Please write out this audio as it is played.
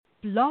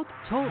Blog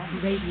Talk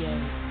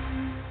Radio.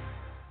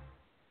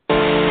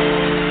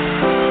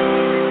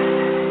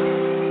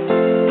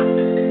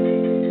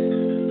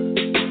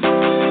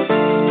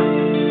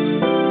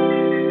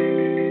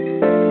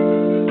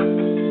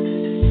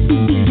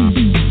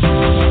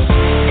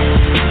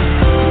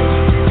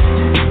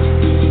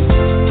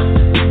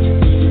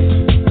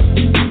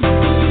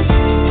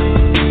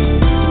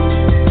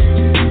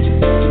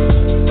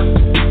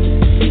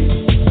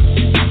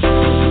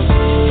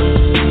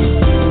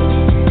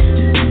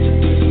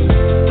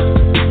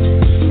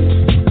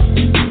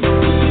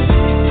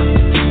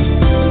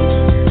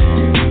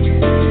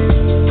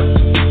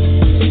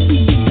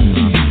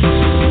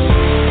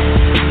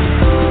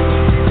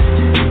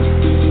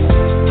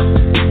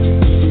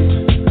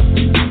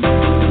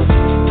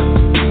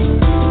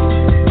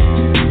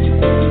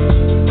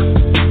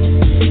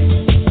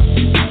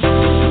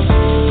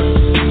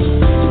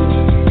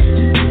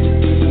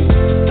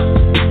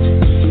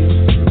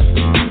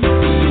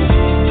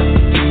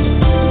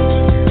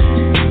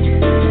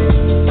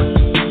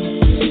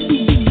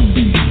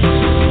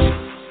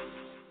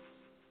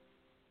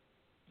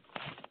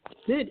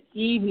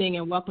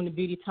 Welcome to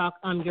Beauty Talk.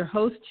 I'm your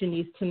host,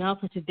 Janice Tunnell,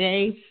 for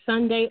today,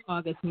 Sunday,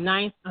 August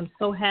 9th. I'm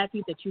so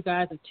happy that you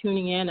guys are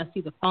tuning in. I see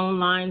the phone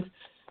lines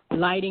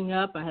lighting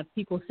up. I have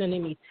people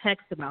sending me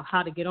texts about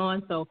how to get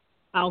on, so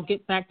I'll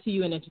get back to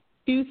you in a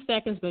few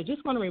seconds, but I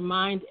just want to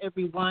remind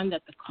everyone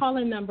that the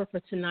call-in number for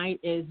tonight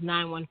is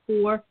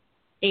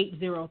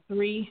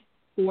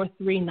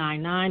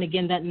 914-803-4399.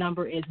 Again, that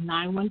number is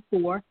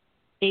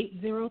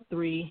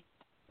 914-803-4399.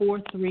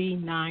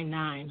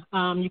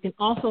 You can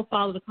also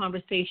follow the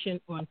conversation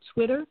on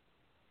Twitter.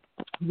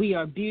 We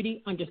are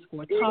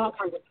beauty_talk.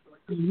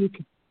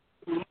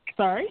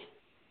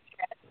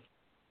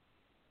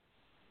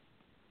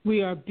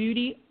 We are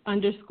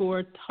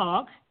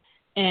beauty_talk.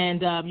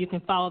 And you can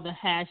follow the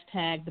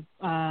hashtag.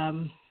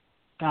 Now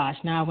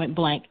I went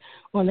blank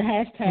on the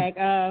hashtag.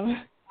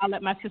 I'll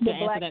let my sister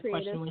answer that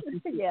question.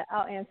 Yeah,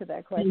 I'll answer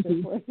that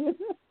question for you.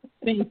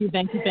 Thank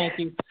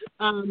you.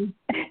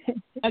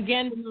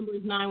 Again, the number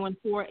is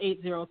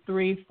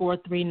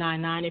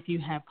 914-803-4399 if you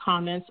have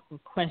comments or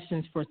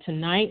questions for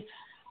tonight.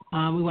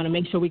 We want to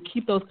make sure we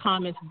keep those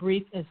comments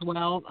brief as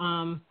well.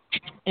 And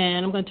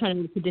I'm going to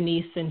turn it to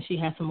Denise, and she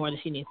has some more that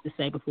she needs to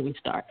say before we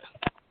start.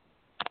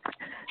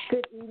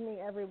 Good evening,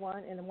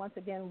 everyone, and once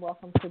again,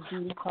 welcome to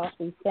Beauty Talk.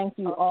 We thank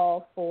you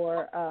all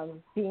for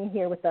being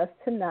here with us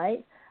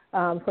tonight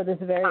for this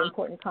very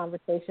important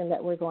conversation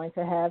that we're going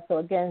to have. So,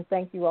 again,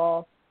 thank you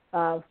all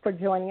for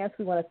joining us.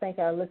 We want to thank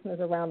our listeners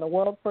around the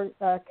world for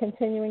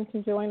continuing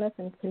to join us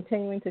and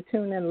continuing to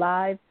tune in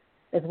live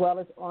as well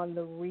as on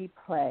the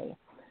replay.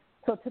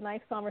 So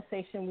tonight's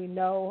conversation we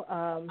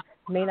know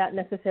may not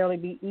necessarily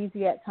be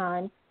easy at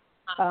times,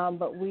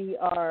 but we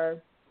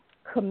are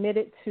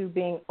committed to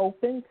being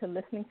open to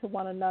listening to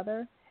one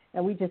another.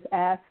 And we just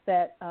ask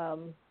that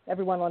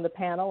everyone on the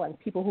panel and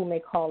people who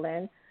may call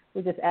in,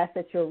 we just ask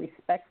that you're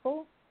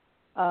respectful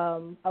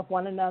of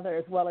one another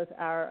as well as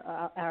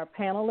our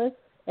panelists.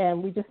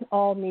 And we just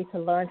all need to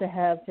learn to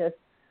have just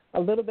a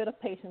little bit of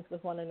patience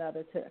with one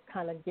another to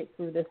kind of get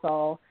through this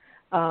all.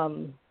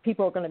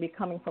 People are going to be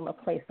coming from a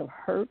place of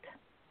hurt.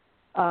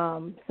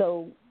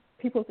 So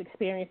people's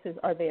experiences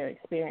are their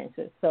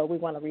experiences. So we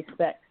want to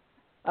respect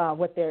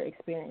what their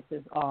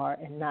experiences are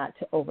and not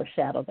to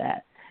overshadow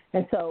that.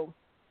 And so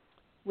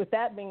with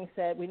that being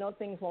said, we know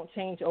things won't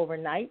change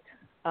overnight,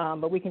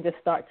 but we can just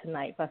start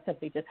tonight by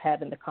simply just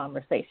having the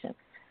conversation.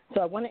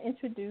 So I want to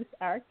introduce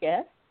our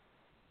guest.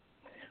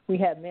 We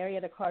have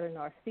Marietta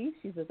Carter-Narcisse.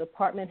 She's the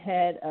department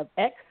head of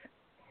X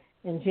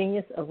in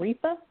Genius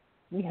Aretha.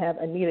 We have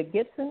Anita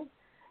Gibson,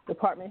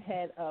 department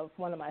head of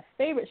one of my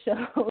favorite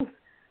shows,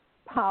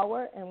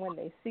 Power and When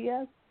They See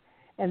Us.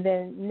 And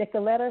then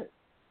Nicoletta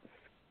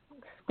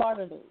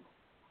Scarlatti.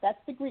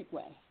 That's the Greek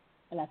way,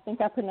 and I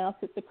think I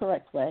pronounced it the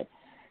correct way.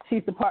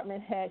 She's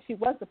department head. She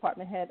was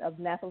department head of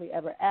Napoli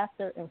Ever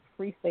After and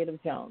Free State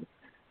of Jones.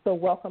 So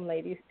welcome,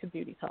 ladies, to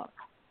Beauty Talk.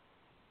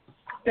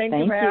 Thank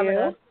you for having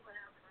us.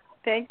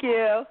 Thank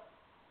you.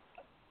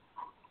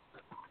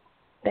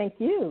 Thank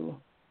you.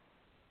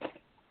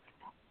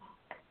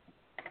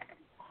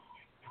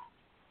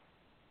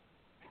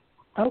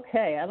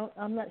 Okay,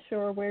 I'm not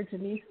sure where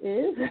Janice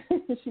is.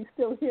 Is she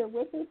still here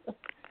with us?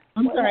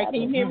 I'm sorry.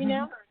 Can you hear me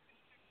now?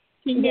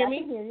 Can you hear me?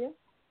 I can hear you.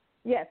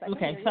 Yes, I can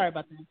hear you. Okay, sorry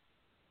about that.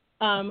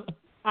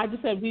 I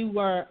just said we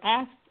were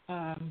asked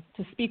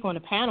to speak on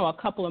a panel a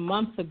couple of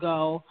months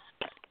ago,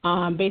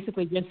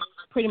 basically just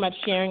pretty much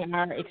sharing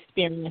our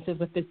experiences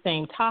with the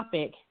same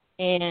topic.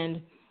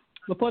 And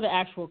before the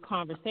actual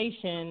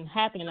conversation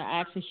happened, I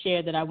actually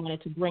shared that I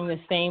wanted to bring the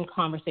same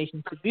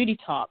conversation to Beauty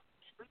Talk.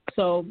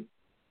 So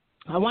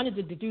I wanted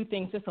to do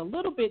things just a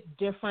little bit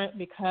different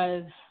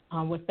because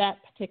with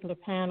that particular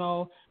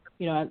panel,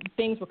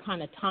 things were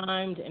kind of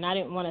timed, and I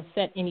didn't want to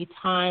set any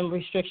time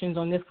restrictions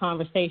on this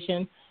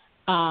conversation.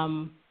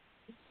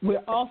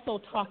 We're also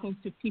talking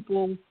to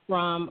people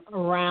from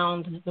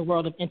around the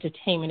world of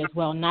entertainment as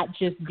well, not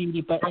just beauty,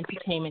 but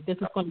entertainment. This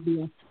is going to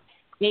be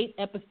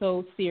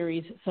 8-episode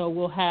series, so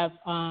we'll have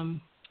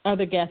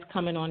other guests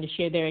coming on to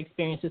share their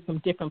experiences from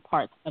different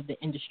parts of the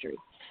industry.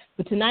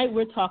 But tonight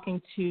we're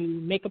talking to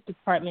makeup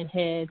department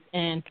heads,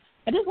 and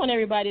I just want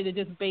everybody to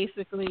just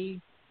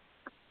basically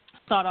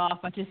start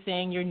off by just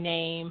saying your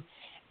name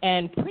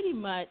and pretty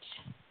much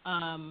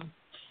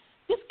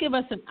just give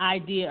us an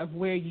idea of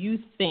where you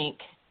think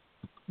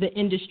the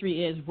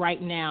industry is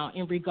right now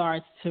in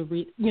regards to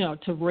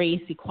to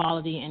race,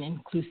 equality, and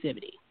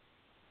inclusivity.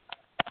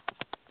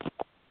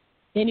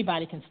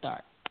 Anybody can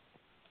start.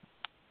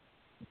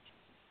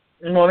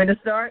 You want me to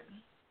start?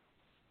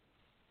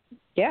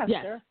 Yeah,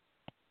 yes. sure.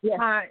 Yes.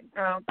 Hi,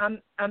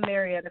 I'm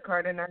Marietta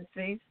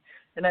Carter-Narcisse,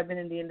 and I've been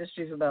in the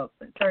industry for about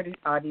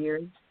 30-odd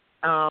years.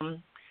 I've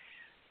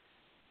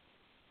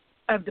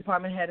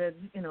department headed,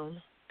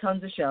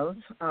 tons of shows.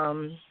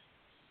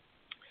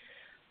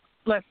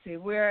 Let's see,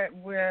 where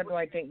do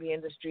I think the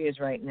industry is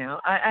right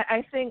now?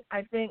 I think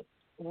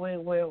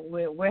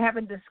we're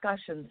having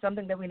discussions,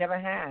 something that we never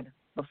had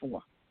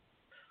before,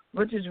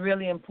 which is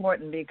really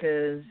important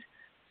because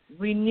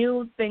we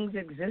knew things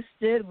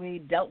existed. We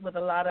dealt with a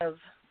lot of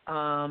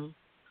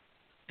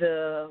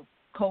the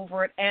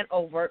covert and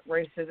overt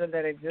racism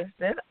that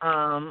existed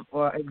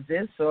or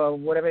exists or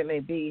whatever it may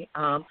be,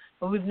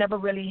 but we've never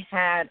really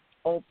had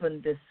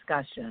open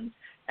discussions,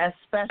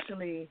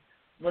 especially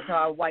with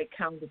our white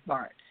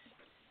counterparts.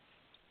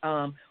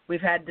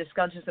 We've had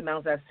discussions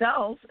amongst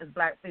ourselves as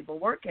black people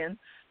working,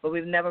 but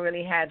we've never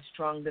really had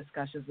strong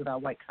discussions with our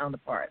white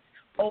counterparts.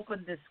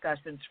 Open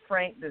discussions,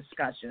 frank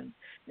discussions.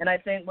 And I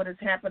think what has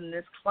happened in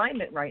this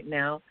climate right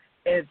now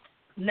is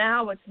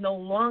now it's no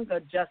longer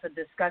just a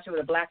discussion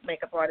with a black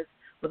makeup artist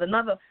with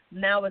another.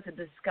 Now it's a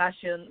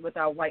discussion with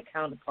our white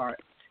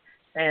counterparts.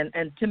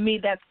 And to me,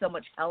 that's so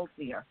much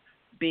healthier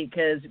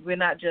because we're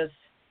not just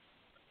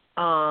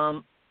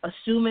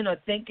assuming or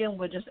thinking.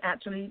 We're just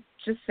actually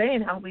just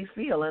saying how we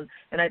feel. And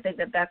I think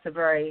that that's a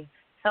very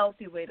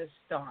healthy way to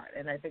start,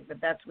 and I think that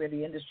that's where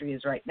the industry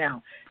is right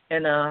now,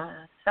 in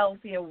a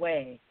healthier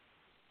way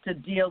to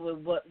deal with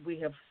what we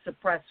have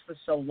suppressed for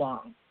so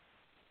long.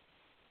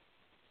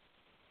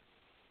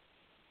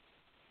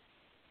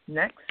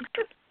 Next.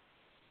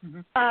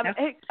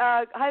 Hey,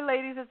 hi,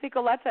 ladies. It's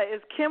Nicoletta.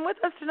 Is Kim with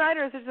us tonight,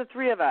 or is it the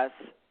three of us?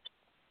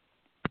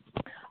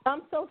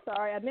 I'm so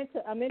sorry. I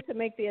meant to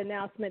make the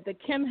announcement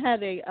that Kim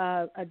had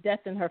a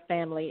death in her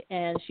family,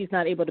 and she's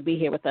not able to be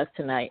here with us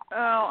tonight.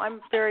 Oh, I'm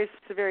very,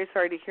 very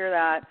sorry to hear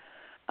that.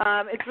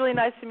 It's really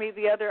nice to meet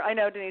the other. I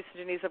know Denise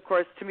and Janice, of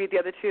course. To meet the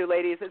other two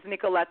ladies, it's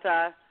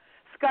Nicoletta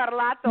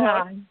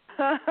Scarlato.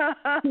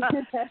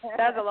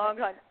 That's a long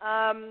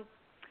time.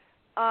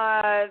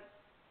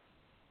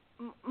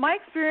 My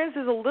experience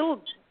is a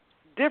little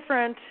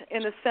different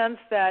in the sense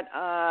that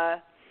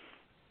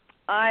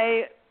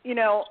I'm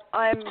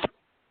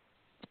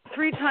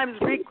 3 times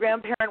Greek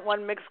grandparent,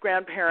 1 mixed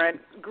grandparent.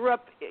 Grew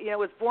up,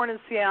 was born in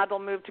Seattle,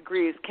 moved to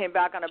Greece, came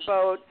back on a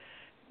boat,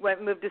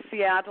 moved to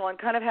Seattle, and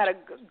kind of had a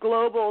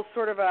global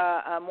sort of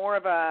more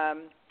of a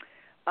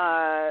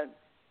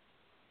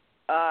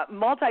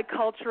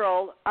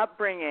multicultural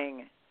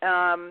upbringing.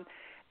 And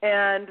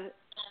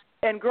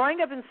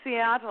growing up in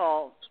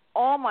Seattle,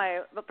 from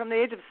the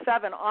age of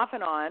 7 off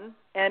and on,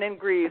 and in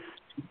Greece,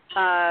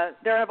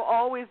 there have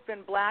always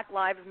been Black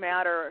Lives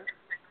Matter.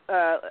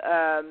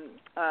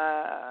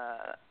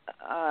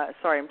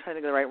 Sorry, I'm trying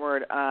to think of the right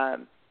word.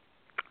 I'm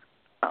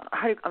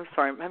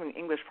sorry, I'm having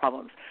English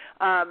problems.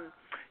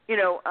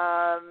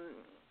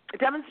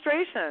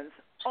 Demonstrations.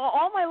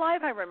 All my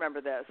life I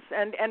remember this,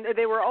 and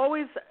they were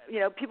always,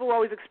 people were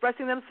always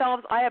expressing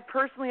themselves. I have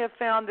personally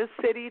found this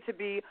city to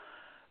be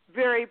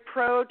very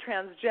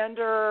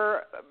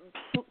pro-transgender,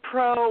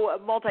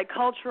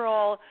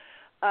 pro-multicultural.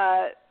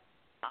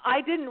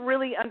 I didn't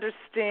really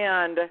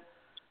understand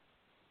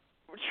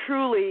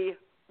truly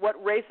what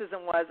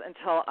racism was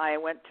until I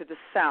went to the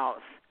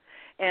South,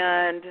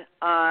 and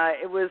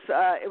it was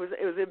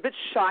a bit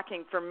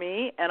shocking for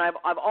me. And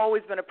I've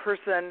always been a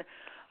person,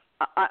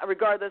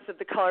 regardless of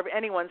the color of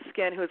anyone's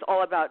skin, who is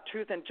all about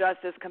truth and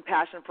justice,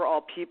 compassion for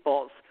all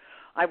peoples.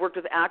 I've worked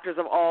with actors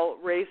of all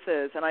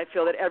races, and I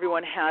feel that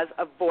everyone has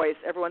a voice.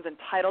 Everyone's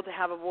entitled to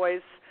have a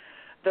voice.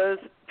 Those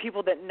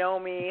people that know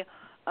me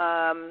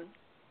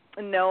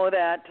know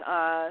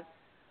that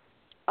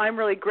I'm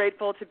really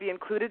grateful to be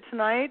included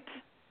tonight,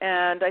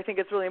 and I think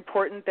it's really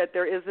important that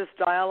there is this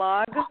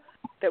dialogue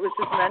that was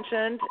just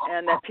mentioned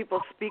and that people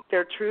speak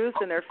their truths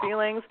and their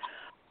feelings.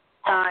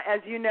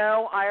 As you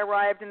know, I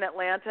arrived in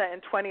Atlanta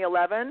in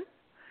 2011,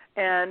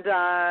 and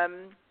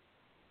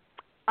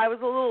I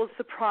was a little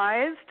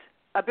surprised,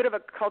 a bit of a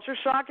culture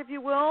shock, if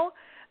you will,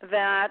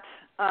 that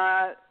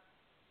I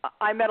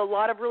met a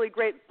lot of really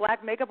great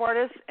black makeup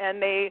artists,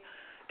 and they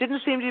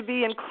didn't seem to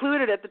be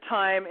included at the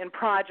time in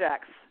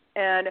projects.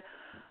 And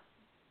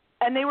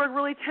they were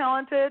really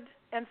talented,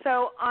 and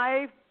so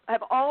I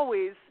have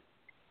always,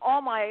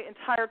 all my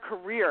entire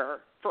career,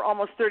 for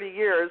almost 30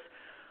 years,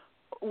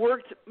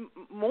 worked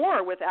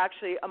more with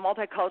actually a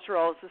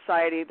multicultural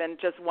society than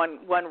just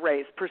one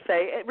race per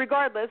se.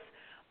 Regardless,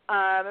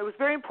 it was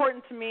very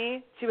important to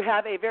me to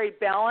have a very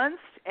balanced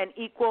and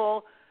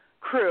equal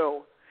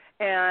crew,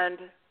 and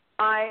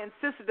I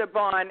insisted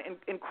upon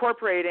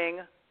incorporating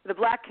the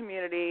black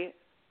community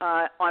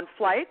on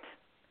flight.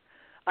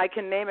 I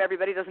can name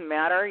everybody, doesn't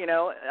matter.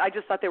 I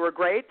just thought they were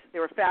great. They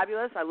were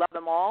fabulous. I love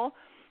them all.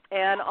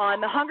 And on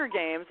the Hunger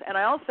Games, and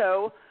I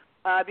also,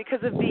 because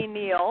of B.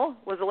 Neal,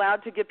 was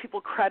allowed to give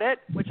people credit,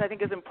 which I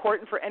think is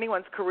important for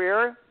anyone's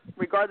career,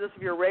 regardless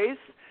of your race,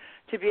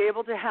 to be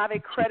able to have a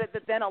credit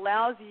that then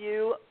allows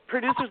you,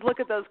 producers look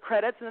at those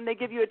credits, and then they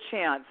give you a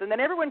chance. And then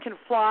everyone can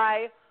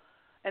fly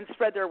and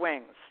spread their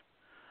wings.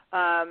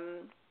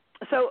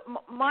 So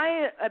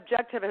my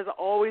objective has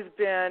always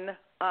been,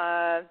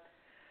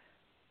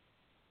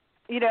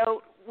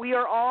 we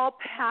are all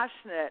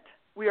passionate.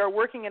 We are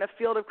working in a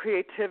field of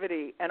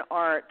creativity and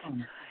art.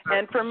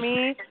 And for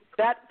me,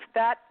 that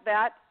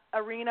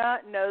arena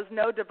knows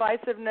no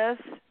divisiveness,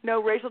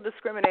 no racial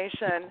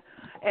discrimination,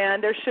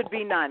 and there should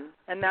be none.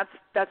 And that's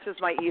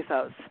just my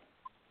ethos.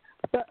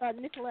 But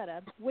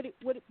Nicoletta, what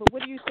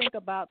do you think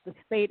about the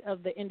state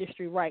of the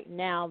industry right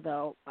now,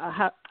 though?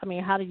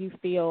 How do you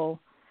feel?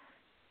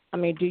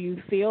 Do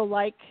you feel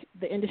like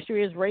the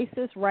industry is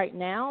racist right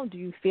now? Do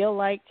you feel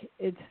like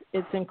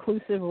it's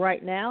inclusive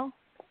right now?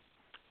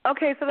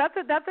 Okay, so that's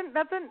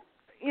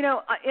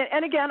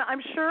and again,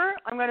 I'm sure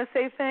I'm going to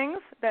say things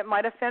that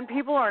might offend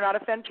people or not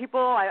offend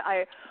people.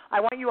 I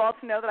want you all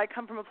to know that I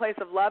come from a place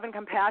of love and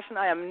compassion.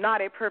 I am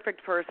not a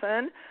perfect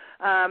person,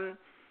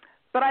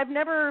 but I've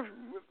never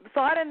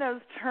thought in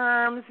those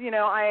terms.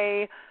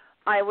 I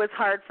was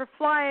hired for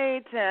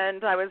flight,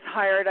 and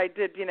I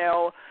did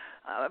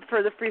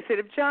for the Free State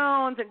of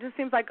Jones. It just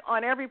seems like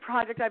on every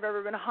project I've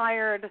ever been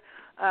hired,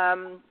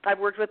 I've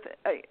worked with,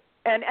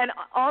 and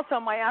also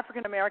my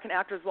African American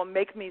actors will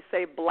make me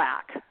say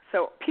black.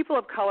 So people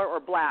of color or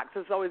blacks.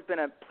 There's always been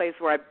a place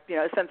where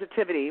a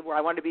sensitivity where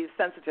I wanted to be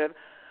sensitive.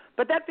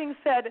 But that being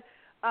said,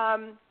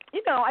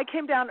 I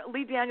came down.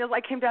 Lee Daniels.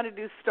 I came down to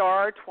do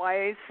Star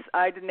twice.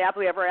 I did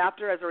Nappily Ever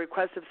After as a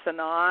request of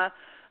Sanaa.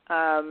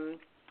 And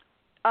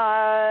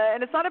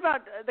it's not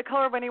about the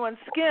color of anyone's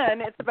skin.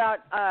 It's about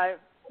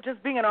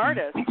just being an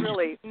artist,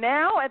 really.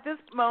 Now, at this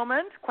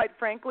moment, quite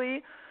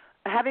frankly,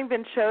 having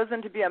been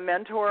chosen to be a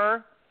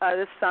mentor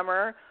this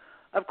summer,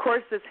 of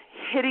course, this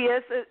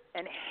hideous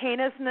and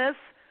heinousness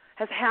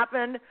has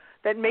happened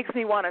that makes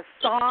me want to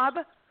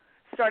sob,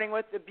 starting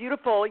with the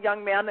beautiful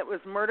young man that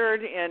was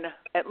murdered in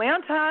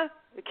Atlanta,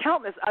 the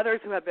countless others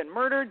who have been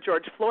murdered,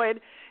 George Floyd,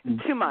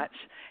 too much.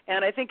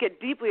 And I think it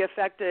deeply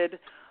affected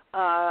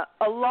a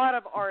lot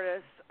of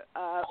artists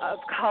of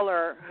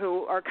color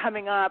who are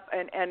coming up,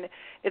 and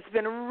it's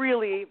been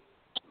really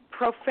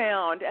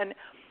profound. And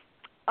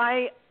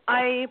I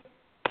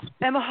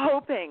am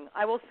hoping,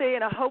 I will say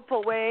in a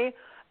hopeful way,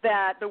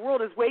 that the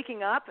world is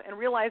waking up and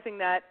realizing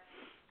that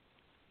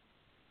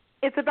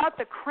it's about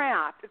the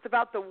craft, it's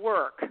about the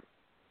work.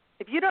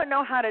 If you don't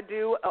know how to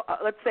do,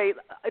 let's say,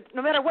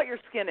 no matter what your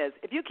skin is,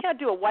 if you can't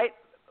do a white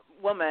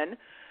woman,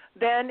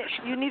 then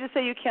you need to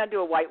say you can't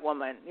do a white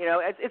woman.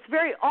 It's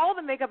very, all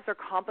the makeups are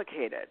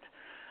complicated.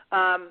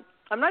 I'm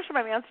not sure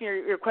if I'm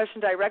answering your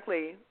question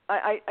directly.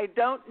 I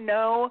don't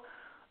know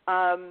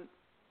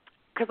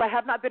because I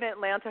have not been in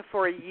Atlanta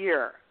for a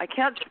year. I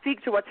can't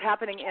speak to what's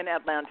happening in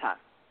Atlanta.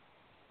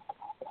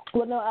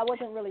 Well, no, I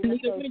wasn't really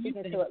necessarily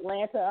speaking to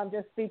Atlanta. I'm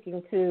just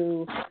speaking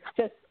to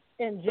just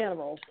in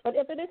general. But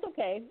if it is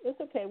okay, it's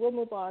okay. We'll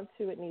move on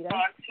to Anita.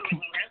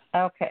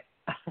 Okay.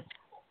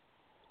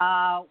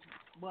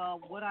 Well,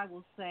 what I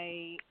will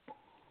say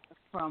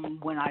from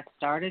when I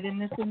started in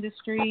this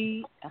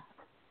industry,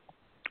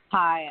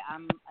 hi,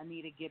 I'm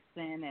Anita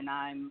Gibson, and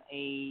I'm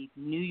a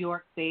New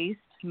York-based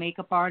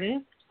makeup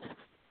artist,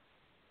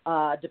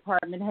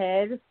 department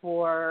head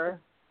for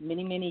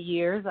many, many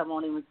years. I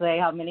won't even say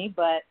how many,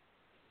 but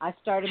I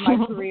started my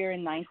career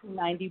in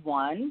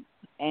 1991,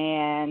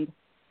 and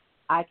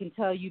I can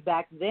tell you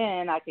back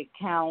then I could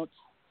count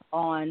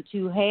on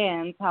two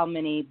hands how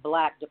many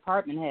black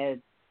department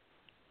heads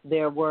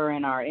there were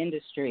in our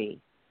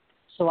industry.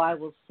 So I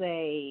will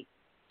say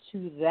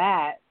to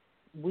that,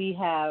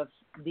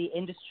 the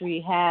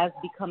industry has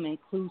become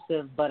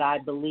inclusive, but I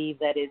believe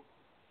that it's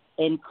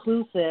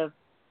inclusive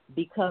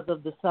because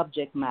of the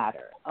subject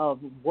matter of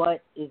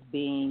what is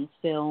being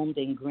filmed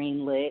and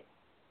greenlit.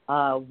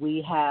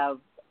 We have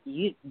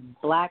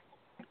black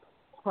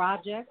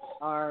projects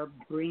are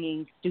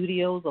bringing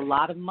studios a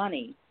lot of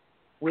money,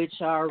 which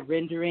are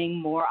rendering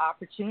more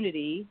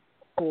opportunity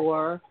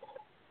for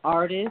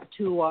artists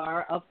who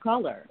are of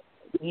color.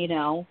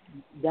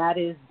 That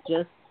is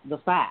just the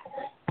fact.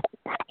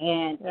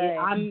 And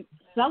I'm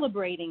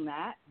celebrating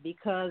that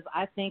because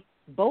I think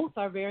both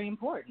are very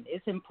important.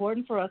 It's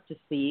important for us to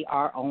see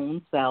our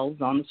own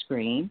selves on the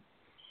screen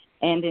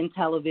and in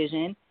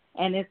television,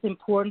 and it's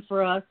important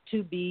for us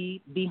to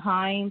be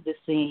behind the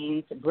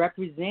scenes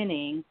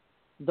representing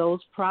those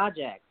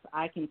projects.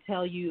 I can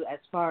tell you as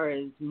far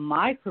as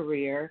my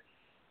career,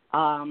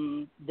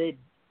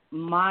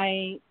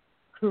 my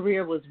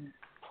career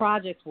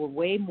projects were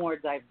way more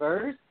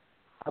diverse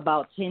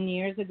about 10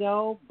 years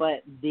ago,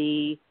 but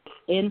the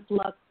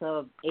influx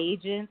of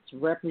agents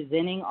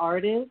representing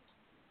artists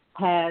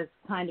has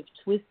kind of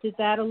twisted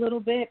that a little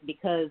bit,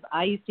 because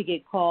I used to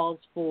get calls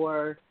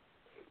for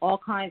all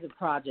kinds of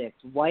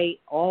projects,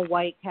 all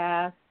white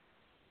cast,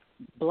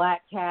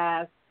 black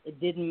cast. It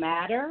didn't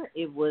matter.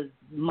 It was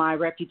my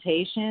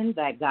reputation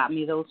that got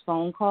me those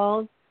phone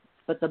calls.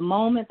 But the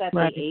moment that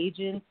the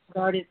agents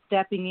started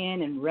stepping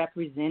in and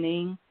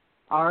representing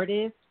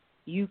artists,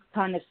 you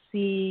kind of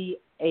see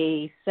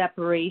a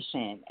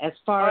separation as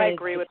far as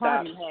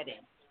department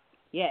heading.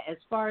 Yeah, as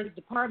far as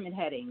department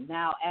heading.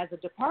 Now, as a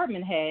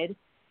department head,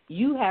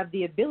 you have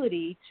the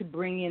ability to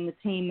bring in the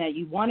team that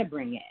you want to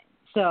bring in.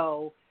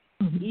 So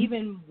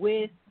even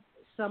with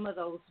some of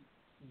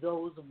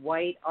those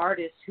white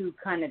artists who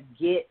kind of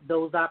get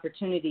those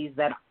opportunities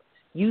that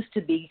used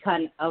to be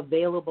kind of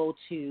available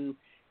to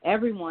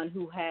everyone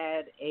who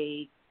had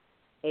a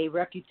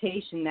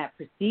reputation that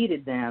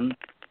preceded them,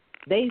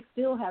 they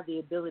still have the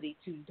ability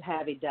to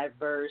have a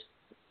diverse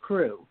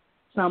crew.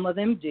 Some of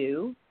them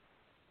do,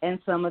 and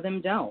some of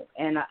them don't.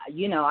 And,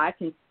 I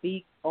can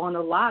speak on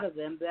a lot of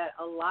them that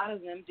a lot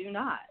of them do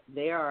not.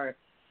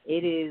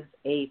 It is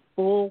a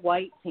full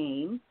white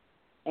team,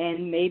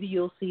 and maybe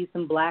you'll see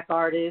some black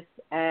artists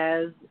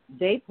as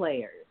day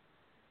players,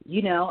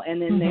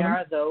 and then there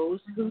are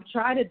those who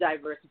try to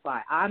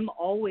diversify. I'm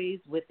always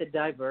with the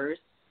diverse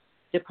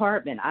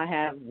department. I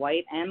have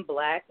white and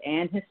black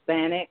and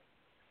Hispanic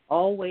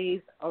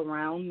always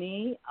around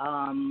me,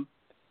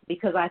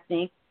 because I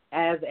think,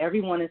 as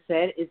everyone has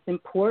said, it's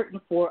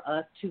important for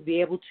us to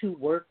be able to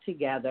work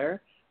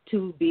together,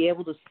 to be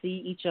able to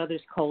see each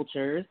other's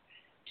cultures,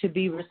 to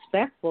be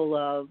respectful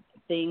of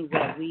things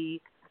that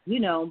we,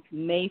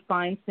 may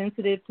find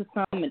sensitive to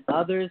some, and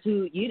others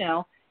who,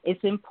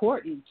 it's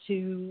important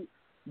to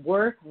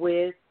work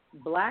with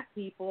black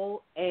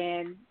people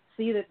and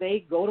see that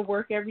they go to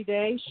work every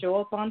day, show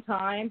up on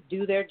time,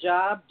 do their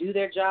job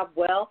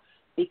well,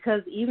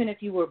 because even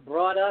if you were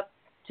brought up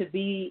to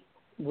be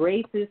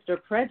racist or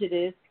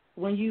prejudiced,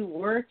 when you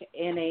work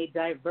in a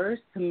diverse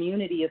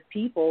community of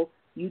people,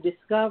 you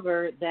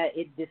discover that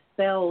it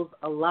dispels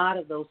a lot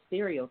of those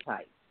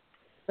stereotypes.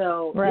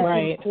 So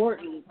it's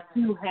important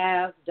to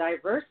have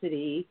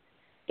diversity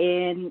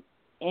in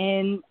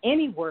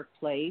any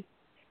workplace,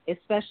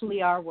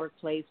 especially our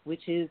workplace,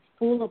 which is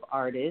full of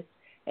artists.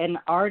 And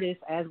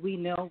artists, as we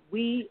know,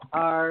 we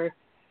are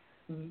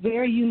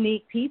very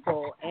unique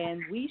people,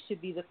 and we should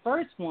be the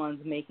first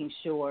ones making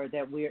sure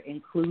that we're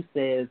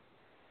inclusive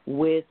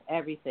with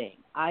everything.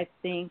 I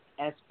think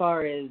as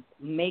far as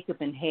makeup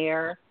and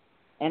hair,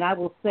 and I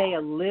will say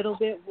a little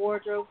bit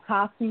wardrobe,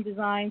 costume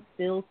design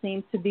still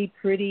seems to be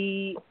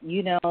pretty,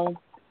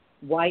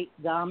 white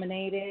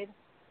dominated.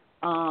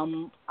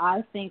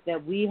 I think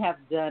that we have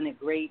done a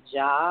great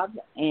job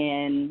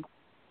in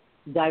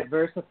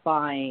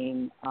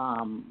diversifying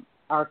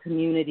our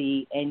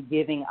community and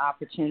giving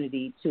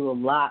opportunity to a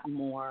lot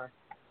more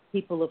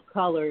people of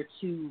color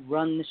to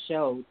run the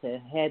show, to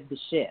head the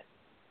ship.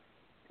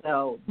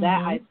 So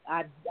that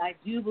I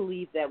do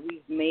believe that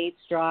we've made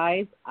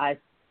strides.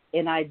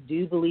 And I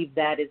do believe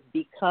that is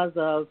because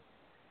of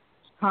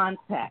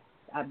context.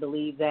 I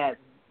believe that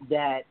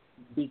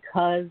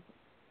because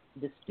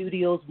the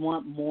studios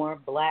want more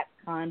black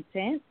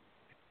content,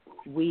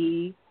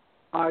 we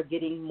are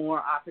getting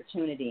more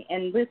opportunity.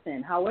 And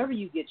listen, however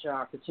you get your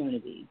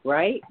opportunity,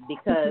 right?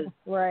 Because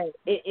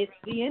it's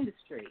the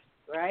industry,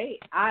 right?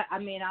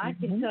 I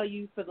can tell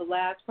you for the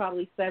last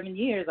probably 7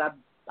 years,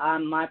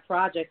 my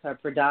projects are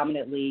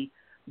predominantly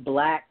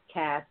black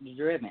cast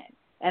driven,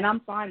 and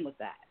I'm fine with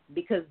that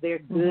because they're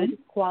good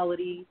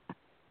quality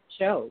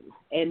shows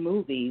and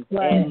movies,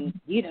 and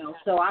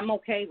so I'm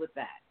okay with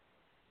that.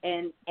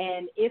 And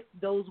if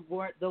those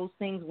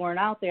things weren't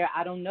out there,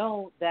 I don't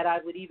know that I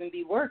would even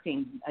be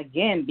working,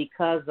 again,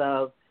 because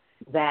of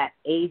that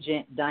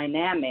agent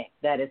dynamic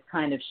that has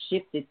kind of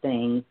shifted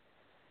things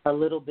a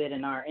little bit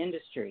in our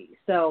industry.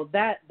 So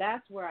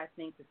that's where I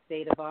think the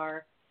state of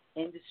our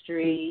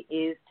industry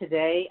is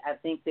today. I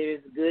think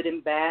there's good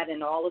and bad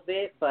in all of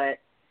it, but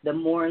the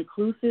more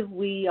inclusive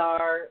we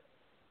are,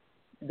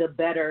 the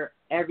better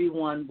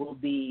everyone will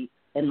be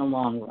in the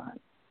long run.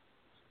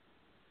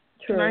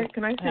 True.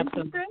 Can I say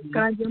something?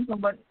 Can I jump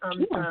on what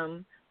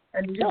Anita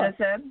just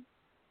said?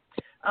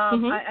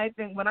 I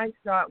think when I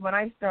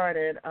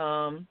started,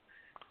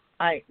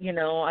 I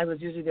was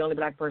usually the only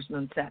black person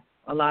on set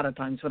a lot of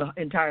times for the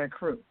entire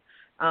crew,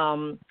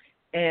 and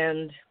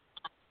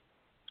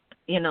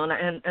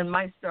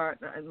my start,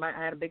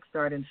 I had a big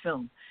start in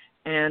film,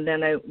 and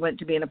then I went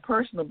to being a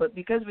personal. But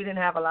because we didn't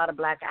have a lot of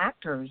black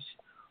actors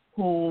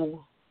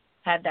who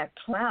had that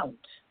clout,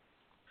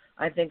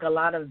 I think a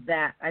lot of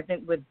that. I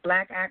think with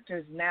black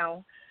actors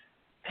now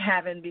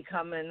having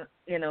becoming,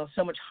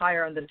 so much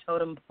higher on the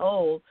totem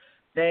pole,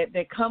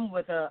 they come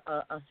with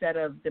a set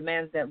of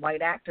demands that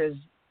white actors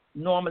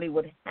normally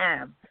would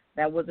have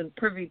that wasn't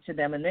privy to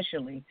them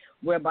initially,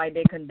 whereby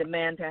they can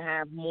demand to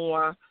have a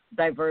more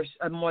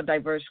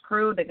diverse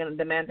crew. They can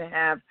demand to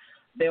have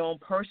their own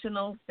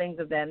personal things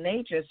of that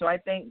nature. So I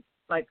think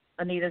like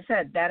Anita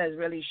said, that has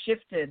really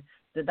shifted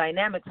the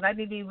dynamics. And I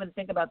didn't even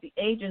think about the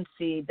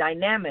agency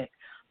dynamic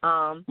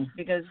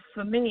because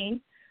for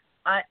me,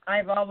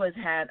 I've always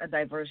had a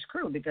diverse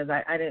crew because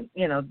I didn't,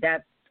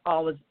 that's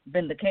always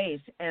been the case.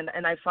 And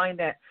I find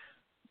that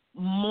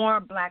more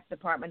black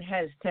department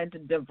heads tend to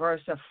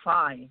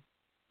diversify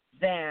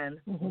than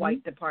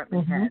white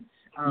department heads.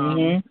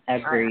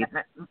 Agreed.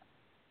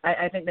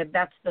 I think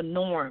that's the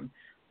norm,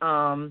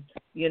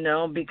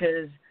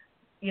 because,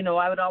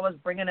 I would always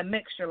bring in a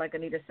mixture, like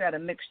Anita said, a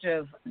mixture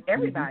of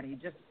everybody,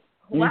 just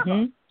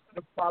whoever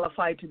was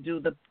qualified to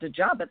do the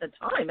job at the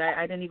time.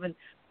 I didn't even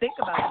think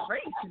about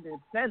race in that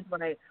sense.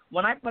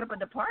 When I put up a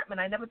department,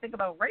 I never think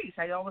about race.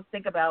 I always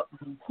think about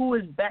who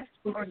is best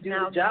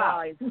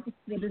personality-wise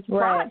for this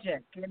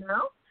project, And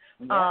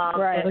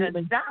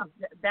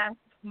that's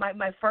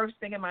my first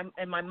thing in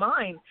my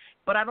mind,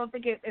 but I don't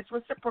think it's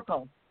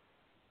reciprocal.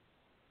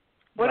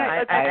 Did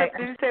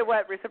you say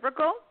what,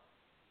 reciprocal?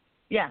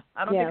 Yeah,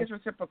 I don't think it's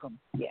reciprocal.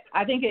 Yeah,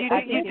 I think it.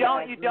 You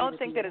don't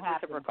think that it's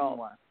reciprocal.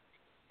 More.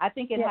 I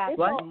think it happens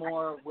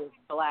more with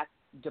black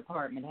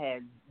department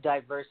heads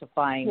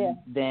diversifying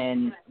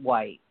than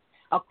white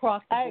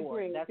across the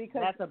board.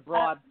 That's a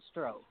broad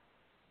stroke.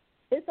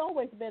 It's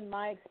always been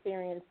my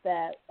experience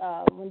that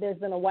when there's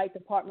been a white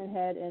department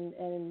head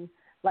and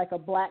like a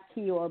black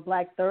key or a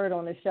black third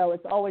on the show,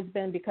 it's always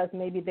been because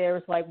maybe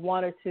there's like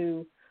one or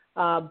two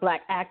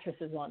black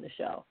actresses on the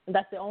show. And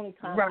that's the only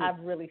time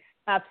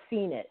I've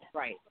seen it.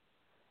 Right.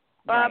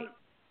 Right.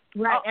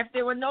 If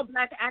there were no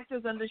black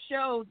actors on the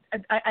show,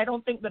 I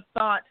don't think the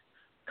thought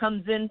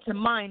comes into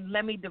mind,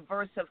 let me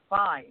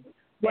diversify.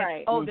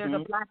 Right. There's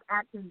a black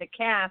actor in the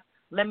cast,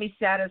 let me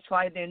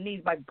satisfy their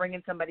needs by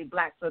bringing somebody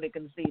black so they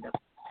can see them.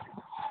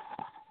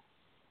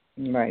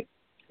 Right.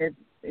 I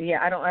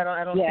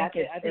don't think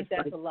it's... I think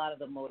that's a lot of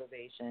the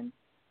motivation.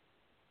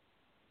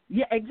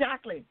 Yeah,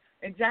 exactly.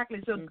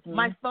 So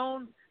my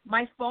phone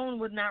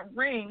would not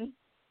ring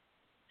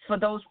for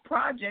those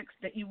projects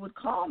that you would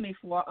call me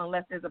for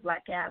unless there's a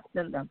black cast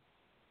in them.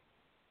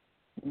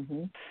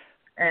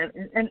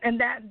 And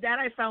that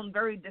I found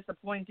very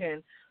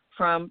disappointing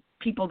from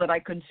people that I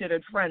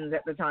considered friends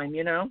at the time,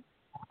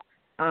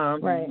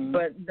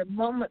 But the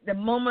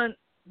moment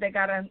they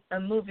got a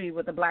movie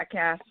with a black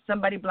cast,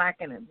 somebody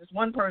black in it, just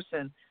one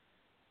person,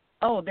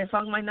 they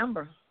found my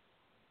number.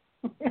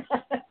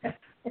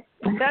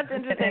 That's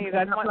interesting, you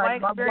guys.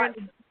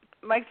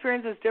 My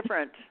experience is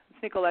different.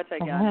 It's Nicolette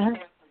again.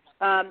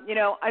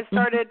 I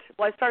started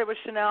with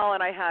Chanel,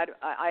 and I had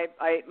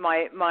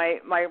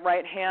my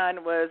right hand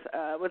was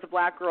a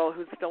black girl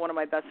who's still one of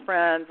my best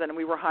friends, and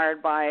we were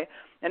hired by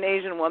an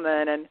Asian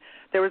woman, and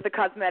there was the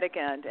cosmetic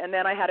end, and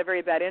then I had a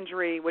very bad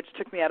injury which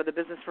took me out of the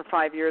business for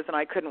 5 years, and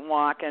I couldn't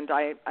walk, and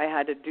I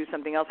had to do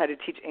something else. I had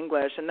to teach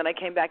English, and then I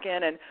came back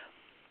in, and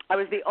I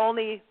was the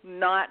only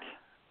not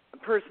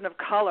person of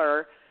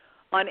color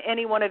on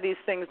any one of these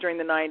things during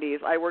the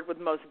 90s. I worked with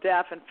Mos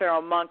Def and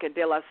Pharoah Monk and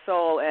De La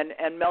Soul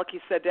and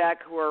Melchizedek,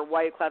 who are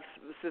Wyclef's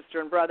sister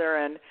and brother,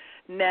 and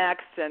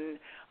Next, and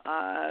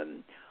a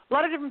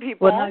lot of different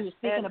people. Well, now you're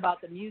speaking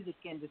about the music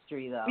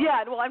industry, though.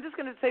 Yeah, well, I'm just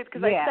going to say,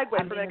 because I segued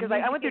from it, because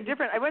I went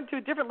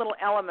through different little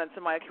elements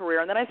in my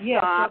career, and then I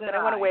stopped, and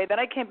I went away. Then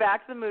I came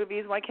back to the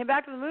movies. When I came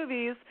back to the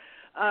movies,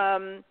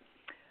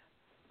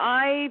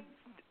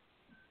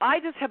 I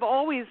just have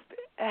always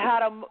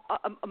had a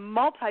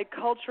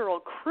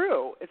multicultural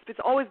crew. It's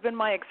always been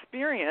my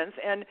experience.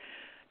 And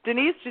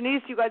Janice,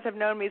 you guys have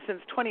known me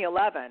since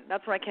 2011.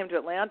 That's when I came to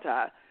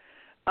Atlanta.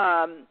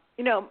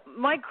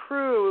 My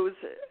crews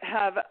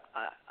have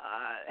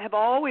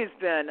always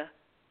been.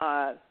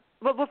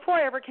 Well, before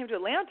I ever came to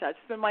Atlanta, it's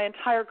been my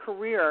entire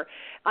career.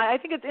 I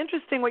think it's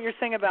interesting what you're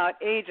saying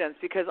about agents,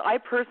 because I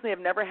personally have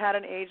never had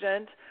an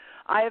agent.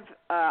 I've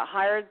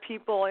hired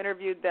people,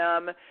 interviewed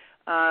them,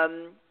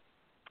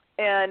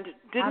 and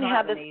didn't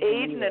have this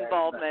agent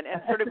involvement,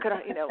 and sort of could,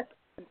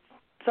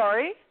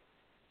 Sorry?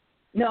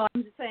 No,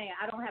 I'm just saying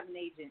I don't have an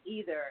agent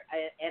either,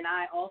 and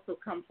I also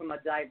come from a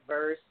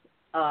diverse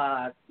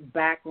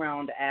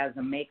background as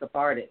a makeup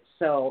artist.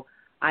 So,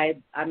 I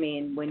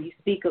mean, when you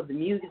speak of the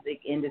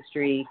music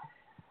industry,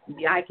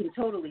 I can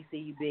totally see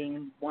you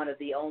being one of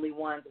the only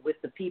ones with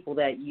the people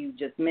that you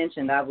just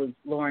mentioned. I was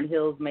Lauryn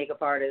Hill's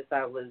makeup artist.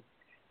 I was,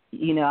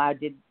 I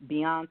did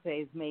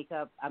Beyonce's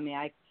makeup. I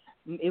mean,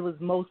 it was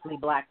mostly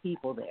black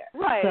people there.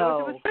 Right.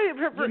 So,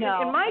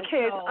 in my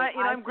case,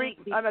 I'm Greek.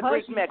 I'm a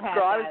Greek mix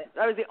girl.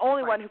 I was the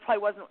only one who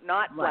probably wasn't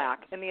not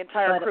black in the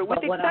entire crew,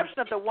 with the exception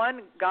of the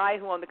one guy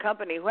who owned the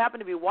company who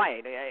happened to be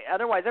white.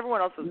 Otherwise,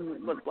 everyone else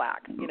was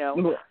black.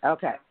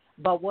 Okay.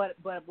 But what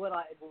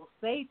I will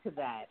say to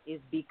that is,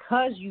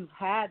 because you've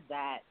had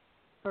that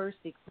first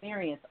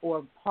experience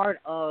or part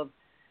of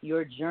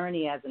your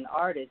journey as an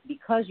artist,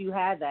 because you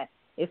had that,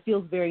 it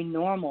feels very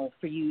normal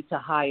for you to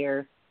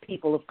hire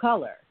people of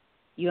color.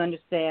 You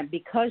understand?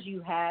 Because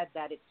you had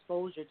that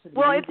exposure to the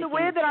music it's the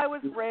way that I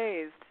was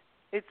raised.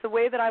 It's the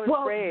way that I was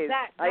raised.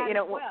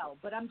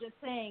 But I'm just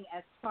saying,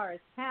 as far as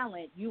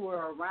talent, you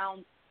were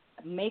around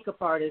makeup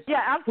artists.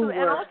 Yeah, absolutely,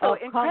 who were and also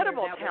of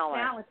incredible color that talent.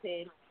 Were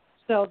talented.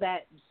 So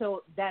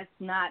that's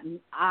not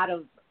out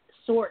of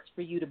sorts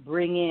for you to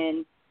bring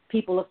in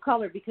people of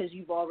color because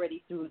you've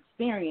already through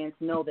experience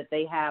know that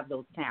they have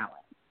those talents.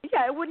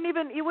 Yeah, I wouldn't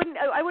even,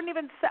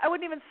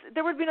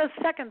 there would be no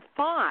second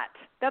thought.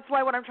 That's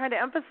why what I'm trying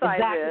to emphasize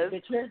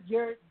is.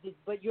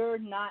 But you're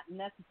not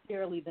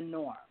necessarily the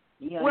norm.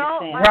 You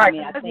understand? Right. I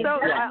mean, I think,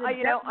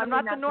 I'm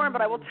not the norm,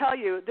 but I will tell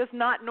you, this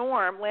not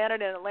norm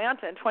landed in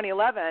Atlanta in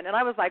 2011, and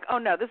I was like, oh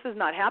no, this is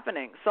not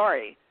happening.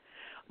 Sorry.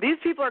 These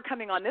people are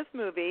coming on this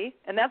movie,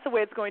 and that's the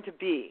way it's going to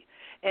be.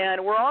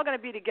 And we're all going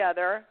to be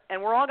together,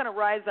 and we're all going to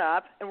rise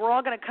up, and we're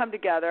all going to come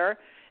together,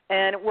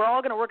 and we're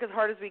all going to work as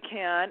hard as we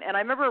can. And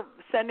I remember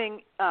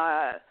sending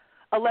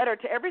a letter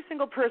to every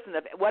single person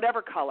of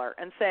whatever color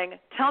and saying,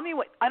 tell me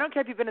what, I don't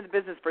care if you've been in the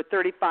business for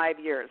 35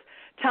 years,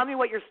 tell me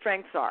what your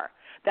strengths are.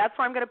 That's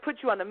why I'm going to put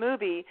you on the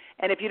movie,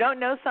 and if you don't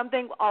know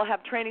something, I'll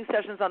have training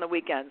sessions on the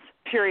weekends,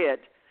 period.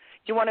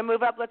 You want to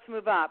move up, let's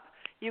move up.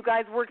 You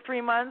guys work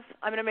 3 months,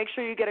 I'm going to make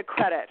sure you get a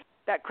credit.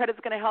 That credit's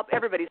going to help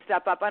everybody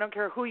step up. I don't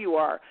care who you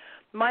are.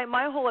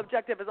 My whole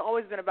objective has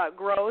always been about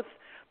growth,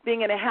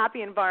 being in a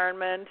happy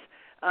environment,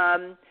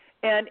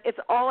 and it's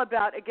all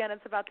about, again,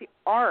 it's about the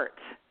art.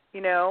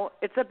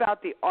 It's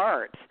about the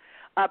art.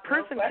 A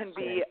person can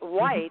be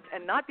white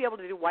and not be able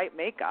to do white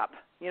makeup.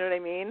 You know what I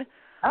mean?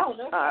 Oh,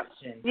 no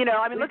question.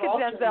 Look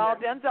at Denzel.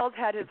 Denzel's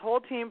had his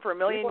whole team for a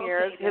million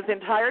years. His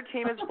entire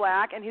team is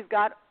black, and he's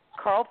got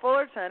Carl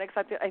Fullerton,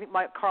 except I think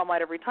Carl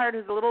might have retired,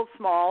 who's a little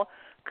small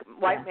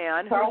white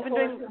man. Carl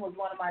Fullerton was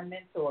one of my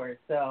mentors.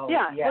 So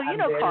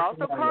well, Carl.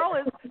 So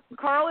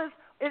Carl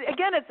is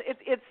again.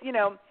 It's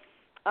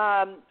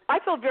I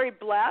feel very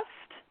blessed,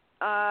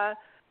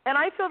 and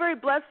I feel very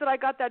blessed that I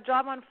got that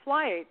job on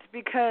Flight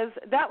because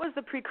that was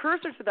the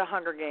precursor to the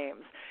Hunger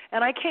Games.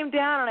 And I came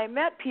down and I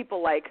met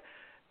people like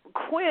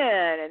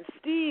Quinn and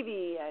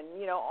Stevie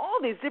and all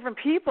these different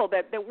people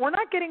that were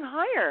not getting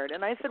hired.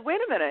 And I said, wait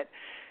a minute.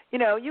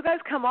 You guys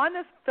come on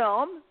this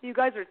film. You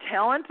guys are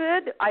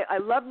talented. I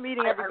loved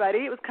meeting everybody.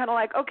 It was kind of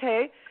like,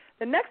 okay,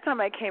 the next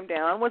time I came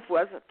down was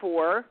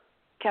for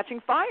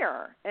Catching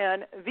Fire.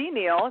 And V.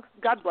 Neal,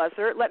 God bless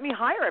her, let me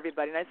hire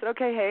everybody. And I said,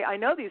 okay, hey, I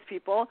know these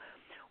people.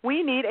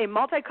 We need a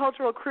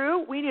multicultural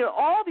crew. We need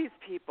all these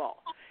people.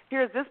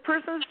 Here's this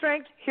person's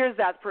strength. Here's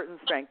that person's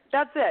strength.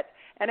 That's it.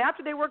 And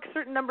after they work a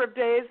certain number of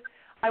days,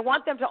 I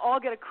want them to all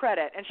get a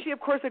credit. And she, of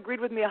course,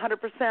 agreed with me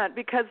 100%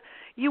 because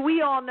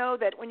we all know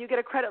that when you get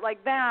a credit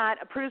like that,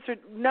 a producer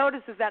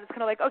notices that. It's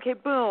kind of like, okay,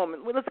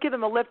 boom, let's give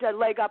them a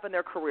leg up in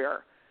their career.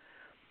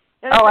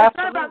 And it's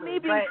not about me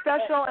being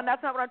special, and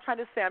that's not what I'm trying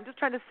to say. I'm just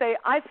trying to say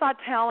I saw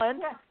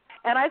talent,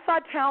 and I saw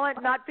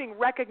talent not being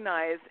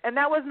recognized, and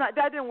that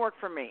didn't work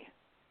for me.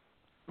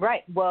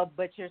 Right. Well,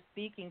 but you're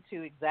speaking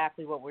to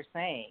exactly what we're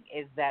saying,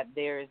 is that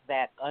there's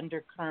that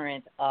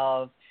undercurrent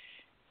of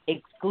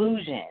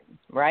exclusion,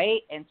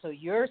 right? And so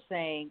you're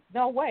saying,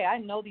 no way, I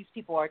know these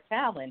people are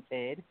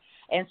talented,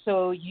 and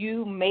so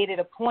you made it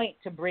a point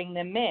to bring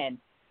them in.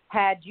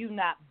 Had you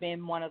not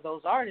been one of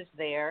those artists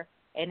there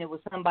and it was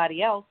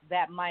somebody else,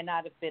 that might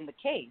not have been the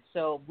case.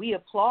 So we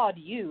applaud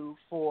you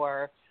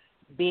for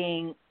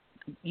being,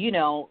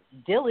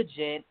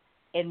 diligent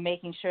in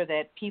making sure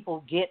that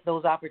people get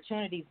those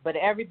opportunities, but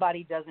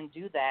everybody doesn't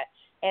do that.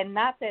 And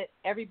not that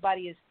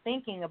everybody is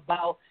thinking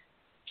about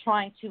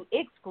trying to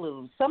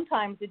exclude.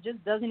 Sometimes it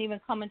just doesn't even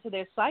come into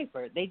their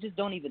cipher. They just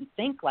don't even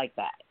think like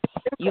that.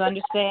 You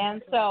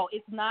understand? So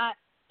it's not,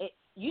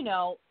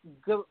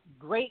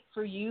 great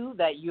for you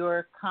that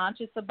you're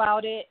conscious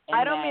about it. And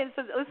I don't mean,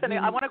 listen,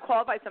 I want to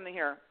qualify something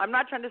here. I'm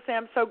not trying to say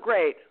I'm so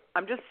great.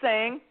 I'm just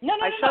saying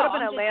I showed up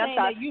in Atlanta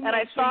and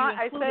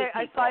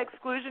I saw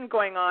exclusion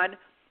going on,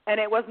 and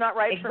it was not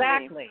right for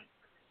me.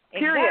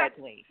 Period.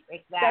 Exactly.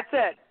 That's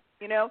it.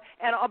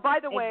 And by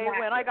the way,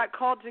 when I got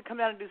called to come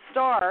down and do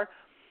Star,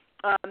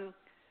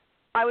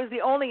 I was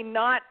the only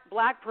not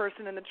black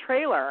person in the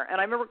trailer. And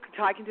I remember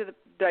talking to the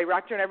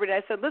director and everybody.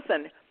 I said,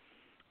 listen,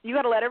 you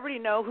got to let everybody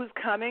know who's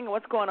coming and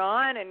what's going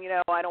on. And,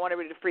 I don't want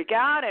everybody to freak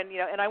out. And,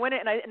 and I went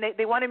in and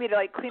they wanted me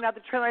to, clean out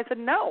the trailer. I said,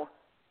 no,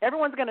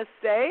 everyone's going to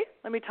stay.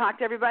 Let me talk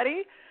to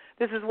everybody.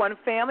 This is one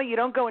family. You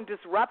don't go and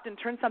disrupt and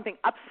turn something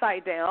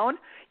upside down.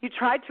 You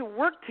try to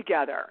work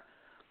together.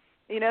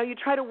 You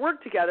try to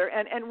work together.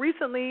 And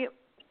recently,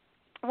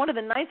 one of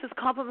the nicest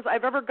compliments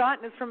I've ever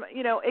gotten is from,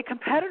 a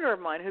competitor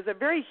of mine who's a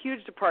very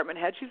huge department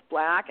head. She's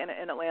black in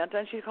Atlanta.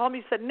 And she called me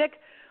and said, Nick,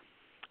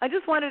 I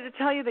just wanted to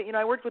tell you that,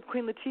 I worked with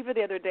Queen Latifah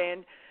the other day,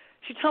 and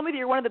she told me that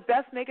you're one of the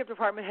best makeup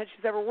department heads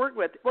she's ever worked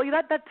with. Well,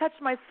 that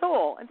touched my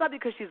soul. It's not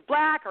because she's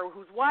black or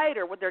who's white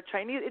or what they're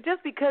Chinese. It's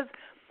just because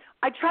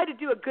I tried to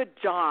do a good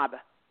job.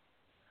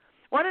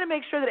 Wanted to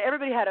make sure that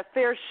everybody had a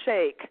fair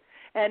shake.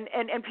 And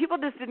people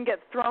just didn't get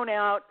thrown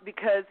out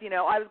because,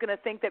 I was going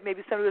to think that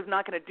maybe somebody was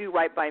not going to do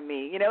right by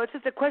me. It's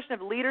just a question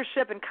of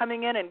leadership and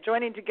coming in and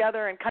joining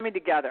together and coming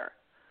together.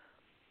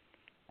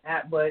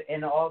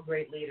 And all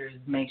great leaders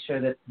make sure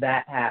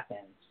that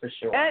happens, for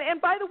sure. And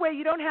by the way,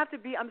 you don't have to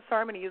be, I'm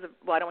sorry, I'm going to use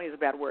I don't want to use a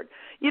bad word.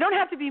 You don't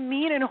have to be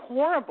mean and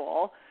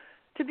horrible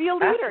to be a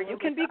leader. Absolutely. You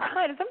can be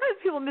kind. And sometimes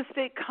people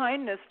mistake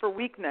kindness for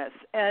weakness.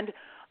 And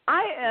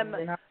I am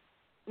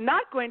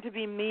not going to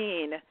be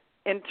mean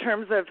in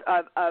terms of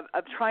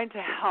trying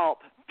to help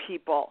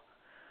people.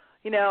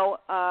 You know,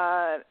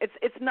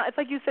 it's not. It's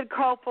like you said,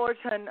 Carl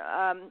Fullerton.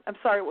 I'm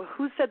sorry,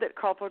 who said that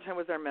Carl Fullerton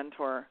was their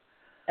mentor?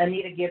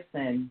 Anita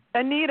Gibson.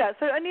 Anita.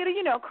 So, Anita,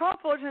 you know, Carl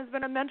Fullerton has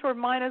been a mentor of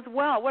mine as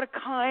well. What a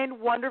kind,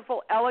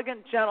 wonderful,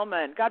 elegant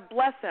gentleman. God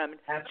bless him.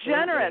 Absolutely.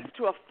 Generous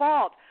to a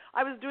fault.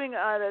 I was doing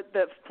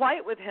the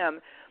flight with him.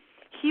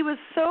 He was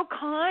so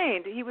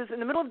kind. He was in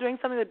the middle of doing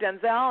something with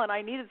Denzel, and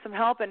I needed some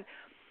help. And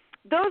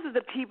those are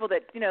the people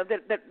that, you know,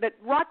 that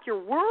rock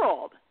your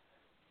world.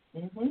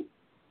 Mm-hmm.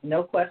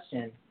 No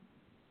question.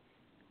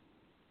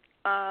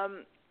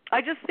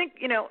 I just think,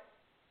 you know,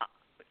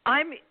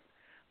 I'm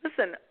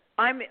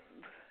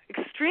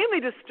extremely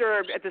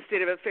disturbed at the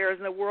state of affairs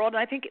in the world,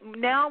 and I think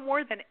now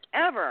more than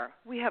ever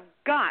we have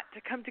got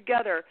to come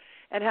together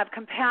and have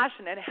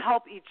compassion and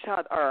help each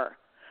other.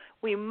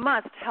 We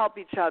must help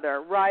each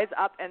other rise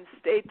up and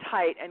stay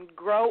tight and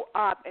grow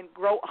up and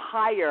grow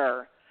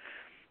higher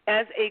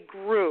as a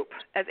group,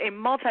 as a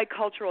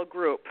multicultural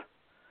group.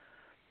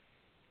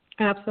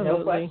 Absolutely.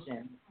 No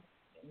question.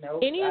 No,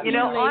 you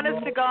know,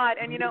 honest to God,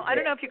 and, you know, I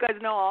don't know if you guys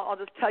know, I'll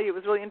just tell you, it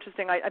was really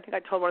interesting. I think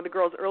I told one of the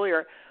girls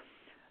earlier.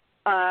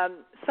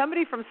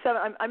 Somebody from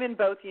I'm in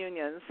both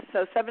unions,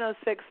 so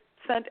 706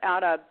 sent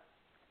out a.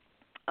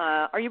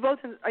 Are you guys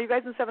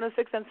in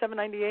 706 and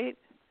 798?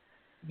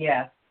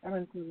 Yeah. I'm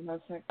in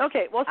 706.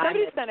 Okay, well,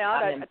 somebody sent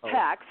out a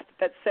text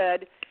that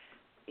said,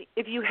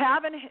 if you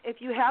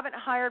haven't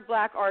hired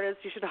black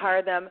artists, you should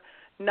hire them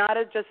not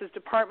just as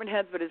department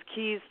heads, but as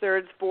keys,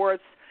 thirds,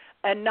 fourths,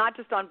 and not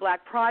just on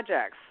black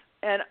projects.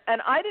 And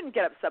I didn't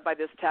get upset by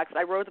this text.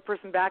 I wrote the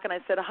person back and I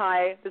said,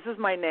 hi, this is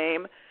my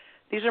name.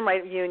 These are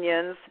my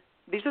unions.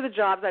 These are the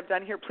jobs I've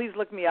done here. Please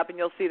look me up and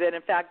you'll see that,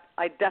 in fact,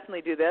 I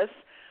definitely do this.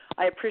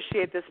 I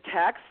appreciate this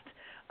text.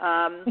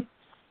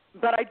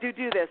 But I do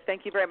this.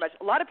 Thank you very much.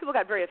 A lot of people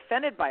got very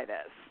offended by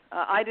this.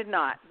 I did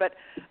not. But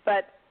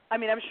I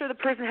mean, I'm sure the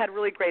person had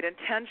really great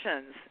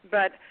intentions.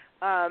 But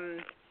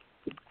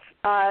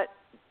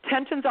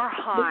tensions are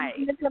high.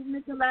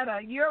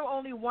 Nicoletta, you're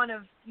only one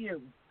of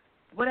few.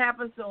 What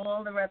happens to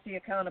all the rest of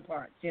your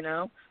counterparts, you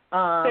know?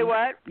 Say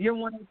what? You're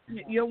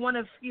one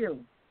of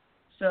few.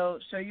 So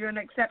you're an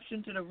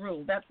exception to the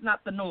rule. That's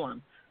not the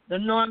norm. The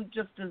norm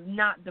just does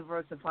not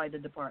diversify the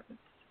department.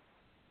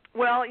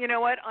 Well, you know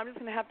what? I'm just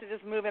going to have to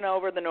just move in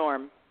over the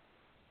norm.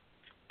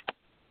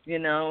 You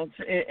know,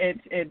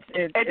 I'm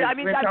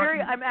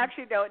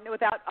actually, though,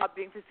 without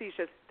being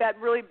facetious, that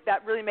really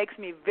makes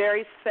me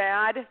very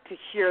sad to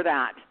hear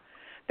that.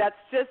 That's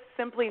just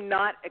simply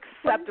not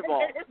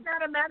acceptable. It's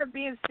not a matter of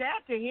being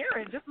sad to hear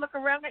it. Just look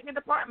around at your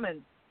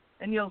department,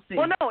 and you'll see.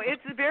 Well, no,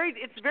 it's very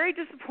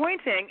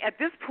disappointing at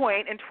this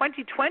point in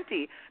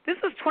 2020. This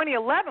was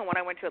 2011 when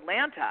I went to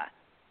Atlanta.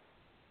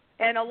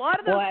 And a lot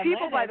of those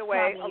people, by the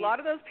way, a lot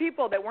of those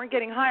people that weren't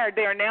getting hired,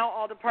 they are now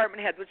all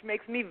department heads, which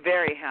makes me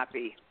very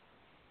happy.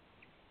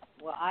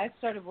 Well, I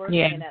started working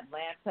in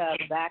Atlanta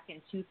back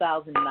in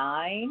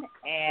 2009,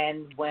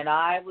 and when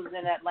I was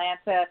in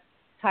Atlanta,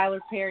 Tyler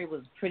Perry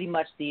was pretty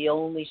much the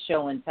only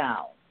show in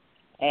town.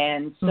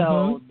 And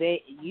so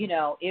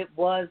it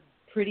was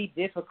pretty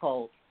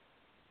difficult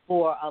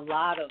for a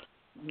lot of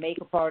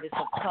makeup artists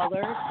of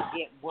color to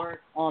get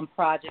work on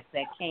projects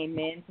that came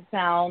into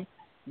town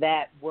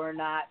that were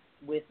not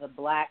with a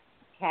black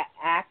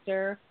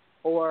actor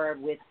or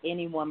with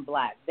anyone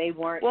black. They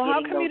weren't. Well,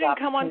 how getting come you those didn't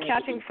come on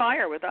Catching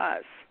Fire with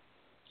us?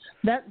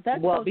 That's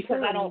because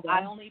true.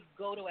 I only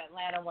go to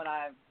Atlanta when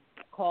I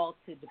call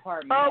to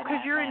department. Oh,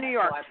 because you're in New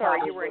York.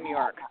 Sorry, you were in New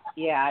York.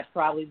 Yeah, I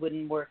probably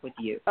wouldn't work with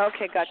you.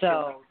 Okay, gotcha.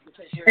 So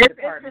because you're a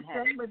department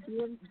head. It's the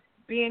same with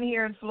being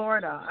here in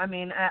Florida. I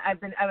mean, I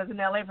was in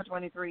LA for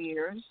 23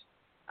 years.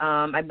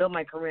 I built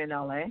my career in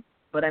LA,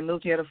 but I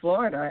moved here to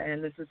Florida,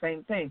 and it's the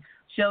same thing.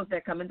 Shows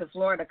that come into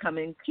Florida come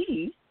in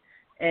keys,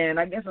 and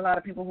I guess a lot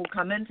of people who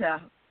come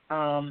into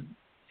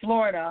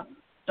Florida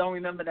don't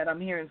remember that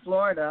I'm here in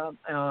Florida,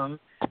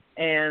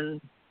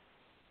 and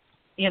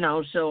you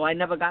know, so I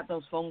never got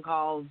those phone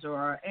calls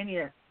or any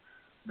of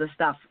the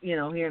stuff, you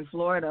know, here in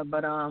Florida.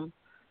 But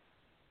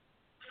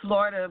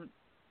Florida,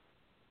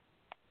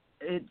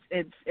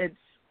 it's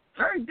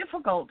very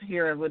difficult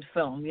here with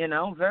film, you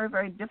know, very,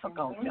 very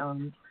difficult.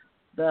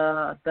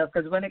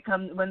 Because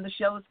when the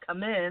shows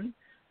come in,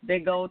 they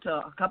go to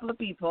a couple of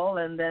people,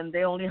 and then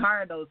they only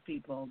hire those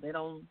people. They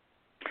don't.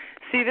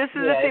 See, this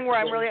is the thing where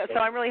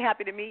I'm really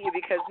happy to meet you,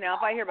 because now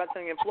if I hear about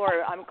something in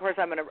Florida, I'm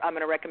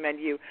gonna recommend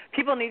you.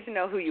 People need to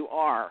know who you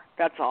are.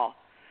 That's all,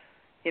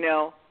 you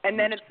know. And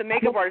then it's the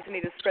makeup artists who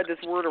need to spread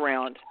this word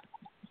around.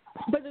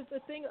 But the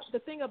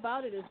thing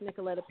about it is,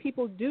 Nicoletta,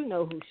 people do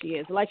know who she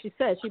is. Like she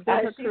said, she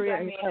built her career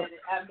in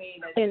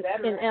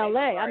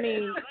L.A. I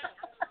mean,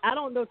 I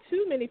don't know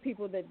too many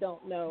people that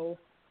don't know.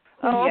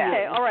 Oh,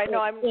 okay, all right.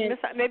 No,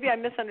 maybe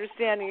I'm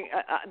misunderstanding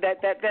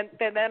that.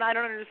 Then I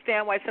don't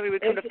understand why somebody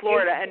would come to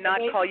Florida and not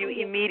call you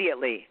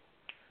immediately.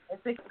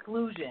 It's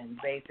exclusion,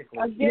 basically.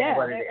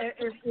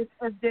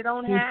 If they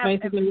don't have,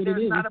 if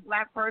there's not a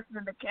black person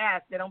in the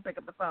cast, they don't pick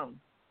up the phone.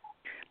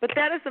 But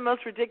that is the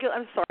most ridiculous.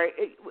 I'm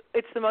sorry.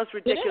 It's the most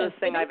ridiculous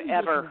thing I've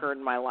ever heard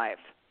in my life.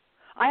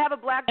 I have a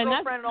black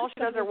girlfriend, and all she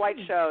does are white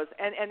shows,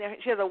 and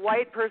she has a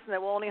white person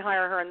that will only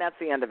hire her, and that's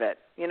the end of it.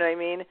 You know what I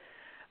mean?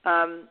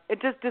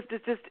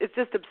 It's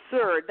just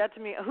absurd. That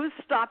to me, who's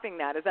stopping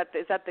that?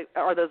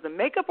 Are those the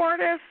makeup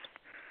artists?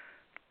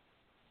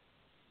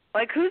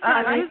 Like who's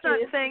not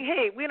saying,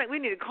 hey, we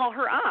need to call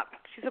her up?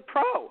 She's a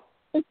pro.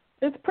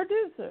 It's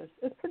producers.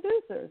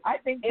 I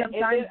think there's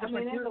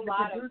a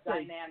lot of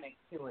dynamics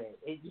to it.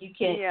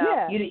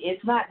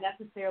 It's not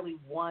necessarily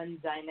one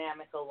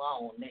dynamic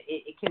alone.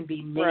 It can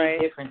be many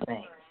different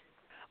things.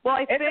 Well,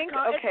 I think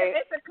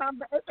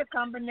it's a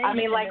combination. I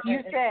mean, like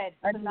you said,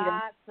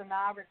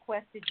 Sanaa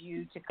requested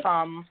you to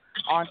come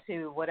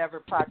onto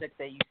whatever project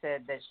that you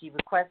said that she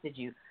requested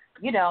you.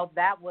 You know,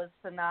 that was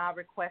Sanaa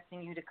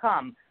requesting you to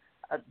come.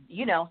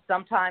 You know,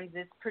 sometimes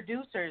it's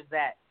producers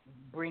that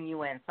bring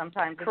you in.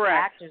 Sometimes it's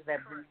actors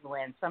that bring you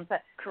in.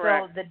 Sometimes,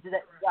 so the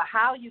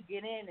how you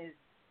get in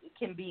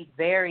can be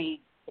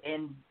varied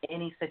in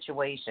any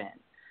situation.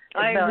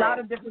 A lot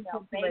of different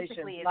situations.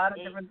 Basically,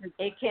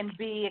 it can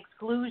be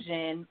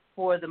exclusion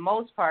for the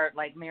most part,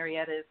 like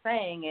Marietta is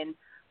saying, in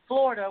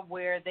Florida,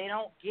 where they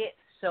don't get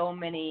so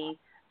many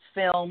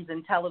films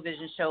and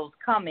television shows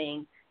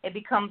coming. It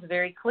becomes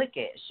very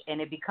cliquish, and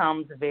it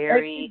becomes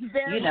very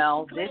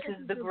this is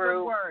the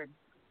group.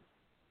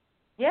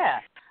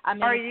 Yeah. I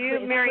mean, are you,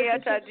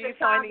 Marietta, do you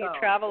find that you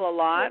travel a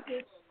lot?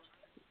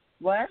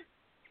 What?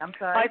 I'm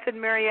sorry? I said,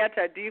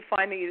 Marietta, do you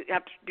find that you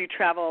do you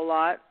travel a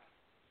lot?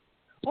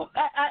 Well,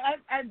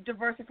 I've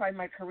diversified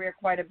my career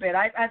quite a bit.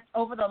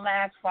 Over the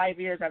last 5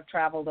 years, I've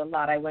traveled a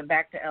lot. I went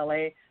back to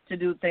L.A. to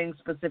do things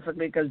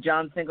specifically because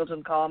John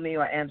Singleton called me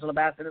or Angela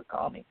Bassett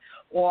called me.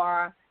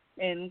 Or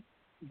in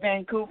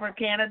Vancouver,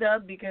 Canada,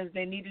 because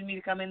they needed me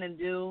to come in and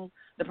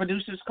the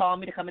producers called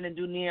me to come in and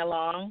do Nia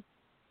Long.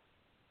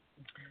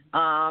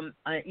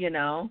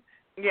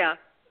 Yeah.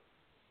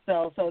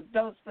 So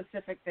those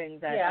specific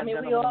things.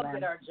 We all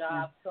get our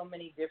jobs so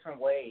many different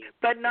ways.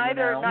 But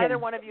neither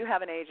one of you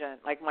have an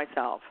agent like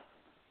myself.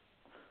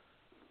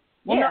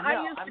 Well,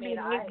 I used to be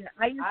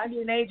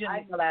an agent,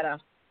 Nicoletta.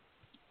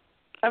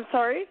 I'm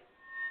sorry?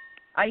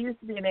 I used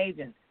to be an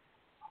agent.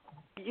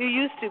 You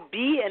used to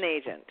be an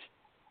agent?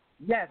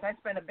 Yes, I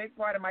spent a big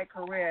part of my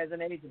career as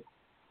an agent.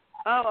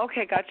 Oh,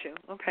 okay, got you.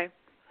 Okay.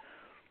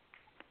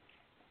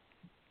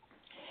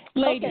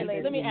 Ladies,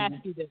 let me ask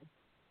you this.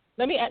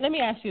 Let me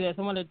ask you this.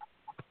 I want to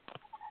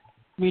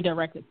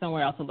redirect it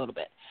somewhere else a little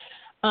bit.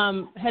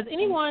 Has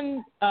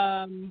anyone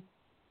on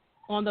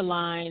the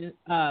line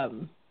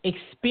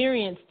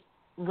experienced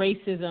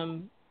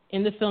racism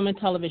in the film and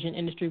television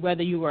industry,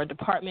 whether you were a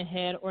department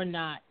head or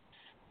not,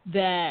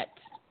 that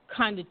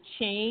kind of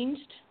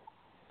changed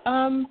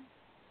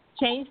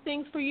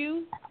things for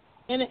you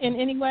in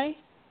any way?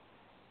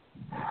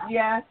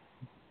 Yes,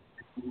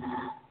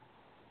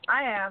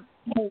 I have.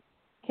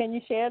 Can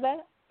you share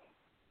that?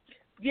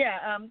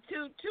 Yeah,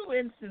 two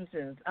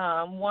instances.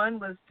 One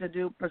was to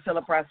do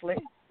Priscilla Presley,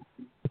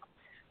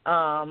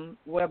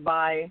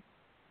 whereby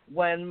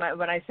when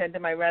I sent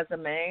in my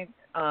resume,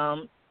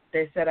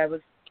 they said I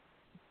was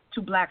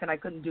too black and I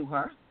couldn't do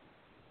her.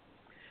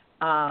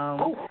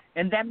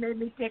 And that made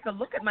me take a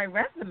look at my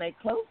resume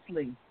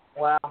closely.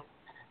 Wow.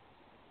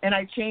 And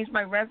I changed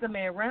my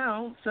resume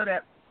around so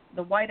that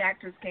the white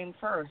actors came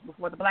first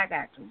before the black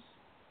actors.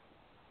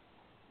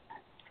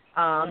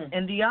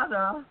 And the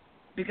other,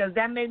 because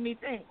that made me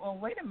think, well,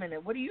 wait a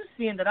minute, what are you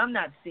seeing that I'm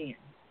not seeing?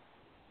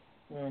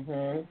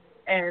 Mhm.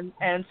 And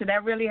so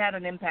that really had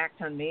an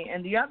impact on me.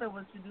 And the other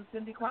was to do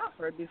Cindy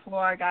Crawford.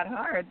 Before I got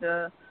hired,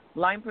 the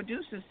line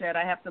producer said,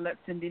 I have to let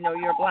Cindy know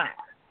you're black.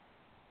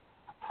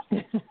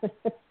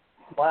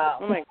 Wow.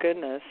 Oh, my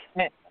goodness.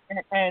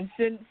 And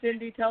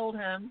Cindy told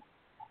him,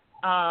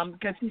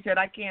 because he said,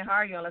 I can't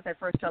hire you unless I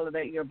first tell her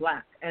that you're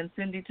black. And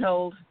Cindy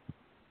told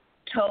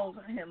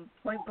him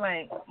point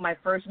blank, my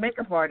first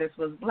makeup artist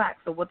was black,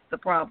 so what's the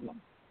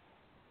problem?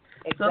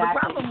 Exactly. So the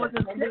problem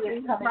wasn't Cindy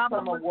is coming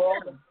from a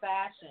world of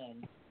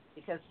fashion,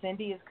 because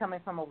Cindy is coming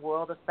from a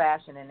world of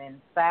fashion, and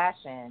in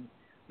fashion,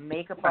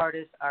 makeup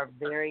artists are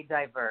very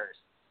diverse.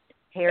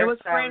 It was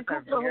Fran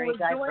Cooper who was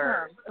doing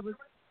her.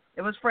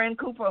 It was Fran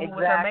Cooper who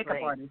was her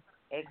makeup artist.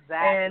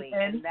 Exactly.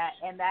 And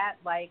that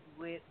like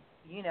with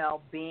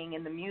being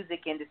in the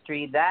music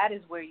industry, that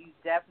is where you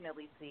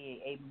definitely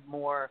see a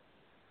more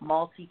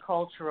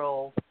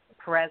multicultural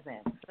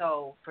presence.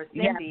 So for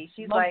Cindy,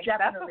 she's like,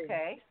 definitely. That's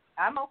okay.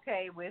 I'm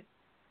okay with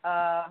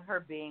her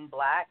being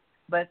black.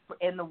 But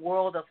in the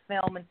world of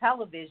film and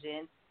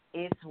television,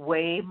 it's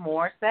way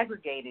more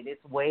segregated.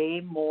 It's way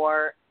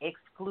more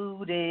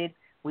excluded.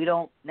 We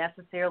don't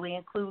necessarily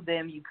include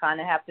them. You kind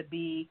of have to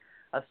be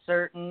a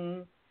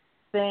certain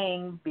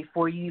thing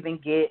before you even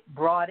get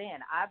brought in.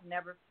 I've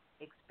never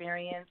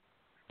experienced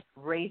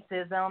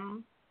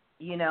racism,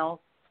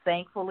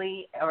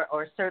 thankfully,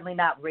 or certainly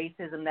not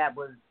racism that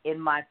was in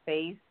my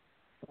face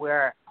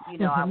where,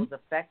 I was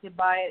affected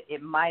by it.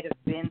 It might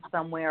have been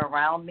somewhere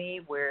around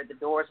me where the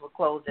doors were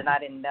closed and I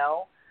didn't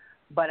know.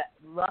 But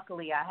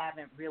luckily, I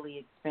haven't really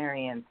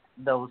experienced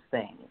those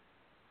things.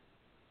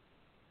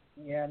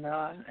 Yeah,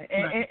 no.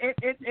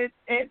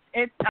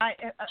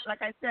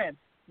 Like I said,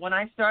 when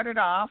I started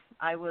off,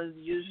 I was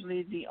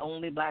usually the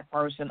only black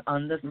person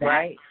on the set.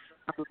 Right.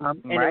 And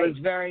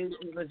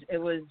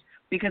it was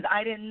because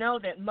I didn't know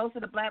that most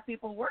of the black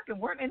people working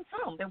weren't in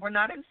film. They were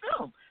not in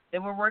film. They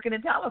were working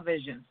in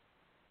television.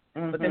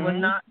 Mm-hmm. But they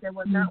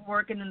were not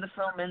working in the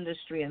film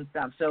industry and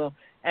stuff. So,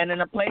 and in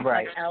a place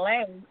like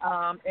LA,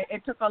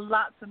 it took a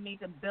lot for me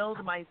to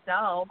build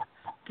myself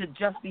to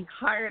just be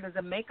hired as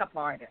a makeup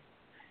artist.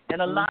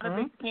 And a lot of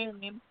it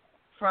came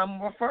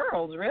from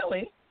referrals,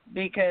 really,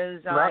 because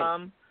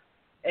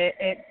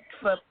it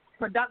for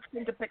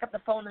production to pick up the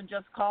phone and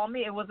just call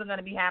me, it wasn't going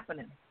to be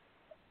happening.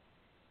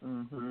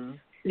 Mm-hmm.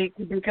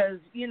 Because,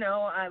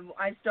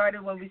 I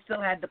started when we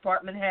still had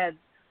department heads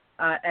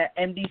at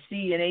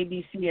NBC and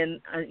ABC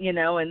and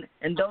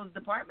those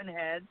department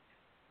heads,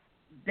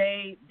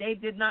 they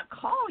did not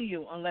call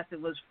you unless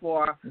it was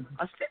for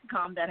a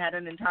sitcom that had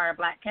an entire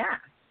black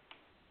cast.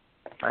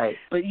 Right.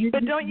 But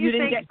don't you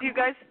think?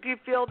 Do you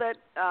feel that?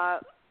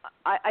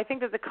 I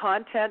think that the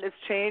content is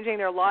changing.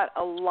 There are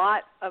a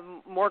lot of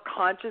more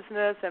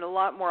consciousness and a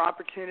lot more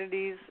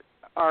opportunities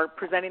are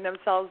presenting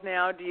themselves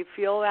now. Do you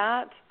feel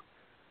that?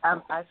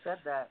 I said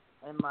that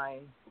in my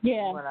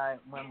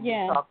when we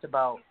talked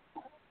about.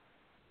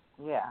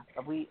 Yeah,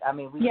 we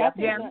definitely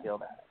feel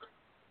that.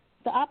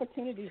 The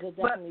opportunities are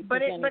definitely but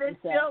presenting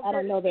it's themselves. still, I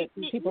don't know that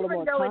people are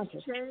more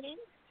conscious.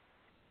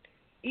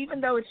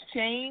 Even though it's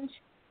changed,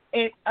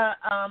 it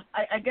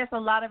I guess a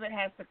lot of it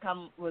has to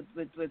come with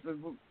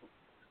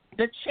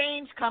the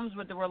change comes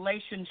with the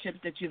relationships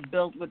that you've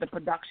built with the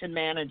production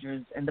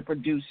managers and the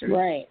producers.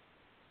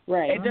 Right.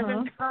 It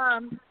doesn't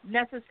come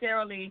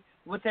necessarily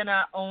within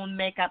our own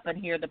makeup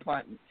and hair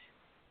department.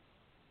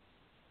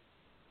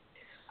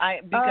 I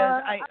think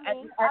a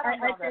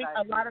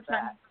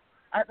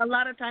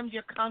lot of times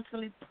you're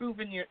constantly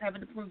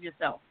having to prove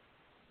yourself.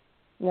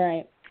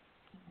 Right.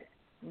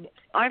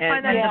 I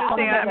find that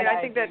interesting. I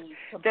think that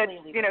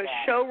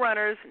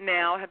showrunners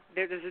now have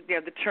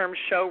the term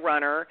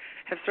showrunner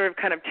have sort of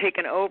kind of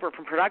taken over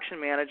from production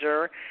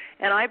manager,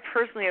 and I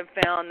personally have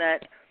found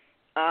that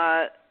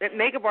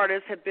makeup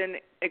artists have been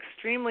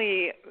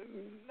extremely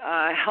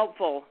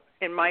helpful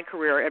in my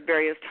career at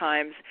various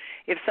times.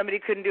 If somebody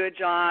couldn't do a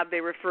job,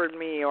 they referred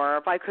me, or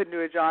if I couldn't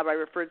do a job, I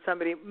referred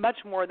somebody,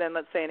 much more than,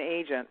 let's say, an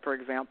agent, for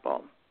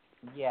example.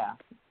 Yeah.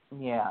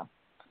 I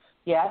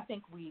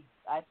think we.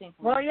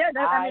 Well, yeah.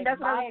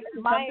 That's my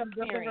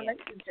experience.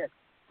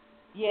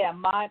 Yeah,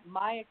 my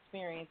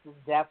experience is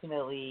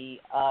definitely.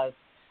 I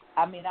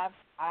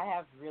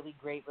have really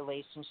great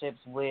relationships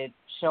with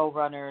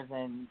showrunners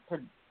and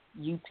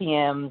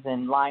UPMs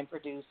and line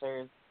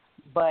producers,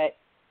 but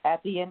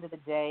at the end of the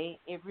day,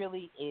 it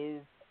really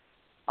is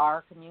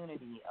our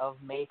community of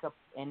makeup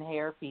and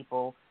hair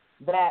people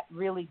that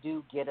really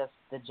do get us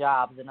the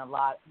jobs, and a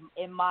lot,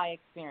 in my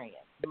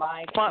experience.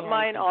 Mine too.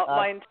 I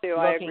agree with you.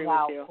 Looking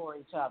out for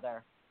each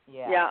other.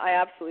 Yeah, I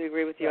absolutely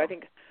agree with you. Yeah. I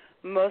think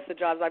most of the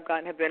jobs I've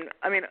gotten have been,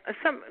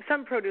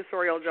 some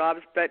producerial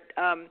jobs, but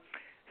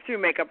through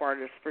makeup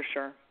artists for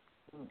sure.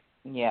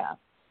 Yeah.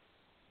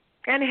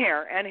 And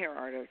hair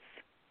artists.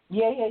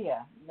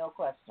 Yeah. No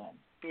question.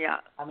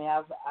 Yeah.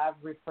 I've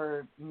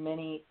referred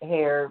many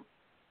hair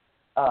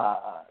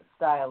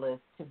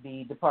stylists to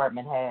be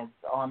department heads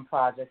on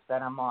projects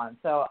that I'm on.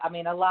 So,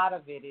 a lot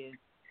of it is,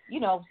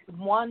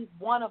 one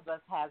of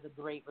us has a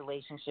great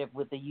relationship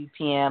with a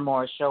UPM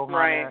or a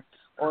showrunner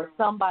or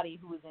somebody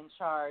who is in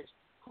charge,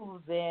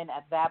 who then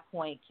at that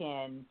point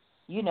can,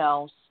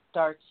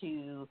 start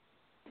to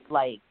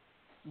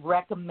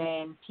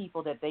recommend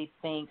people that they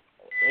think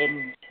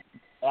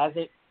as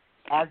the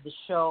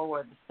show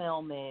or the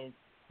film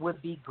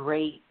would be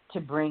great to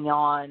bring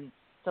on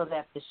so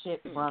that the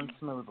ship runs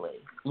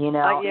smoothly.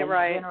 Generally,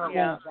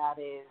 that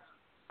is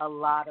a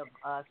lot of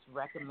us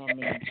recommending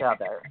each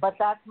other. But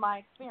that's my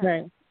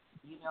experience.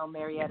 Right.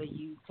 Marietta,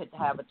 you could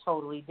have a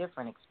totally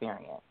different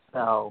experience.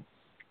 So.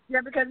 Yeah,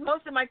 because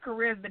most of my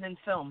career has been in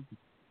film.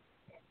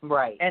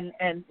 Right. And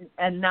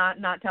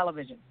not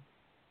television.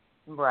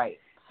 Right.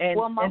 And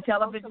in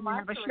television, you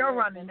have a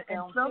showrunner.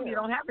 In film, you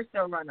don't have a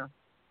showrunner.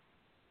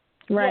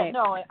 Right. Yeah,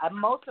 no,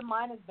 most of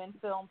mine has been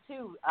film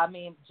too. I've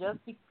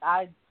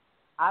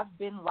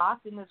been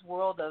locked in this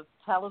world of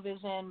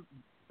television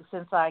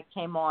since I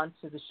came on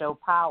to the show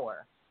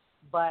Power.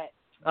 But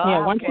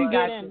once you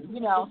get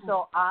in,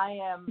 so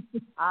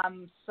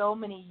I'm so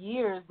many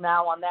years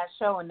now on that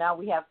show, and now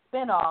we have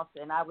spinoffs,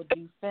 and I would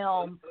do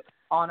film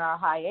on our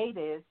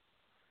hiatus.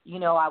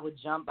 I would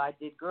jump. I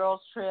did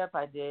Girls Trip.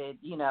 I did,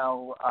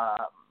 to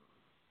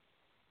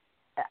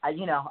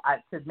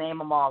name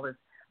them all is.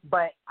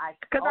 But I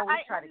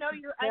always try to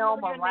keep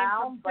film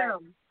around.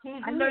 But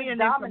I know your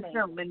name from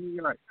film in New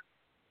York.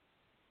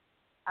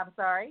 I'm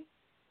sorry?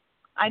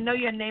 I know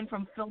your name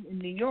from film in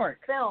New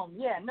York. Film,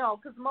 yeah, no,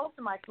 because most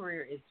of my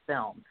career is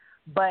film.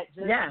 But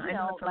just,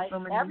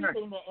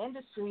 everything, the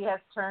industry has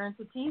turned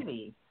to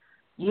TV.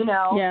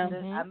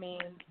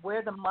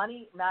 Where the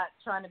money, not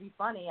trying to be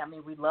funny,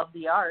 we love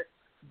the art,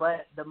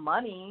 but the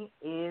money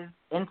is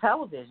in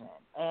television.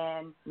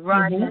 And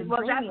right. in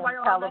Well, that's why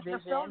all the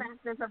television, film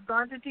actors have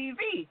gone to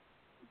TV.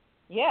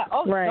 Yeah,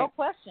 right. no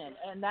question.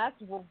 And that's,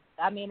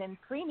 I mean, in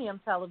premium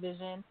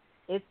television,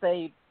 it's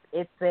a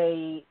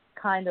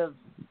kind of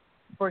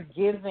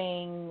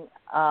forgiving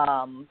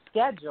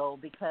schedule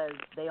because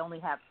they only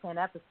have 10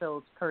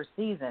 episodes per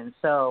season.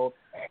 So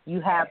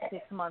you have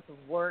 6 months of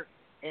work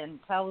in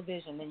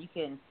television, then you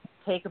can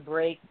take a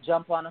break,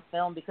 jump on a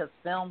film, because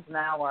films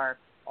now are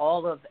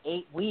all of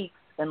 8 weeks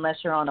unless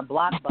you're on a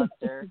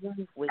blockbuster,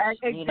 which,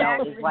 you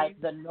know, is like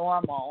the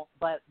normal.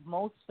 But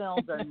most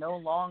films are no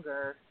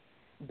longer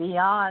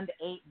beyond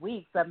 8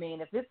 weeks. I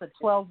mean, if it's a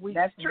 12-week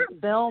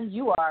film,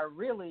 you are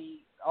really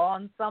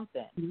on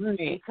something,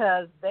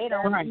 because they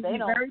don't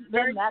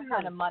spend that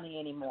kind of money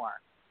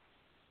anymore.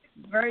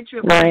 Very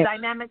true. Right. The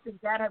dynamics of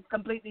that have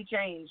completely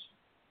changed.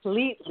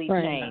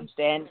 Changed,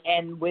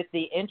 and with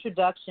the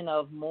introduction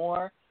of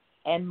more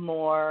and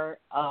more,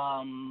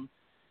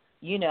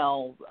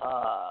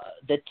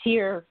 the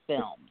tier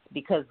films,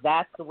 because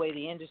that's the way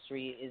the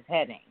industry is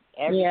heading.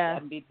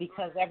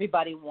 Because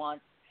everybody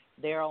wants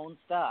their own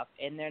stuff,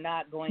 and they're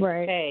not going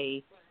to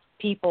pay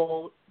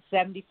people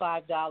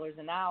 $75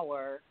 an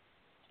hour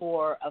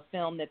for a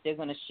film that they're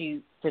going to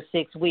shoot for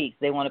 6 weeks.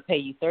 They want to pay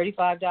you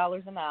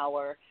 $35 an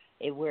hour.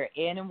 If we're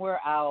in and we're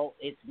out,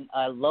 it's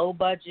a low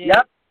budget,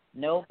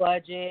 no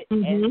budget,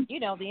 and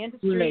the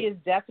industry is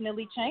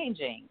definitely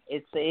changing.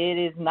 It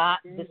is not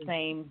the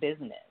same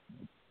business.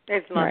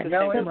 It's not the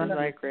same business.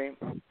 I agree.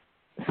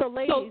 So,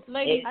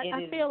 ladies,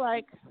 I feel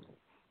like.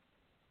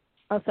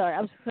 I'm sorry.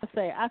 I was just going to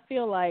say, I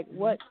feel like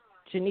what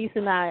Janice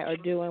and I are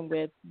doing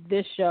with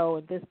this show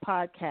and this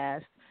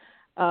podcast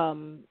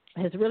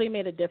has really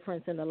made a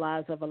difference in the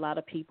lives of a lot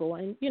of people,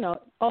 and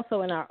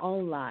also in our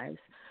own lives.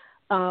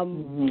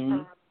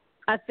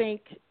 I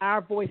think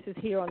our voices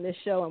here on this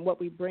show and what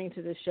we bring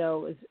to the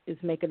show is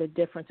making a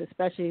difference,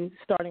 especially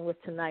starting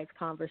with tonight's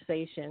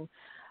conversation.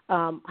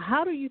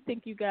 How do you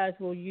think you guys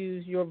will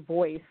use your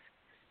voice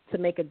to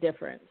make a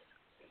difference?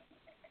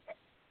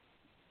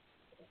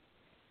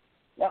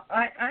 Well,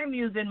 I'm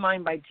using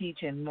mine by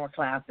teaching more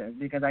classes,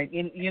 because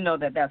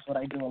that's what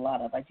I do a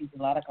lot of. I teach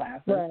a lot of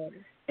classes,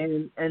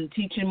 and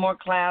teaching more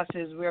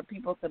classes where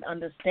people can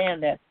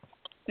understand that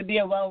to be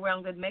a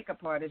well-rounded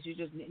makeup artist, you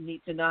just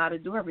need to know how to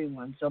do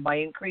everyone. So by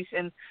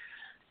increasing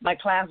my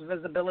class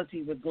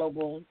visibility with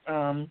global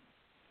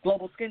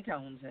skin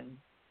tones, and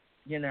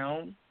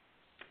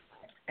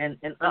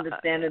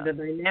understanding the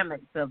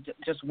dynamics of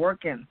just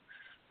working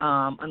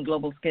on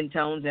global skin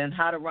tones, and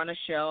how to run a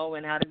show,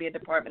 and how to be a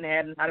department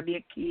head, and how to be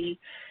a key,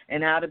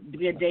 and how to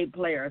be a day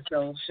player.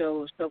 So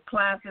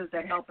classes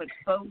that help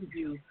expose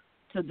you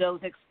to those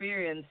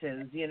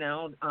experiences,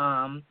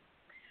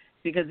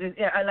 because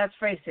let's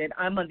face it,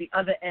 I'm on the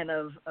other end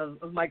of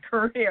my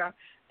career,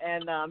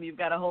 and you've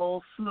got a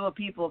whole slew of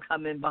people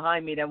coming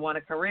behind me that want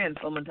a career in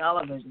film and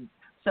television.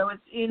 So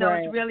it's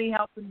it's really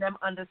helping them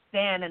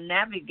understand and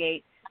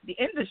navigate the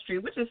industry,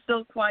 which is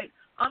still quite,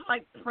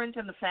 unlike print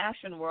and the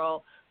fashion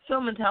world,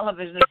 film and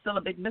television is still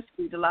a big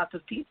mystery to lots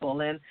of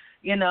people, and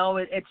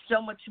it's so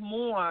much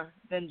more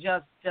than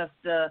just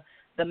the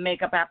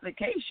makeup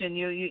application.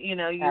 Teaching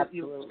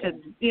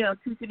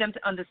them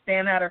to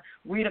understand how to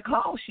read a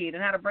call sheet,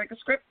 and how to break a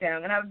script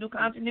down, and how to do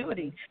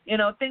continuity,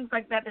 things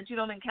like that you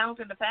don't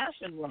encounter in the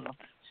fashion world.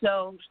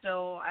 So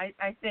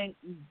I think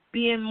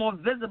being more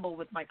visible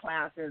with my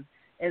classes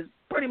is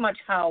pretty much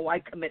how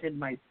I'm committed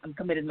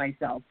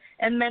myself,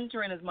 and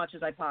mentoring as much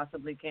as I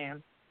possibly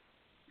can.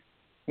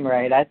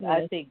 Right. I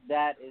think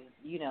that is,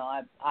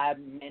 I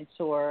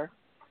mentor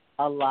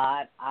a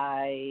lot.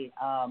 I,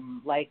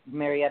 like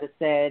Marietta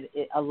said,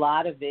 a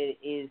lot of it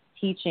is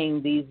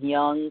teaching these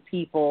young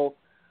people,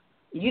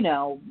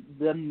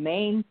 the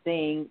main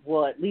thing,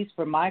 well, at least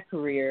for my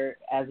career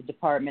as a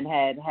department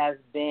head, has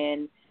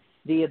been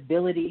the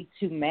ability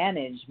to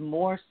manage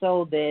more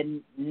so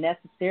than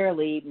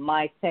necessarily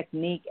my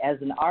technique as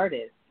an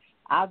artist.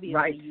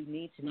 Obviously, you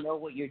need to know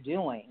what you're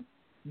doing,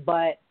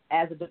 but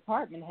as a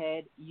department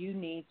head, you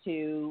need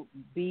to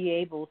be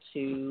able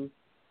to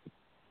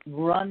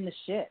run the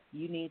ship.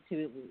 You need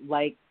to,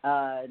 like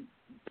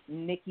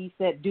Nikki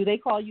said, do they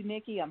call you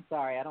Nikki? I'm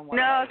sorry, I don't want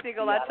to. No,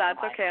 Nicoletta,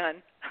 it's okay,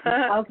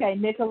 hon. Okay,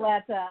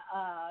 Nicoletta,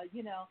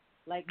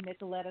 like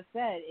Nicoletta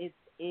said,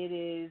 it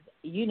is,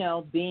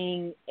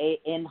 being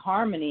in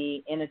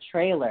harmony in a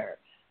trailer,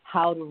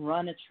 how to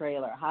run a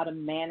trailer, how to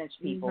manage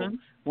people.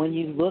 When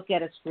you look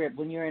at a script,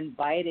 when you're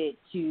invited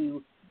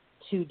to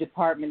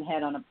department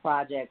head on a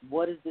project,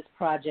 what does this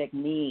project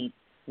need?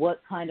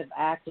 What kind of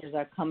actors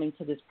are coming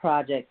to this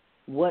project?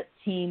 What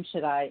team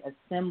should I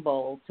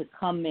assemble to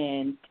come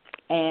in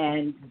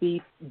and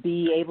be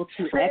able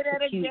to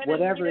execute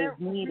whatever is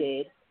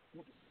needed?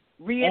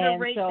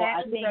 Reiterate and so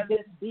that. I think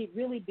just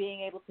really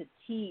being able to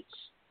teach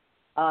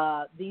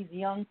these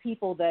young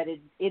people that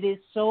it is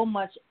so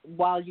much,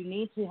 while you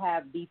need to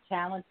be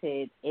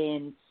talented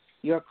in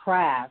your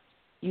craft,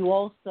 you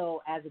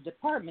also, as a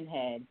department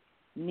head,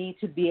 need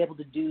to be able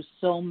to do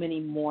so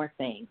many more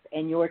things.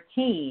 And your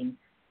team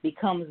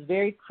becomes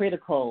very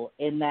critical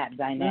in that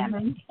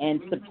dynamic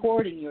and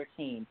supporting your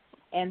team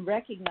and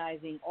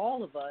recognizing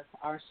all of us,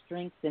 our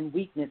strengths and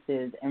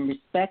weaknesses, and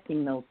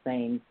respecting those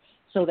things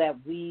so that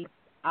we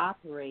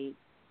operate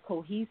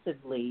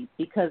cohesively,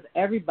 because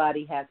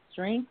everybody has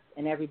strengths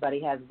and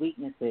everybody has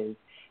weaknesses.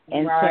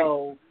 And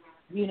so,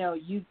 you know,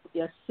 you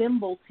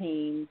assemble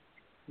teams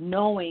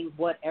knowing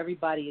what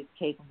everybody is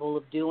capable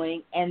of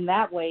doing, and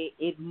that way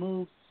it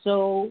moves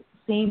so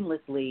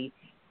seamlessly,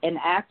 and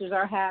actors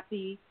are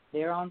happy,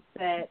 they're on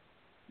set,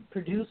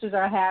 producers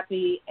are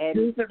happy,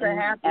 and at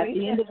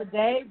the end of the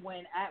day,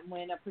 when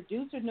a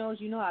producer knows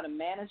you know how to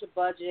manage a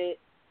budget,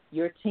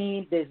 your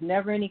team, there's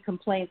never any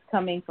complaints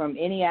coming from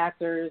any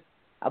actors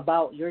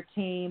about your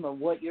team or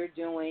what you're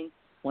doing.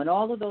 When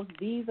all of those,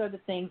 these are the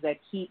things that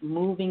keep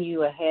moving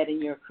you ahead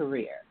in your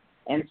career.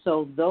 And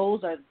so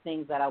those are the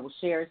things that I will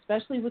share,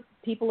 especially with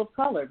people of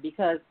color,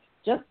 because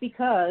just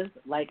because,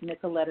 like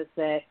Nicoletta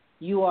said,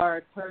 you are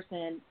a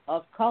person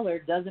of color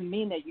doesn't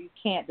mean that you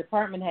can't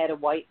department head a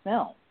white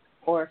film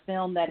or a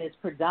film that is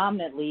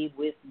predominantly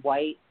with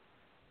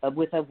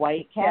a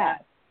white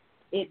cast.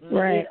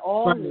 It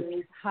all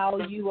is how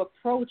you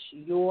approach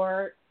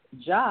your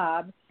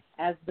job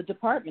as the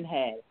department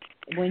head.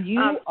 When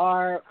you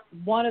are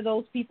one of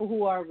those people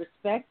who are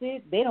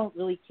respected, they don't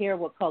really care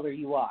what color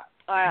you are.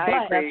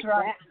 I agree.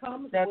 That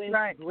comes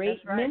with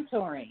great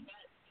mentoring.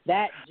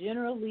 That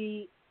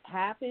generally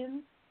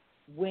happens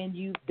when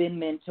you've been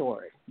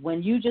mentored.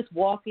 When you just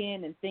walk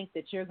in and think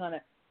that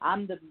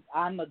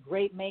I'm a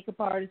great makeup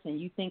artist, and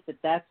you think that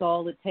that's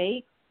all it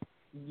takes,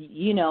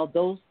 you know,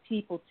 those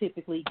people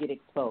typically get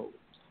exposed.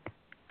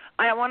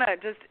 I want to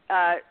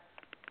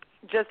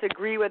just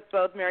agree with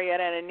both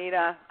Marietta and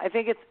Anita. I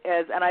think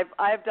and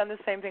I've done the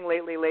same thing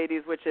lately,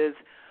 ladies, which is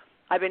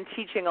I've been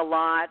teaching a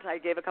lot. I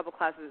gave a couple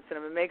classes at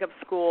Cinema Makeup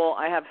School.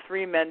 I have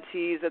 3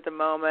 mentees at the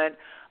moment.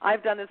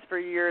 I've done this for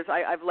years.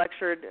 I've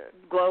lectured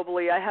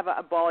globally. I have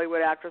a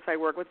Bollywood actress I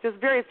work with, just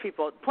various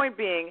people. Point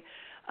being,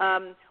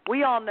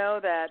 we all know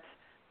that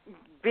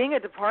being a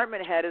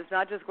department head is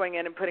not just going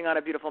in and putting on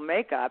a beautiful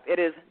makeup. It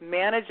is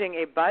managing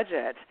a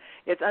budget.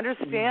 It's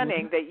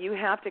understanding that you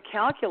have to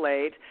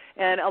calculate,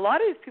 and a lot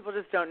of these people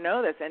just don't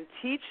know this, and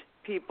teach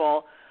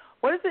people,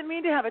 what does it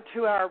mean to have a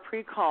 2-hour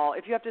pre-call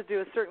if you have to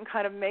do a certain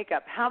kind of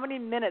makeup? How many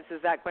minutes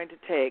is that going to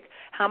take?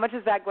 How much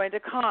is that going to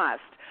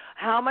cost?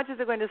 How much is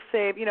it going to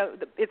save? You know,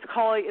 it's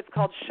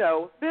called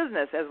show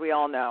business, as we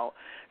all know.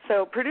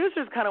 So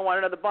producers kind of want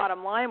to know the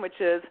bottom line, which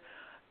is,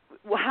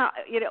 well, how,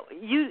 you know,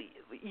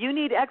 you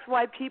need X,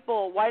 Y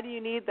people. Why do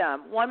you need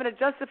them? Well, I'm going to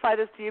justify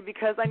this to you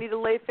because I need to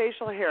lay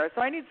facial hair.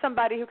 So I need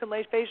somebody who can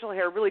lay facial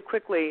hair really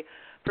quickly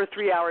for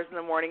 3 hours in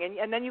the morning.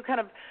 And then you have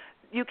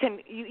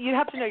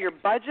to know your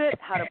budget,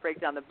 how to break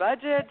down the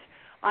budget.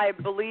 I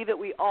believe that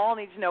we all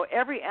need to know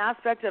every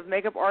aspect of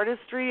makeup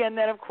artistry. And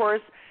then, of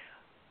course,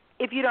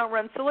 if you don't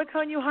run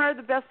silicone, you hire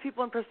the best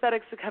people in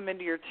prosthetics to come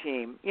into your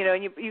team. You know,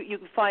 and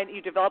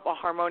you develop a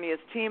harmonious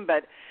team.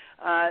 But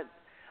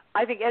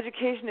I think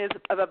education is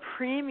of a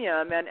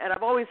premium, and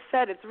I've always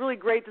said it's really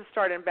great to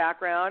start in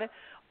background,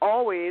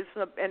 always,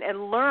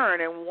 and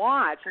learn and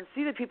watch and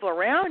see the people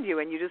around you,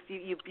 and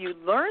you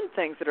learn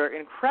things that are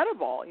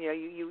incredible. You know,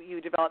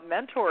 you develop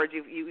mentors,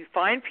 you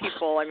find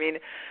people. I mean,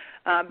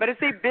 but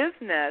it's a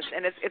business,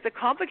 and it's a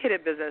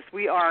complicated business.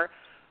 We are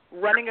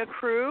running a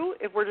crew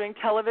if we're doing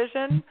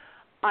television.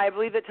 I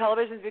believe that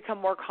television has become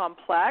more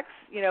complex.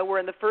 You know, we're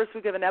in the first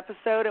week of an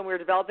episode, and we're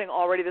developing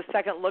already the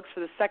second looks for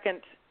the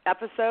second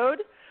episode.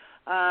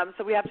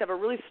 So we have to have a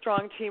really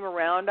strong team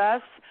around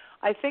us.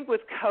 I think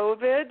with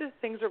COVID,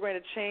 things are going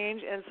to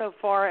change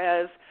insofar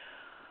as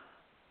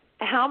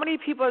how many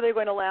people are they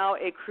going to allow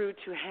a crew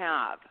to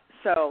have.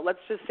 So let's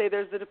just say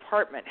there's the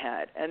department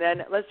head, and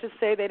then let's just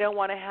say they don't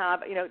want to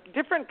have, you know,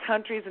 different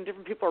countries and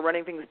different people are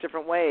running things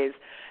different ways.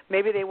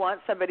 Maybe they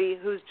want somebody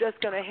who's just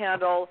going to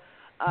handle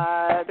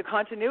the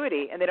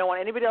continuity, and they don't want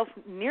anybody else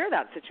near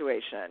that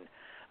situation.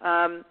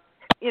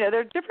 You know, there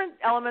are different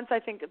elements, I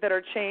think, that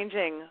are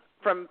changing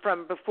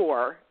from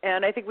before,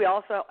 and I think we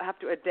also have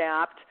to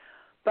adapt.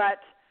 But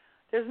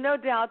there's no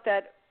doubt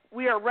that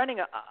we are running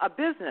a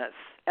business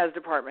as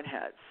department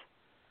heads.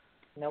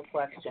 No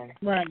question.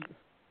 Right.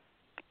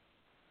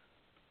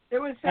 There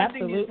was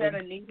something you said,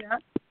 Anita,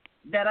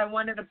 that I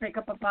wanted to pick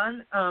up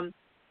upon,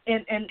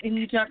 and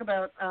you talk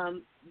about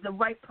the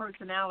right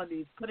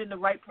personalities, putting the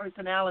right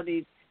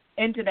personalities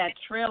into that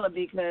trailer,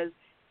 because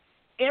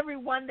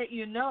everyone that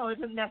you know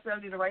isn't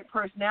necessarily the right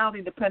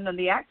personality depending on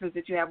the actors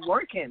that you have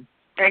working.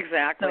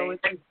 Exactly. So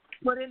it's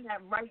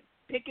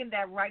picking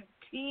that right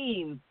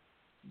team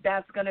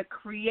that's going to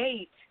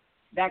create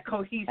that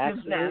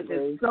cohesiveness. Absolutely.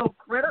 Is so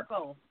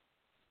critical.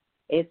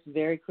 It's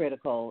very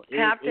critical.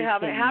 Have to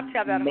have that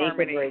harmony. Make or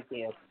break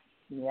it.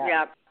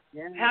 Yeah.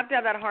 Have to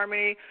have that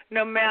harmony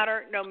no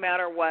matter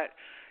what.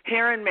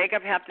 Hair and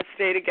makeup have to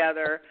stay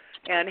together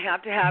and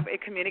have to have a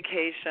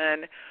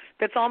communication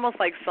that's almost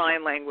like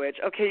sign language.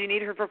 Okay, you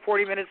need her for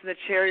 40 minutes in the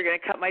chair. You're going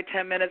to cut my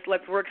 10 minutes.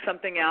 Let's work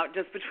something out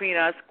just between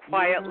us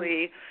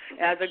quietly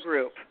as a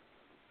group.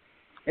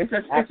 It's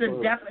a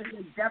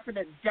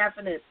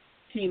definite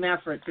team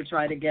effort to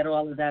try to get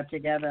all of that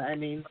together. I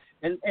mean,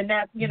 and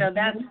that,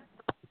 that's,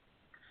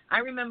 I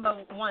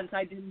remember once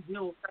I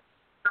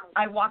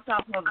walked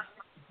off of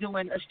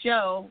doing a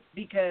show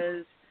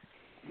because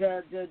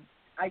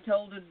I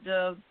told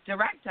the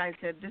director, I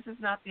said, this is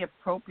not the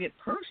appropriate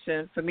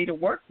person for me to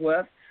work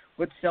with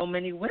so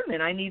many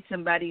women. I need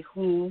somebody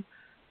who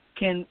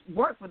can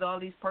work with all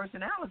these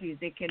personalities.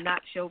 They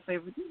cannot show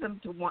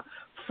favoritism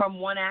from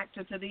one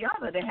actor to the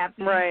other. They have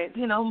to,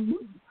 move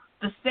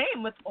the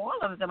same with all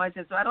of them. I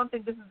said, so I don't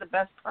think this is the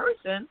best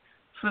person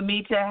for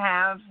me to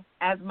have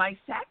as my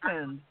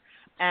second.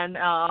 And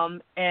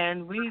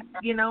we,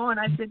 and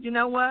I said, you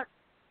know what?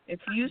 If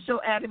you so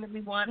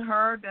adamantly want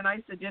her, then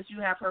I suggest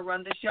you have her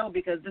run the show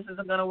because this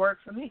isn't going to work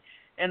for me.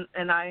 And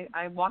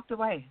I walked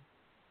away.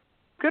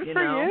 Good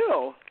for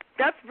you.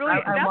 That's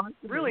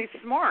really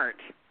smart.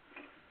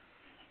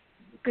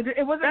 Because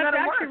it wasn't going to work.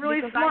 That's actually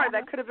really smart.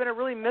 That could have been a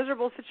really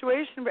miserable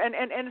situation, and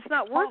it's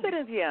not worth it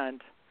in the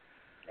end.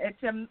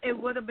 It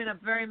would have been a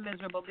very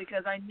miserable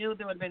because I knew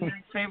there would have been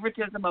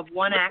favoritism of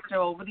one actor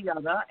over the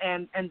other,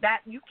 and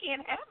that you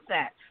can't have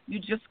that. You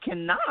just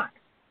cannot.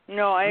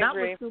 No, I Not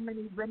agree. with too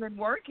many women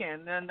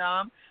working, and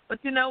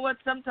but you know what?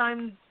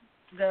 Sometimes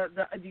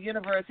the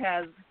universe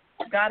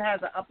God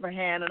has an upper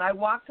hand, and I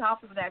walked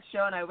off of that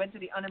show and I went to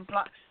the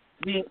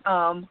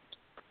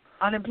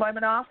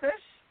unemployment office,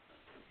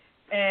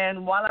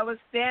 and while I was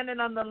standing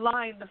on the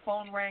line, the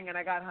phone rang and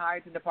I got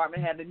hired to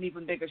department head, an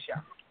even bigger show.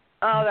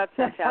 Oh, that's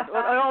fantastic.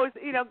 Well,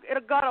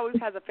 God always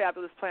has a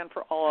fabulous plan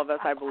for all of us,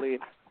 I believe.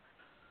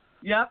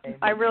 Yep.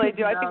 I really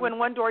do. I think when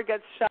one door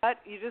gets shut,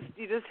 you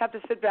just have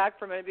to sit back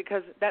for a minute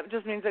because that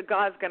just means that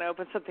God's going to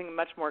open something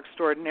much more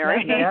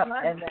extraordinary. Yep.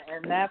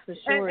 and that for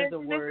sure is a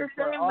word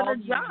for all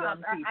you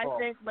young people. I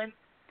think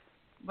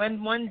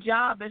when one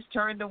job is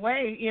turned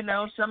away,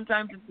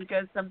 sometimes it's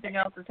because something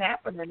else is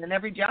happening, and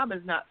every job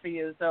is not for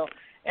you. So,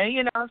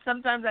 and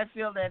sometimes I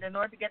feel that in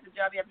order to get the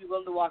job, you have to be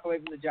willing to walk away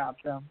from the job.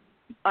 So,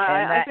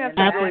 I think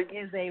that's really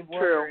is a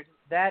word. True.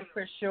 That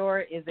for sure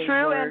is a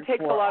true word and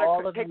takes for a lot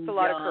all of you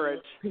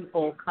courage.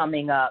 People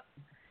coming up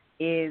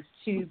is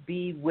to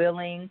be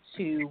willing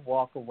to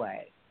walk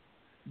away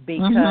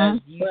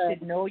because you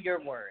should know your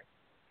worth.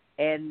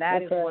 And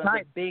that is one of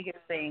the biggest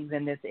things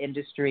in this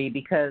industry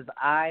because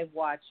I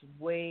watch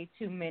way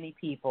too many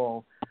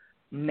people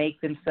make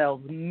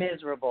themselves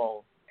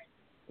miserable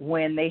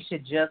when they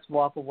should just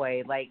walk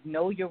away. Like,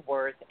 know your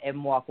worth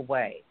and walk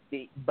away.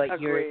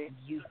 But you're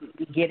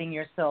getting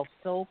yourself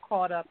so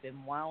caught up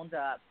and wound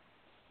up,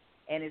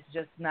 and it's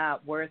just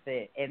not worth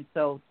it. And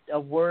so a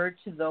word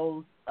to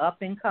those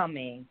up and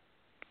coming,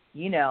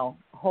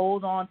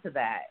 hold on to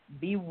that.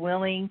 Be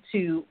willing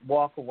to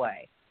walk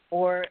away.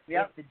 Or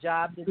if the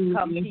job didn't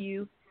come to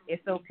you,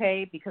 it's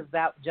okay because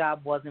that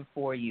job wasn't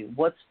for you.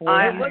 What's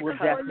for you will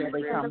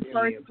definitely come to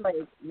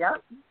you.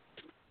 Yep.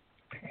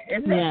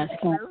 Yes.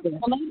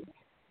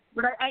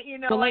 But I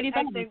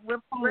think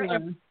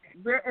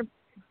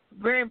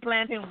we're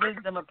implanting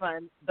wisdom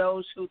upon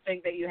those who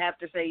think that you have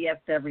to say yes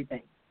to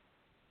everything.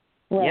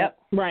 Right. Yep.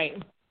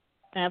 Right.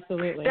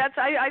 Absolutely. I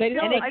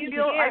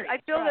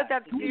feel that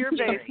that's fear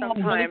based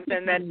sometimes,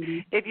 and that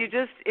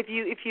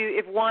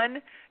if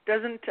one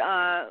doesn't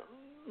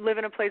live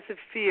in a place of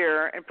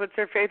fear and puts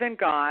their faith in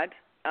God,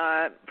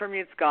 for me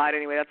it's God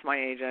anyway. That's my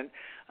agent.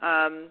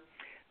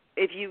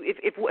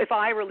 If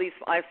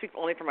I speak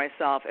only for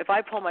myself. If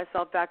I pull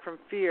myself back from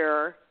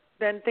fear,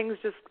 then things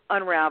just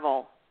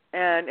unravel,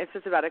 and it's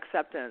just about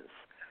acceptance.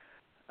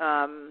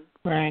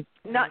 Right.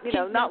 Not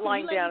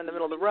lying down in the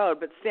middle of the road,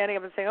 but standing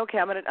up and saying, okay,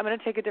 I'm gonna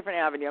take a different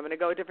avenue. I'm gonna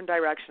go a different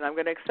direction. I'm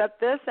gonna accept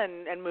this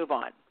and move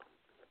on.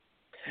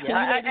 Yeah,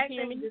 I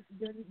think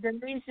the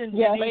nation.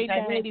 Yeah,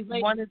 ladies.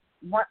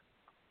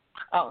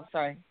 Oh,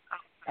 sorry.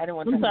 I don't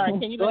want to. I'm sorry.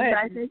 Can you go ahead?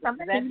 Can I say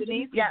something?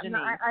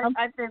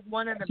 I think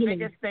one of the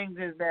biggest things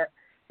is that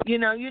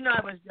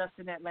I was just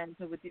in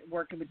Atlanta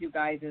working with you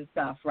guys and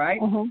stuff, right?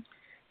 Mm-hmm.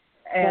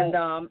 And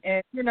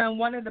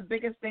one of the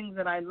biggest things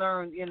that I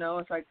learned,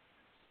 it's like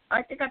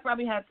I think I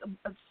probably had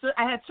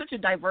such a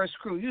diverse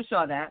crew. You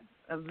saw that.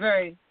 A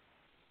very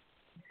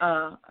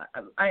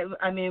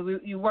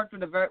you worked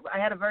with I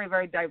had a very,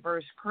 very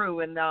diverse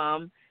crew, and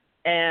I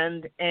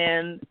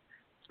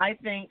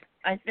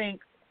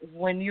think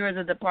when you're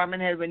the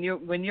department head, when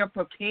you're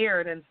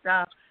prepared and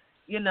stuff,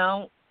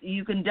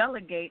 you can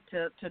delegate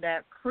to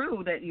that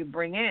crew that you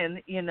bring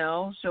in,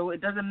 so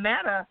it doesn't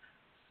matter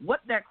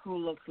what that crew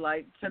looks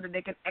like, so that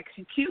they can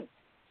execute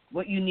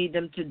what you need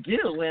them to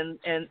do.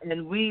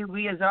 And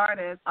we as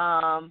artists,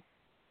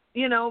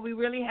 we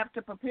really have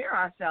to prepare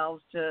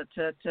ourselves to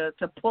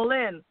pull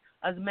in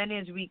as many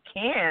as we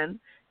can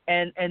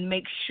and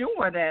make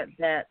sure that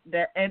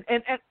and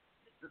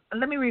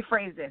let me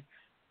rephrase this.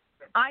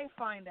 I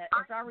find that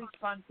it's our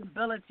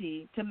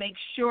responsibility to make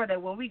sure that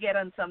when we get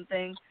on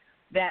something,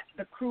 that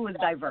the crew is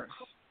diverse.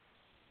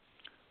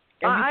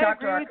 I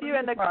agree with you,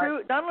 and the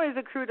crew, not only is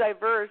the crew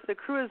diverse, the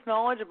crew is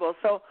knowledgeable.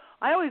 So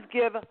I always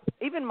give,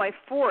 even my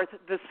fourth,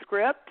 the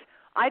script.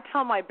 I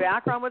tell my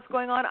background what's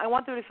going on. I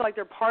want them to feel like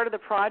they're part of the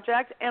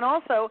project. And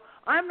also,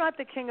 I'm not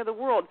the king of the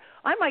world.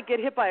 I might get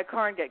hit by a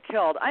car and get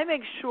killed. I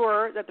make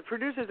sure that the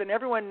producers and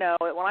everyone know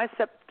that when I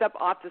step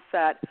off the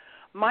set,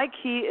 my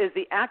key is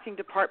the acting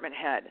department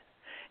head.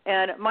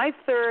 And my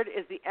third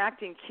is the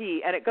acting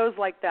key, and it goes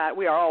like that.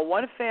 We are all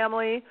one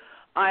family.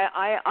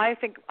 I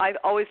think I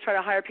always try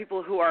to hire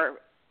people who are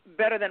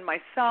better than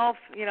myself.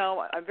 You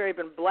know, I've very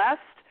been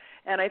blessed,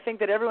 and I think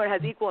that everyone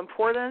has equal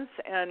importance.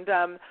 And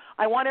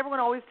I want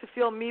everyone always to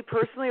feel me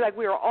personally like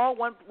we are all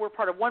one. We're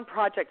part of one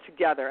project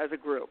together as a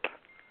group.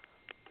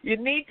 You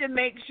need to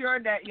make sure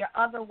that your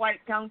other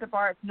white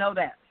counterparts know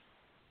that.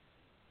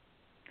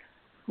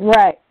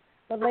 Right.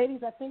 But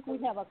ladies, I think we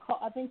have a call.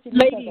 I think you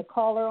have a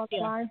caller on the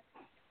line.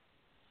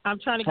 I'm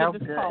trying to get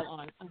this call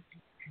on.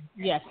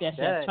 Yes.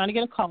 Trying to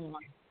get a call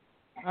on.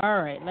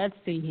 All right, let's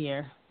see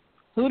here.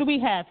 Who do we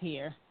have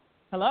here?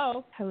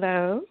 Hello?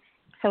 Hello.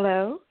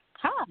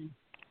 Hi.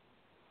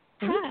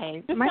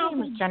 Hi. My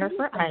name is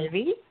Jennifer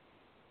Ivy.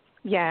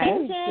 Yes,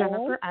 hey,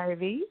 Jennifer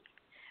Ivy.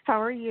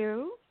 How are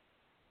you?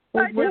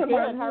 We're good.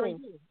 How are you?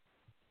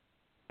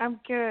 I'm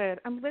good.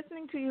 I'm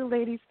listening to you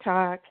ladies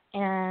talk,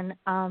 and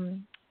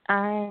I'm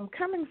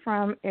coming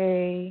from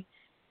a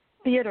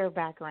theater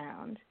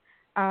background.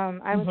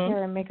 I was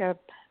here a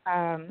makeup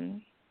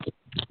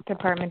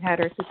department head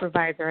or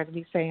supervisor, as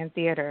we say in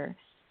theater,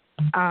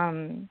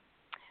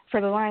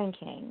 for The Lion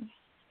King.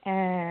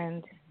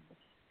 And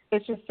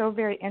it's just so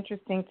very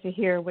interesting to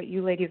hear what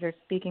you ladies are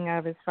speaking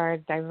of as far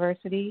as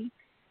diversity.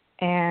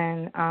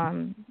 And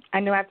I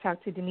know I've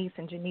talked to Denise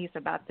and Janice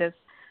about this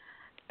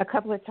a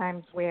couple of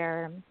times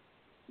where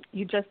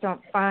you just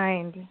don't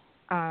find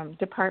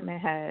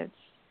department heads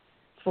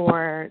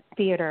for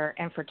theater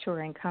and for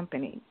touring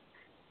companies.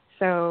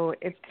 So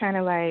it's kind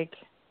of like,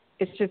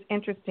 it's just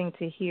interesting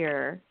to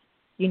hear,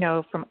 you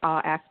know, from all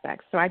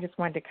aspects. So I just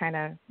wanted to kind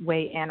of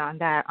weigh in on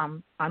that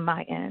on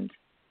my end.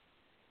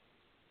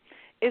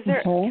 Is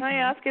there, can I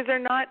ask, is there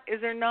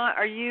not,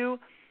 are you,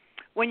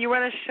 when you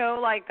run a show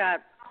like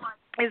that,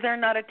 is there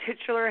not a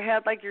titular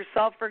head like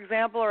yourself, for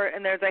example,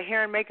 and there's a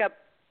hair and makeup,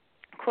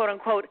 quote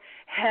unquote,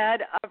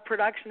 head of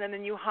production, and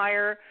then you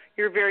hire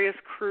your various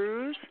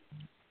crews?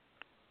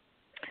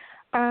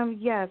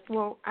 Yes.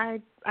 Well, I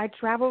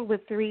traveled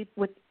with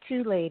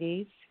two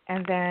ladies,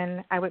 and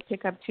then I would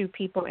pick up two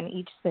people in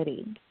each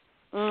city.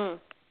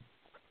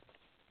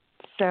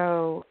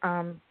 So,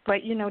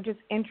 but, you know, just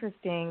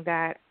interesting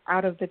that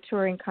out of the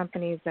touring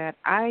companies that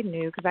I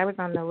knew, because I was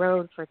on the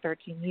road for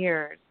 13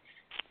 years,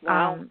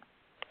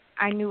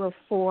 I knew of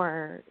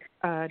 4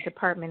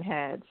 department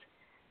heads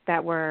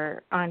that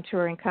were on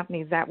touring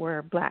companies that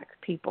were black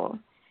people.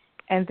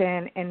 And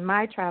then in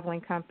my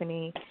traveling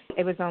company,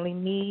 it was only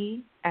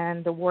me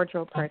and the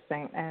wardrobe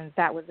person, and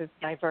that was as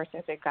diverse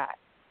as it got.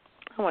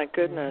 Oh my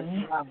goodness!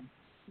 Wow.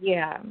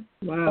 Yeah.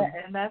 Wow.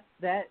 And that's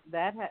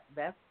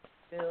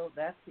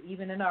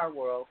even in our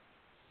world.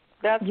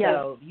 That's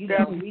so you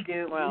know we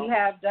do. Wow. We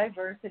have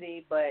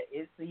diversity, but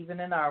it's even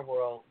in our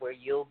world where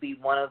you'll be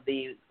one of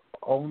the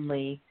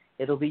only.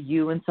 It'll be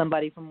you and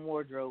somebody from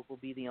wardrobe will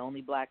be the only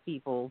black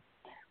people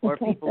or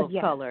people of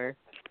color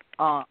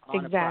on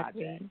a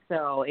project.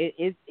 So it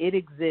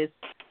exists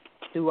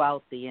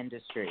throughout the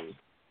industry.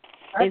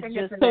 It's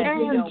just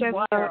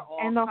that,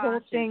 and the whole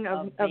thing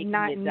of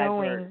not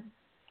knowing,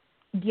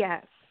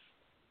 yes,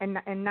 and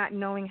not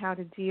knowing how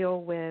to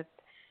deal with.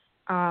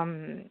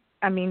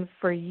 I mean,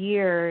 for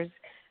years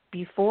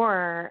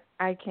before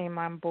I came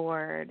on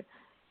board,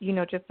 you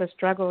know, just the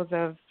struggles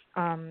of,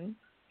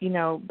 you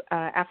know,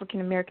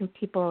 African American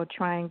people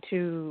trying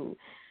to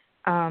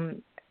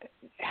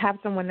have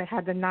someone that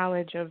had the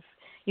knowledge of,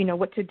 you know,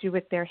 what to do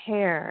with their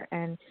hair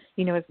and,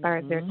 you know, as far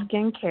as their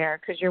skin care,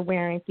 because you're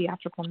wearing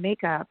theatrical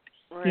makeup,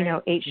 you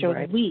know, 8 shows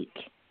a week.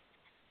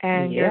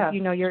 And you're,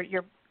 you know,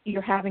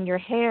 you're having your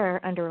hair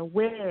under a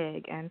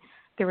wig, and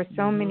there were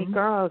so many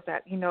girls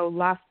that, you know,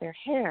 lost their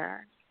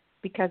hair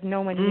because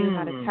no one knew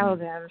how to tell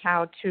them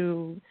how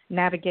to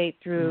navigate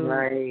through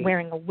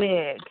wearing a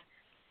wig,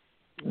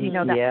 you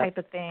know, that type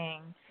of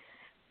thing.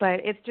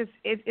 But it's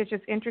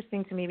just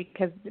interesting to me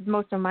because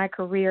most of my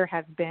career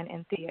has been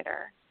in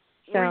theater.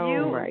 So,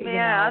 may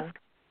I ask,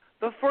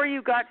 before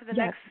you got to the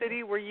next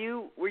city, were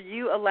you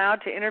allowed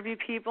to interview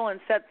people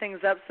and set things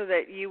up so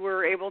that you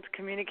were able to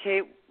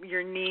communicate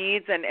your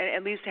needs and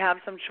at least have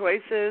some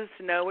choices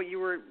to know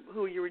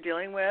who you were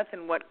dealing with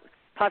and what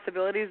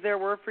possibilities there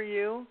were for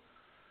you?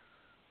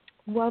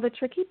 Well, the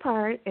tricky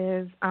part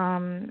is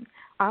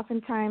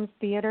oftentimes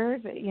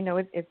theaters, you know,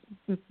 it's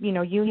you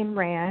know, union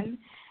ran,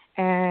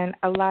 and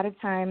a lot of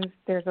times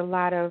there's a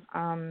lot of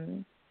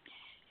nepotism.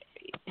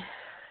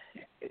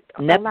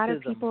 A lot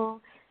of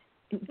people.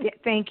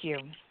 Thank you.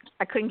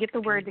 I couldn't get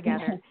the word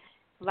together.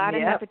 A lot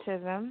of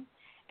nepotism,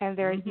 and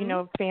they're you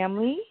know,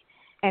 family,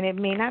 and it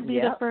may not be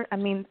the first. I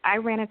mean, I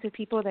ran into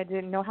people that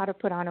didn't know how to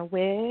put on a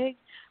wig,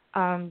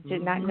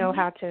 did not know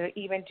how to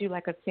even do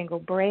like a single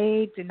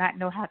braid, did not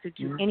know how to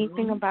do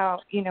anything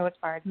about, you know, as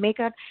far as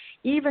makeup,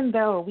 even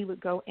though we would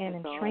go in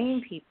and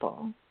train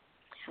people.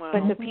 Wow.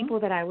 But the people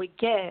that I would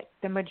get,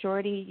 the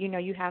majority,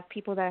 you have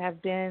people that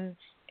have been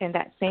in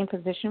that same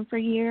position for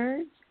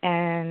years,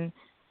 and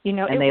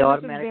and they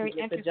automatically very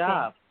get the interesting.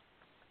 job.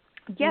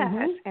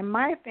 Yes, and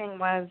my thing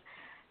was,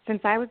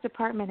 since I was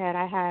department head,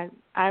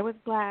 I was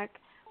black.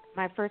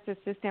 My first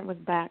assistant was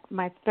black.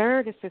 My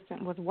third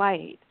assistant was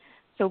white.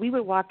 So we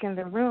would walk in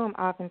the room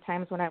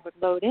oftentimes when I would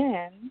load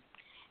in,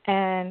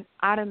 and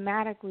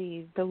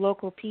automatically the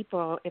local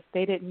people, if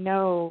they didn't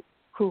know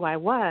who I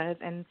was,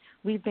 and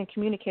we've been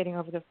communicating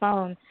over the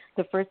phone,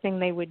 the first thing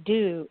they would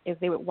do is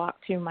they would walk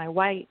to my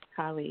white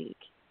colleague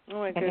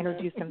and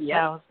introduce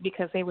themselves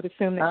because they would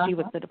assume that she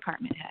was the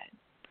department head.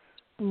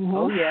 Mm-hmm.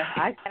 Oh, yeah.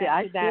 I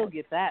still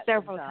get that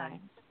several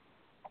sometimes.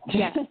 times.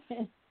 Yes.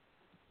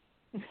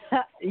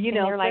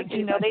 They're like,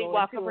 they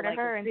walk over to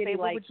her and say,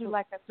 what would you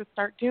like us to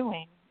start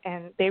doing?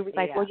 And they were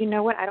like, well, you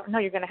know what? I don't know.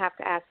 You're going to have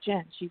to ask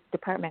Jen. She's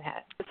department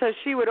head. So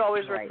she would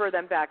always refer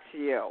them back to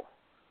you.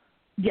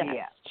 Yes,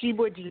 yeah. She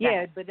would do that.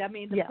 Yeah, but I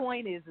mean, the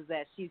point is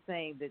that she's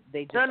saying that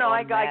they just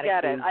I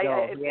get it.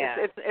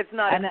 It's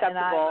not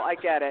acceptable. I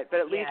get it,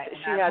 but at least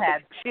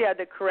she had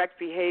the correct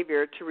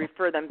behavior to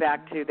refer them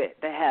back to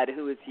the head,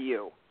 who is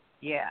you.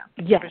 Yeah,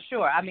 yes. For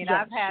sure. I mean,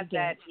 yes, I've had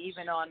that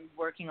even on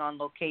working on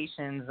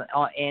locations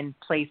in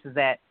places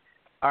that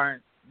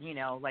aren't,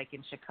 like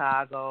in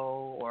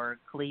Chicago or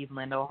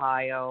Cleveland,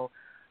 Ohio.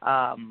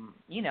 I've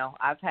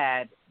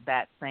had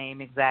that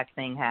same exact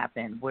thing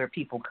happen where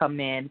people come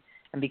in,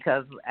 and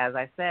because, as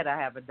I said, I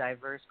have a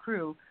diverse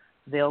crew,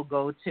 they'll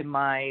go to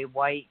my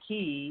white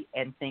key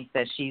and think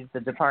that she's the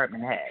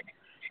department head.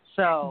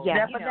 So,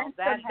 that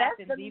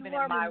happens even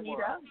in my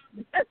world.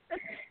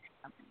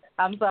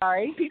 I'm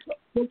sorry.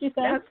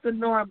 That's the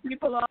norm.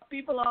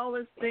 People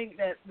always think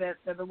that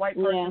the white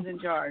person's in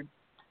charge.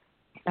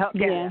 Okay.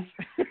 Yeah.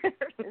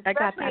 I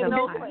got that. I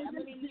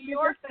mean, in New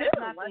York, that's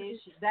not the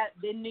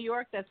issue. In New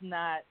York, doesn't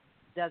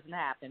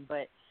happen.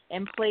 But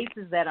in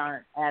places that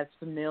aren't as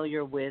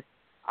familiar with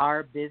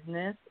our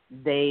business,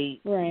 they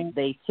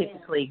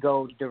typically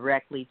go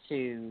directly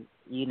to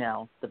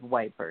the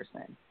white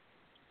person,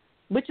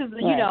 which is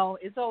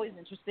it's always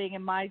interesting.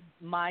 And my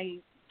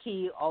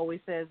key always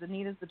says,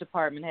 Anita's the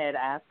department head.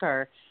 Ask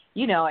her.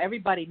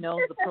 Everybody knows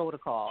the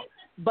protocol,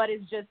 but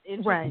it's just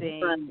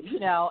interesting,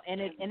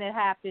 and it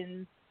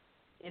happens.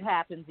 It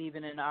happens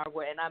even in our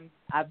way. And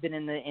I've been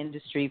in the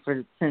industry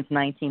since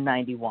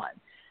 1991,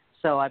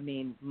 so I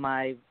mean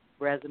my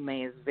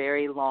resume is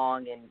very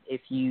long. And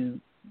if you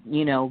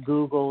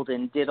Googled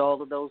and did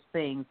all of those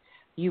things,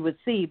 you would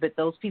see. But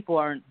those people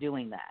aren't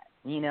doing that.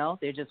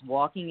 They're just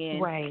walking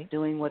in,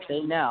 doing what they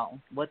know.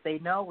 What they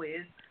know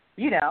is,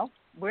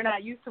 we're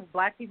not used to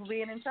black people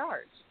being in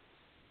charge.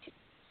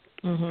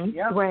 Mm-hmm.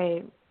 Yep.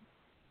 Right.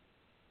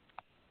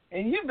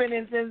 And you've been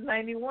in since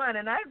 91,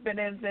 and I've been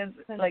in since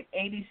like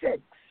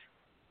 86.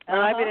 And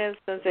I've been in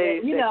since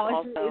 86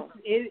 also.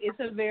 It's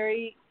a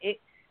very, it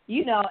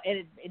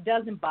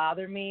doesn't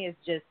bother me. It's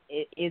just,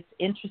 it's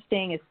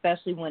interesting,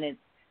 especially when it's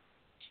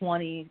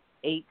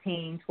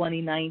 2018,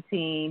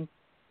 2019,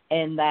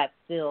 and that's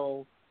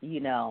still,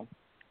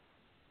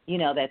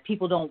 that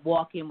people don't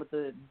walk in with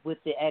the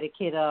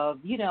etiquette of,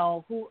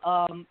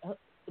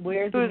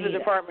 where's Who's Anita, the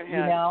department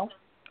head?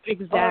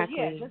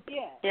 Exactly.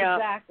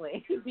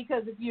 Exactly.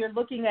 Because if you're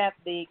looking at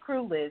the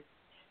crew list,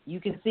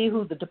 you can see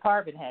who the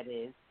department head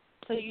is.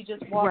 So you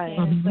just walk in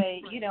and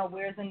say,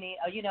 where's Anita?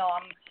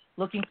 I'm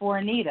looking for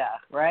Anita,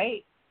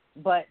 right?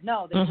 But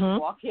no, they just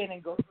walk in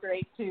and go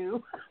straight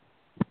to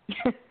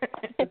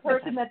the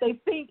person that they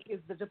think is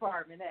the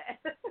department head.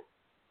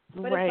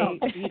 But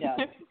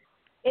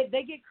it's,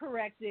 they get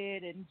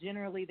corrected, and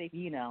generally they,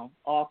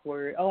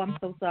 awkward. Oh, I'm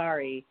so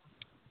sorry.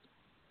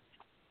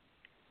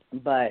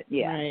 But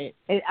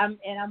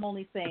I'm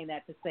only saying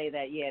that to say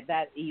that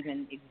that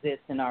even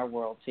exists in our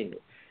world too.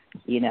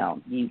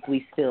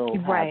 We still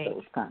have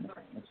those kind of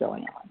things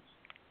going on.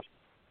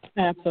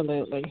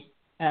 Absolutely.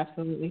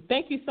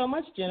 Thank you so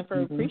much, Jennifer.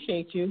 Mm-hmm.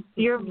 Appreciate you.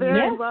 You're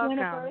very welcome.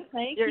 Jennifer,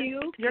 thank you.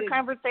 Your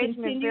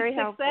conversation is very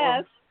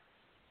helpful.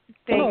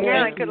 Thank you.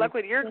 And good luck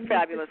with your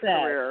fabulous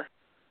career.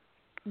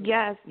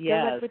 Yes. Good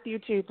luck with you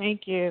too.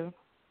 Thank you.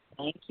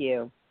 Thank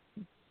you.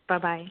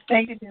 Bye-bye.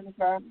 Thank you,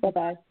 Jennifer.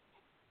 Bye-bye.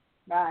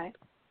 Bye.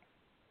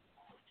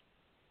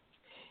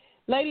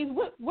 Ladies,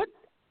 what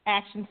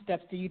action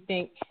steps do you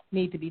think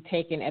need to be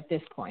taken at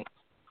this point?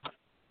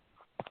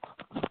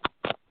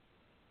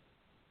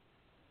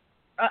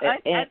 I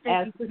think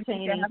you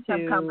need to have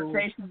some to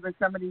conversations with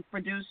some of these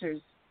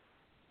producers.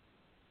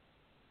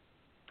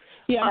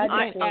 Yeah,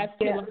 I just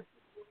asked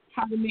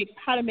how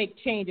to make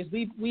changes.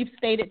 We've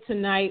stated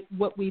tonight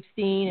what we've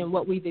seen and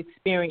what we've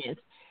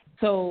experienced.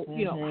 So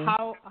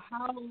how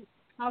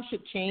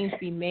should change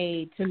be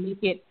made to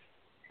make it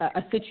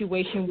a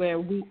situation where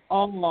we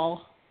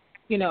all,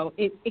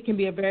 it can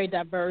be a very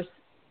diverse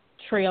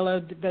trailer,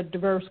 the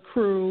diverse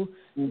crew.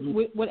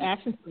 What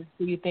action steps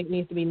do you think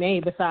needs to be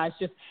made besides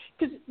just –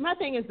 because my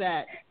thing is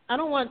that I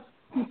don't want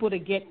people to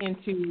get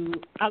into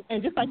 –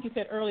 and just like you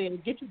said earlier,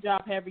 get your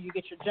job however you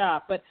get your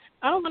job. But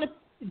I don't want to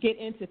get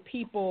into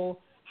people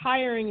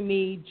hiring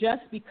me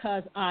just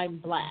because I'm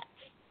black.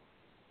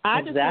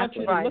 I just want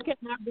you to look at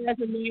my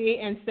resume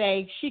and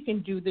say she can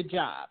do the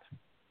job.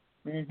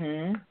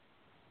 Mhm.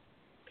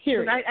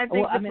 Period. I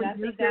think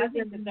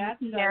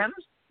that's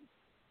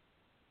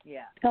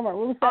yeah. Come on,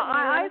 what was that?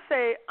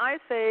 I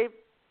say,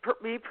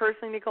 me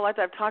personally, Nicolette,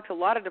 I've talked to a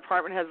lot of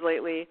department heads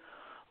lately,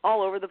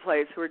 all over the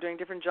place, who are doing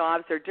different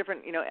jobs. There are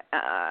different,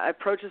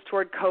 approaches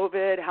toward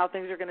COVID, how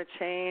things are going to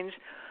change.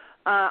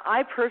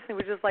 I personally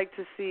would just like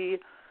to see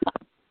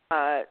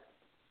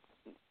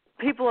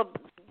people of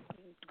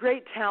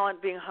great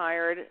talent being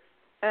hired,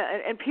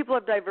 and people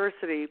of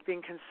diversity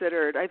being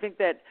considered. I think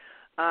that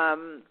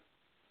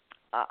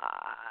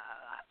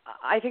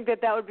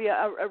that would be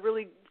a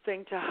really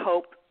thing to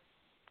hope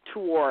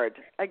toward.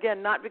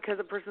 Again, not because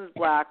a person is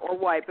black or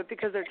white, but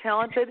because they're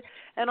talented.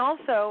 And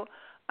also,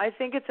 I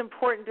think it's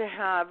important to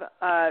have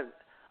a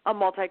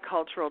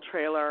multicultural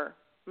trailer.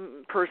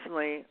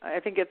 Personally, I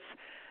think it's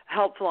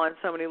helpful on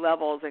so many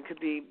levels and could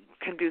be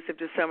conducive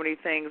to so many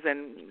things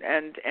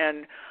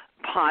and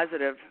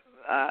positive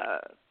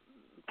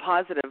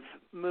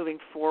moving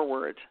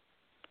forward.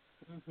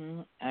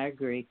 Mm-hmm. I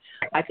agree.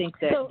 I think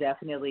that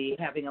definitely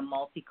having a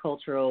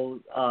multicultural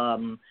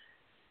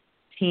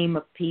team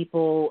of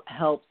people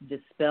helps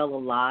dispel a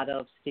lot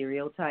of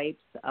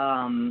stereotypes.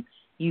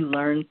 You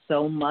learn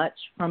so much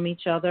from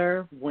each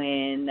other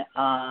when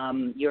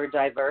you're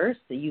diverse.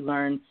 You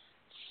learn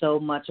so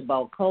much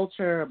about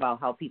culture, about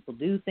how people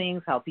do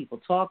things, how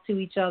people talk to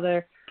each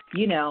other.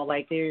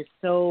 There's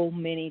so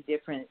many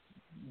different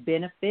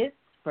benefits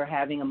for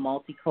having a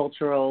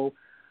multicultural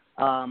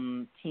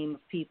team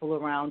of people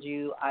around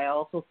you. I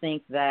also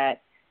think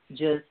that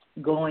just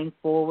going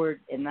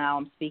forward, and now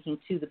I'm speaking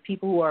to the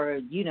people who are,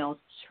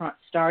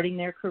 starting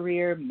their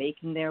career,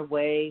 making their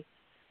way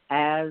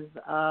as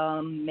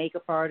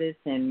makeup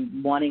artists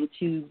and wanting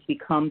to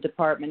become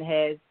department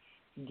heads,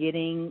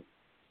 getting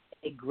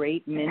a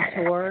great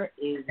mentor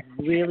is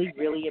really,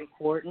 really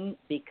important,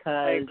 because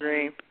I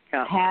agree.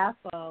 Yeah. Half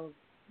of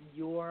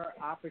your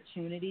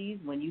opportunities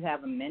when you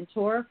have a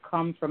mentor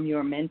come from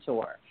your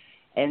mentor.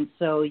 And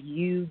so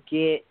you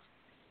get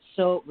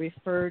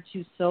referred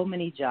to so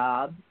many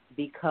jobs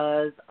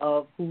because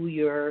of who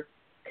you're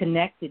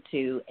connected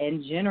to.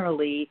 And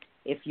generally,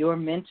 if your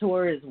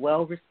mentor is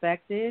well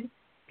respected,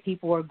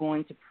 people are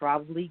going to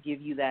probably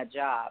give you that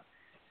job.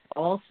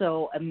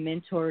 Also, a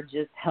mentor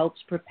just helps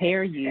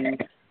prepare you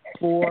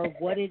for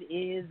what it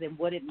is and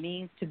what it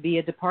means to be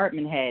a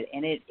department head.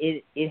 And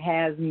it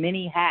has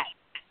many hats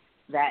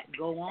that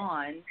go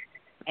on.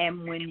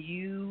 And when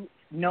you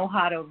know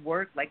how to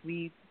work, like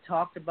we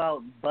talked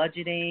about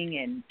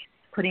budgeting and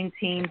putting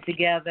teams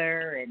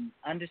together and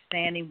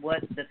understanding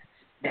what the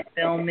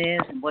film is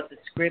and what the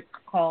script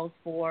calls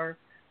for,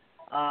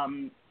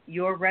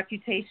 your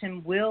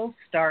reputation will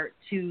start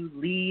to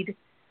lead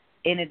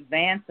in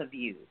advance of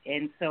you.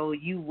 And so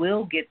you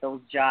will get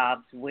those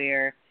jobs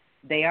where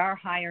they are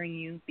hiring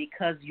you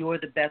because you're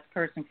the best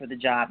person for the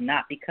job,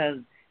 not because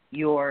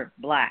you're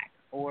black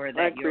or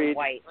that Agreed. You're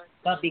white,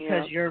 but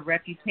because your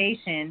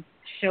reputation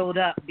showed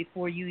up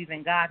before you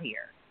even got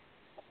here.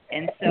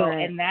 And so,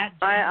 and that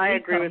I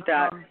agree with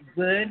that.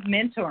 Good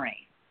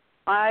mentoring.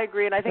 I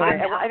agree, and I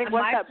think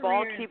once that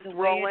ball keeps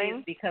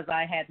rolling, because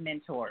I had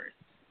mentors.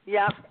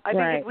 Yeah, I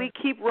think if we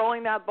keep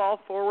rolling that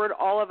ball forward,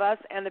 all of us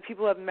and the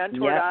people who have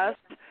mentored us,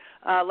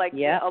 a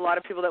lot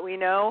of people that we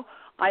know,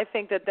 I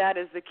think that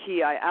is the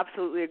key. I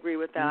absolutely agree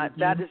with that. Mm-hmm.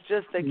 That is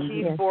just the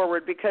key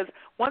forward, because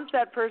once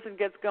that person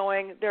gets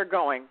going, they're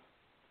going.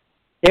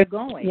 They're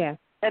going. Yeah.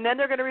 And then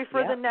they're going to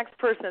refer the next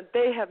person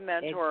they have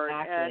mentored,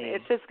 and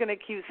it's just going to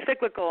keep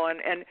cyclical.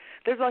 And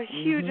there's a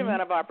huge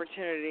amount of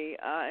opportunity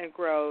and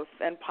growth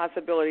and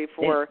possibility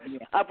for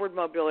upward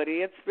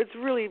mobility. It's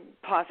really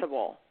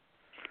possible.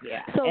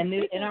 Yeah, so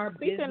and our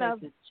business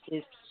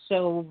is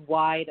so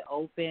wide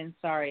open.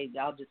 Sorry,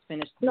 I'll just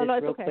finish this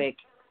real quick.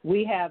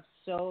 We have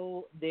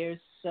there's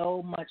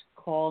so much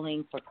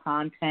calling for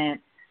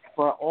content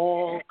for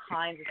all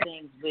kinds of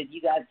things. But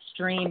you got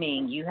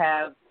streaming, you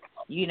have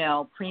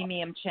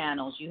premium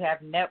channels, you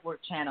have network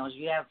channels,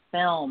 you have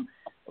film.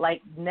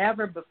 Like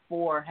never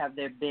before have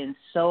there been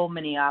so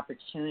many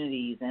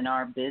opportunities in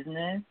our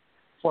business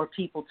for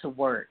people to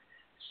work.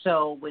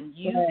 So when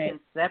you can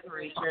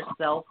separate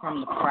yourself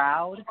from the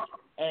crowd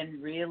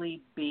and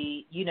really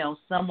be,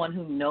 someone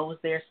who knows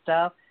their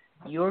stuff,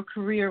 your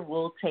career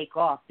will take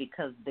off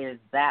because there's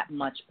that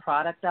much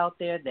product out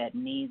there that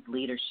needs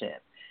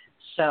leadership.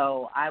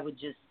 So I would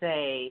just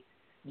say,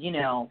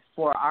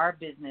 for our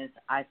business,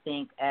 I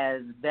think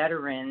as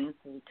veterans,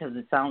 because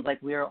it sounds like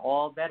we're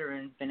all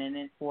veterans, been in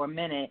it for a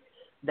minute,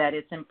 that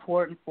it's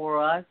important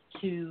for us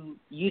to,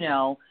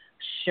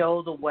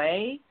 show the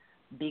way,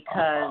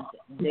 because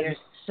there's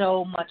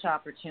so much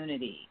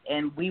opportunity.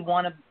 And we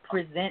want to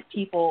present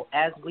people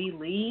as we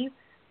leave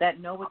that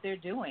know what they're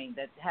doing,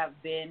 that have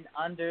been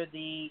under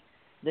the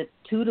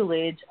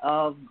tutelage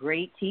of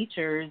great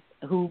teachers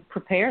who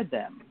prepared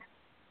them.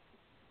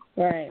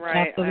 Right.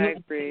 Absolutely. I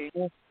agree.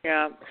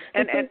 Yeah,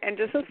 and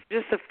just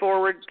the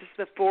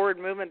forward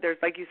movement. There's,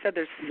 like you said,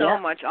 there's so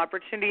much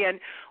opportunity. And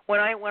when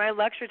I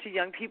lecture to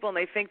young people and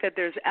they think that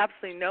there's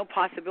absolutely no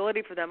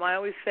possibility for them, I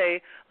always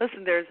say,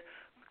 listen, there's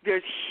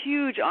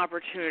huge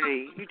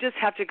opportunity. You just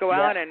have to go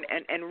out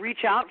and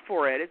reach out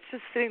for it. It's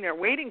just sitting there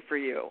waiting for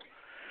you.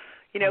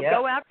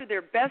 Go after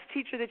their best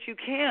teacher that you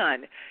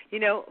can.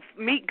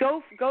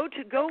 Go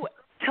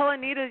tell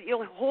Anita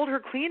you'll hold her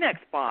Kleenex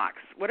box,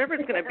 whatever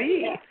it's going to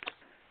be.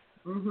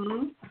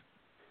 Mhm.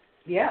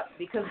 Yeah,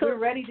 because we're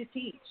ready to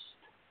teach.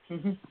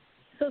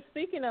 So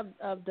speaking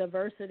of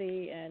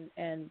diversity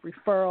and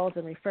referrals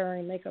and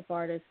referring makeup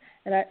artists,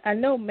 and I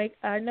know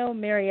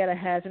Marietta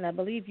has, and I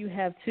believe you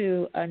have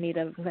too,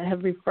 Anita,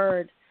 have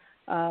referred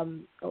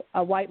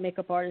a white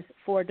makeup artist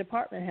for a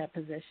department head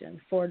position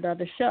for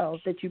another show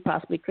that you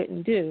possibly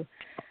couldn't do.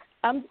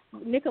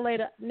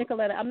 Nicoletta,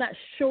 I'm not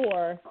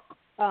sure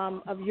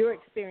of your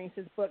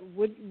experiences, but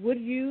would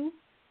you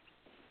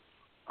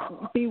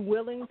be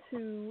willing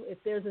to, if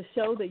there's a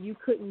show that you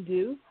couldn't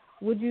do,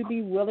 would you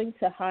be willing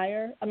to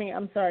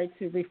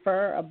to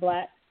refer a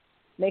black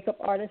makeup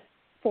artist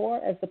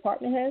as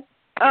department head?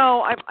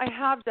 Oh, I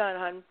have done,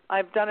 hon.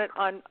 I've done it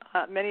on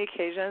many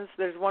occasions.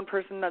 There's one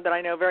person that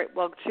I know very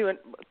well,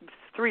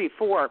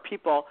 4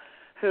 people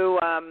who,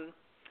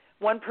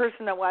 one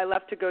person that I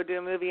left to go do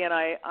a movie, and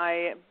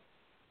I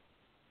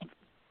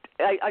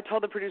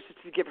told the producers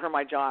to give her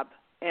my job.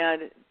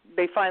 And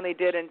they finally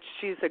did, and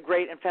she's a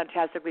great and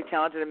fantastically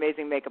talented,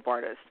 amazing makeup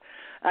artist.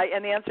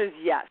 And the answer is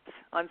yes,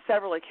 on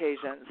several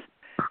occasions,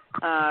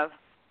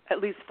 at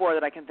least 4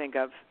 that I can think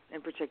of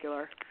in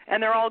particular.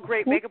 And they're all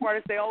great makeup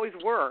artists. They always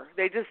were.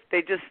 They just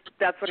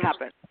that's what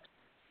happened.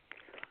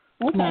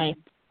 Okay. Nice.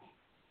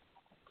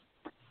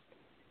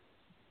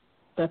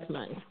 That's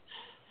nice.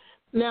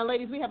 Now,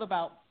 ladies, we have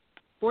about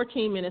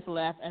 14 minutes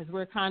left as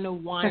we're kind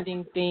of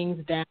winding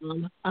things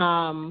down.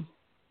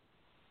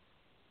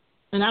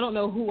 And I don't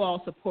know who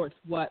all supports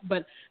what,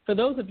 but for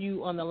those of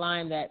you on the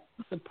line that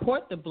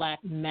support the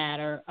Black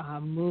Matter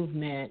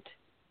movement,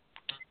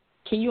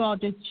 can you all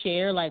just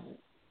share, like,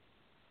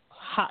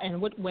 how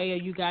and what way are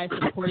you guys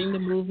supporting the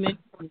movement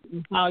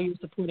and how you're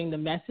supporting the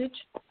message?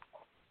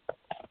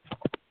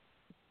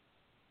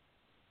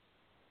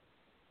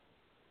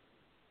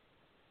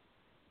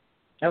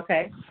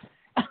 Okay.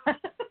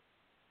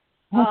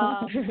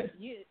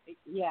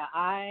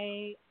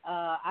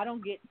 I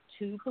don't get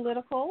too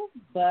political,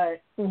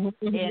 but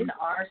in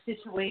our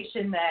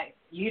situation that,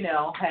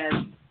 has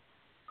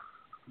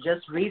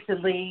just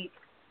recently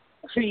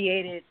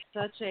created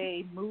such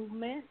a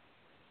movement,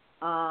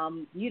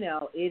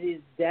 it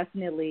is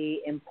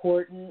definitely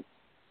important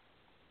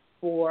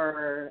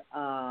for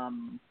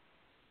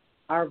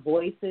our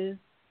voices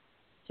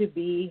to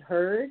be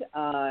heard.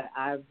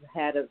 I've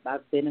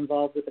been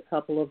involved with a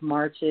couple of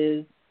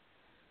marches.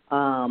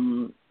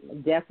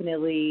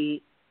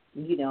 Definitely,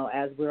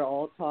 as we're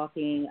all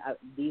talking,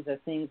 these are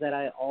things that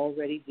I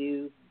already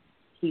do,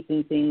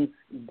 keeping things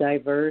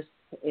diverse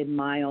in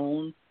my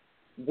own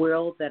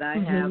world that I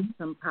have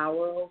some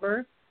power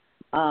over.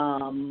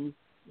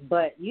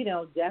 But,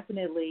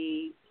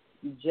 definitely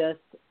just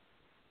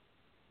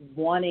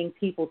wanting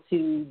people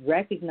to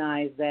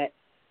recognize that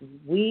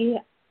we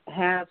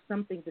have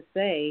something to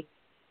say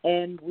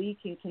and we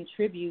can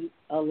contribute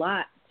a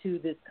lot to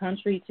this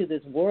country, to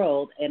this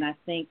world, and I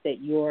think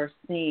that you're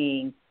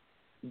seeing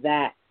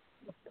that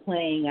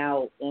playing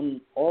out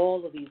in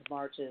all of these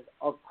marches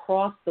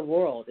across the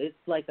world. It's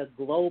like a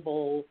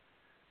global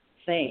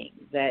thing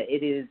that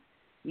it is,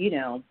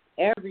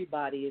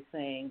 everybody is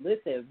saying,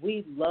 listen,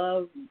 we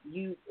love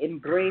you,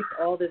 embrace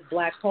all this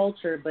Black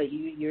culture, but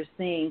you're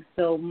seeing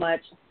so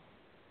much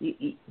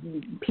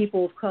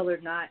people of color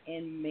not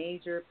in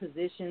major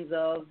positions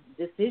of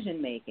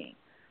decision making.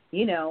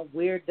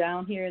 We're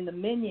down here in the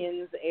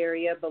Minions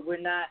area, but we're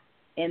not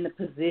in the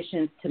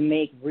positions to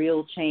make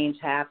real change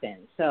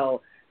happen.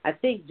 So I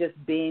think just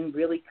being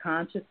really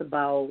conscious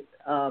about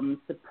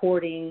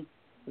supporting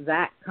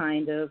that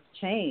kind of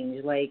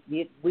change. Like,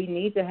 we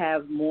need to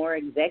have more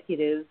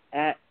executives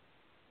at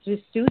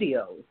the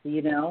studios,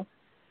 We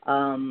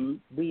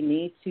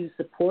need to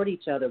support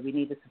each other. We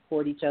need to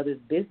support each other's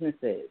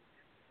businesses,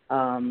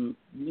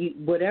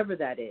 whatever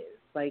that is.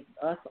 Like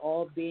us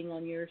all being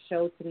on your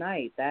show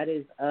tonight, that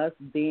is us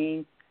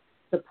being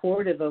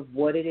supportive of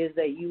what it is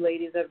that you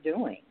ladies are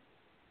doing.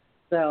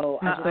 So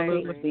I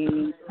think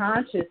being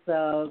conscious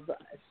of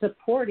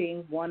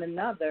supporting one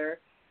another,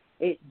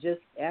 it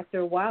just, after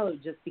a while,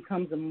 it just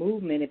becomes a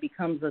movement. It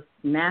becomes a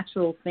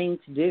natural thing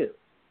to do.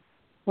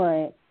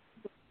 Right.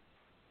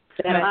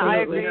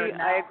 I agree with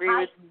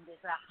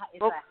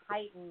it's a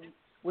heightened,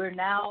 we're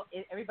now,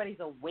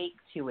 everybody's awake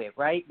to it,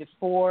 right?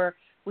 Before,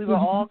 we were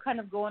all kind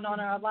of going on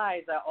in our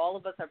lives. All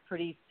of us are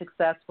pretty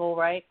successful,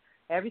 right?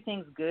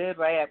 Everything's good,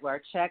 right? Our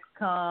checks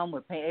come.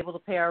 We're able to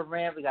pay our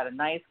rent. We got a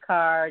nice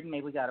car.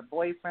 Maybe we got a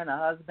boyfriend, a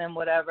husband,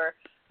 whatever.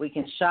 We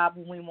can shop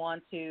when we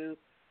want to.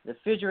 The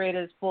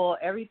refrigerator is full.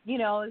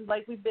 It's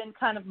like we've been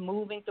kind of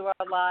moving through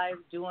our lives,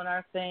 doing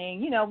our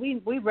thing.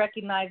 We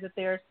recognize that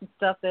there's some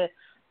stuff that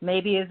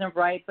maybe isn't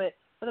right, but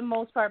for the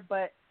most part,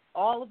 but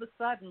all of a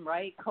sudden,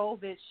 right,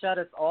 COVID shut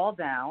us all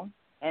down,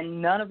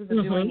 and none of us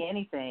are doing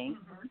anything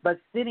but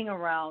sitting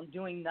around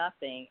doing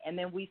nothing. And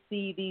then we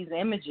see these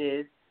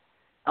images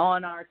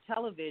on our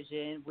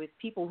television with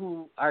people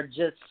who are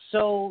just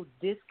so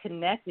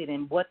disconnected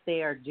in what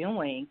they are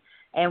doing,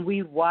 and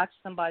we watch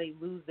somebody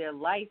lose their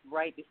life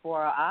right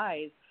before our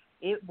eyes.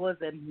 It was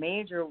a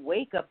major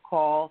wake-up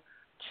call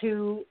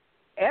to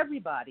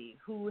everybody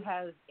who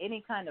has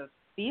any kind of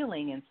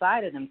feeling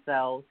inside of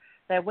themselves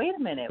that, wait a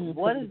minute,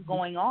 what is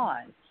going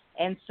on?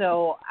 And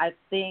so I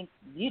think,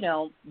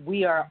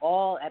 we are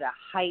all at a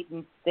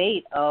heightened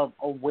state of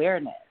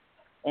awareness.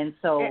 And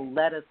so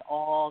let us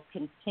all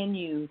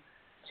continue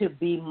to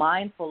be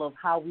mindful of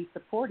how we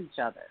support each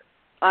other.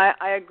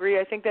 I agree.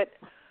 I think that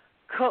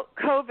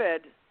COVID,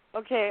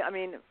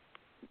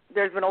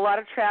 there's been a lot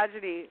of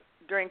tragedy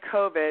during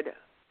COVID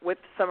with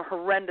some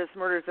horrendous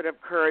murders that have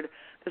occurred.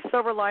 The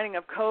silver lining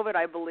of COVID,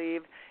 I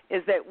believe,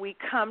 is that we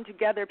come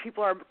together.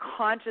 People are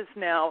conscious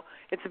now.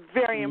 It's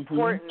very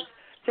important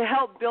to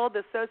help build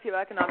the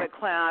socioeconomic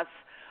class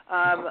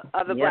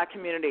of the black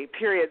community,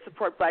 period.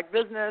 Support black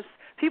business.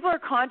 People are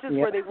conscious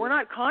where they were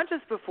not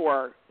conscious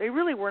before. They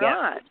really were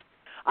not.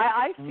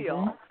 I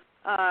feel.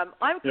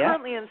 I'm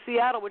currently in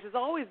Seattle, which has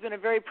always been a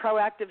very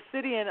proactive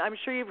city, and I'm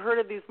sure you've heard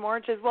of these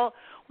marches. Well,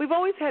 we've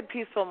always had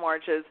peaceful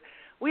marches.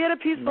 We had a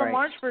peaceful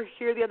march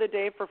here the other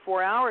day for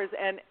 4 hours,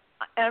 and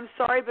I'm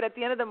sorry, but at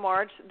the end of the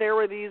march, there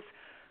were these,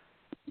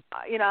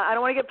 I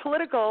don't want to get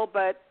political,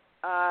 but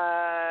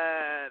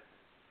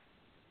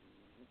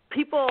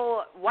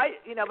people,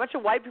 a bunch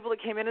of white people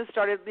that came in and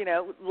started,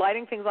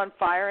 lighting things on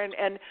fire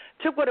and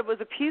took what it was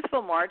a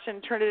peaceful march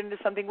and turned it into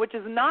something which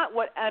is not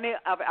what any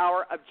of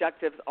our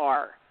objectives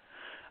are.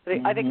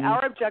 I think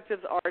our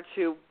objectives are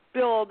to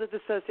build the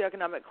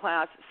socioeconomic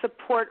class,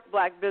 support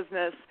black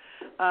business,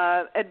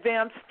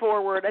 advance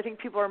forward. I think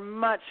people are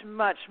much,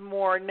 much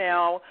more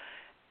now,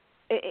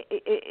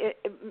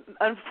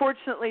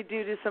 unfortunately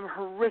due to some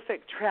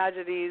horrific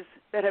tragedies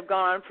that have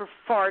gone on for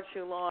far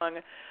too long,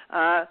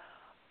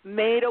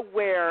 made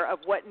aware of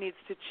what needs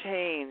to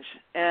change.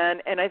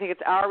 And I think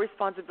it's our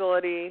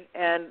responsibility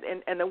and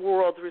the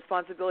world's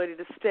responsibility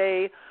to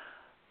stay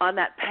on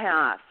that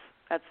path.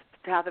 That's the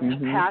path of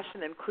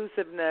compassion,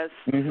 inclusiveness,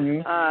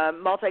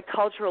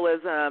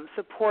 multiculturalism,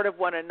 support of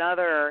one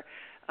another,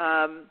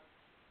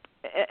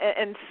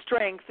 and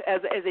strength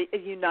as a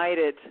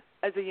united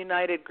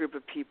group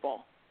of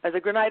people, as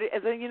a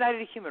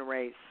united human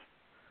race.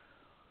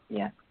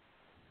 Yeah.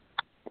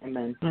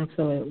 Amen.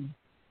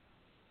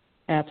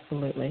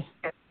 Absolutely.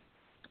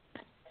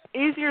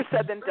 Easier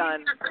said than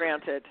done,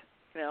 granted.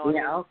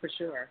 For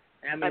sure.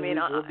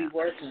 We'll be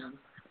working.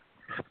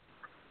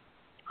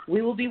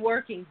 We will be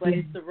working, but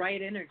it's the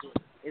right energy.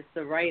 It's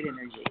the right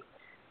energy.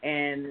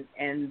 And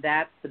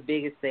that's the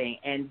biggest thing.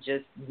 And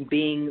just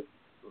being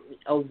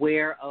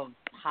aware of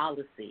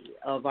policy,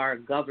 of our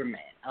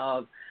government,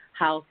 of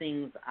how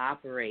things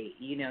operate.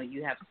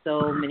 You have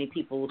so many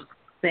people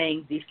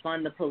saying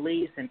defund the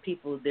police, and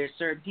there's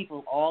certain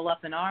people all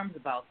up in arms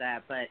about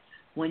that. But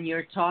when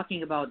you're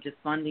talking about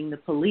defunding the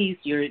police,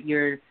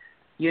 you're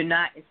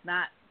not. It's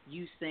not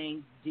you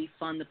saying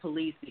defund the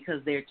police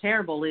because they're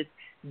terrible. It's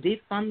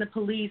defund the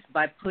police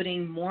by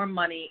putting more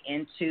money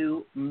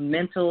into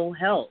mental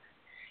health,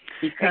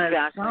 because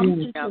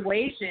some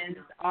situations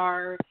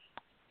are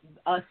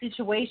a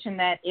situation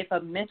that if a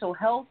mental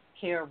health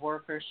care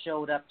worker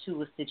showed up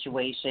to a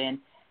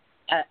situation,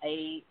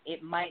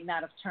 it might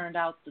not have turned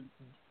out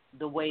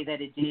the way that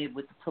it did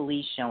with the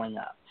police showing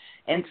up.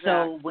 And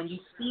so when you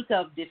speak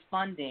of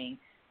defunding,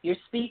 you're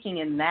speaking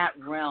in that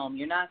realm.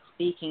 You're not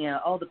speaking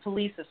of, the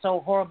police are so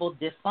horrible,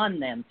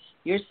 defund them.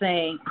 You're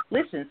saying,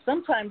 listen,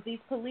 sometimes these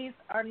police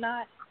are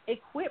not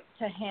equipped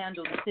to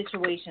handle the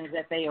situations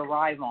that they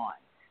arrive on.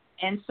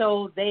 And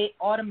so they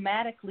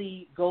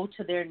automatically go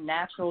to their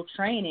natural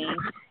training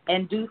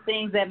and do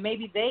things that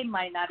maybe they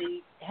might not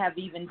have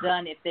even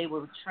done if they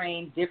were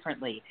trained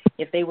differently,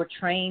 if they were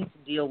trained to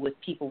deal with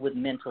people with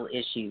mental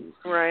issues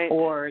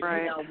or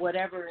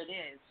whatever it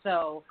is.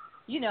 So,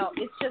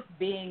 it's just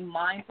being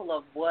mindful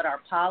of what our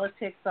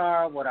politics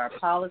are, what our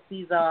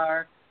policies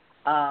are,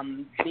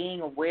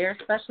 being aware,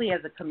 especially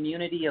as a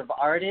community of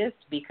artists,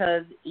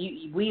 because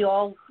we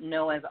all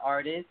know as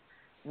artists,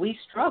 we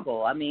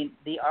struggle.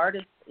 The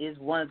artist is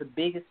one of the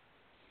biggest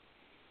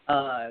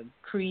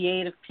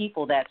creative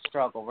people that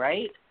struggle,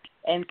 right?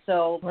 And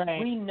so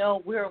we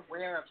know, we're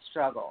aware of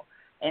struggle.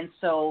 And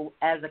so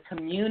as a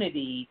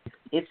community,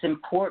 it's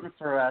important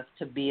for us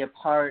to be a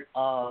part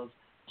of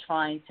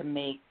trying to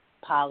make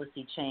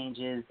policy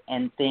changes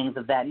and things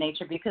of that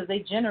nature, because they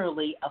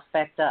generally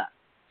affect us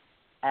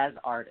as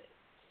artists.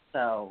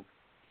 So,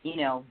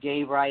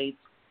 gay rights,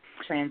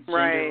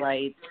 transgender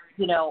rights,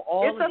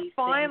 all of these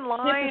things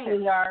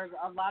typically are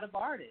a lot of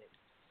artists.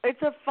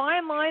 It's a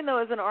fine line, though,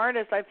 as an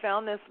artist. I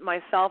found this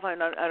myself. I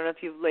don't know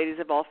if you ladies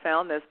have all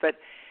found this, but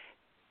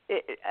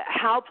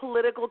how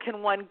political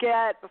can one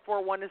get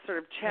before one is sort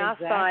of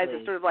chastised?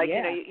 It's sort of like,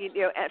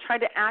 trying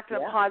to act in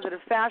a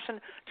positive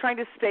fashion, trying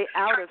to stay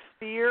out of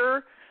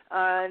fear,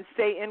 and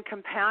stay in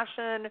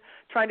compassion,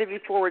 trying to be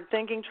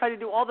forward-thinking, try to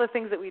do all the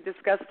things that we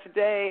discussed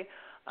today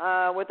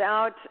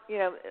without,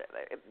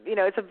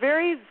 it's a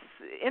very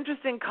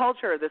interesting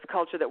culture, this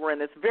culture that we're in,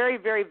 this very,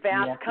 very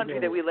vast country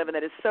that we live in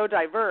that is so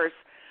diverse.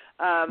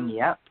 And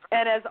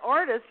as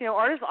artists,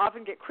 artists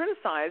often get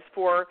criticized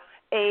for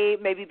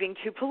maybe being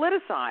too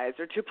politicized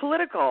or too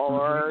political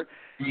or,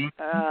 we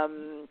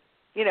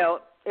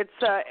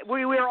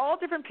are all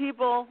different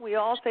people. We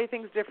all say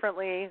things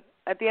differently.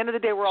 At the end of the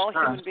day, we're all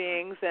human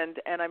beings,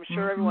 and I'm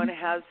sure everyone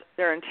has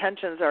their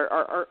intentions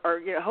are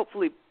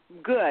hopefully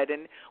good,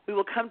 and we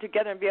will come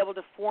together and be able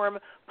to form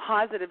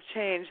positive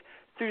change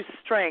through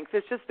strength.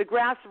 It's just the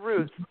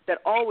grassroots that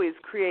always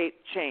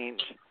create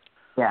change.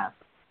 Yeah.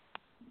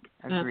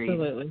 Agreed.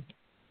 Absolutely.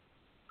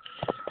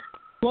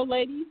 Well,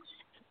 ladies,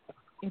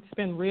 it's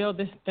been real.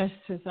 This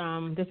has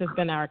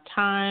been our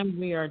time.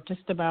 We are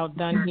just about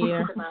done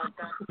here.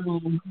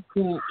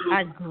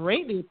 I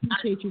greatly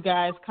appreciate you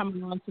guys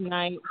coming on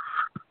tonight.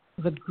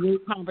 It was a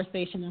great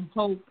conversation. I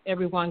hope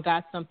everyone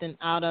got something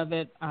out of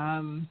it.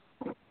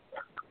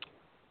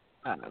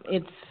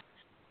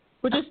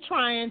 We're just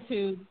trying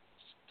to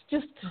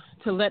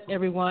let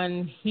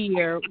everyone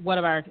hear what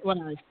our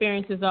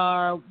experiences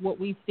are, what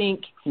we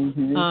think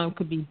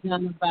could be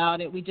done about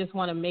it. We just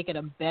want to make it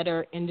a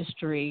better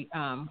industry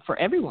for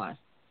everyone.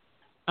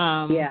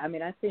 I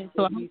think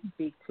when you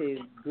speak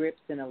to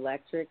Grips and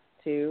Electrics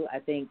too, I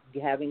think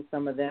having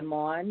some of them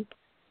on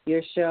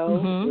your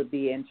show would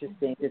be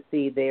interesting to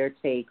see their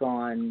take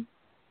on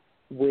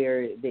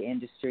where the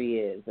industry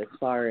is as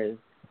far as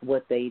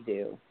what they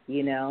do,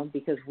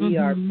 because we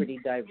are pretty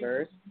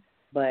diverse.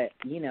 But,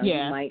 you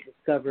might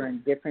discover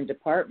in different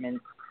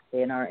departments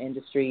in our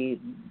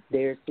industry,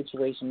 their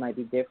situation might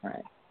be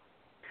different.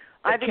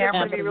 I think it's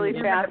going to be really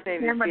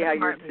fascinating to see how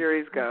your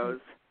series goes,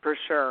 for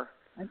sure.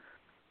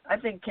 I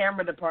think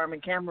camera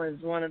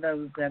is one of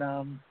those that,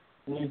 to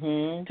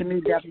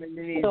me,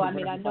 definitely needs. So, I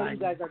know you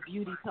guys are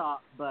beauty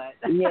talk, but.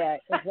 Yeah,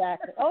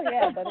 exactly. Oh,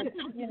 yeah, but it's,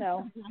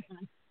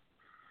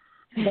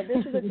 But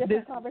this is a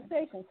different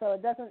conversation, so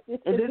it doesn't.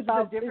 It's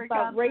about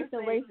race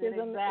and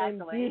racism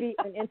and beauty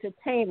and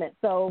entertainment.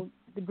 So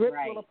the grips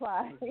will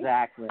apply.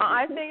 Exactly.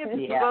 I think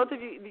it's both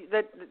of you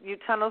that you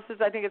tunnelists.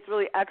 I think it's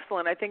really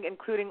excellent. I think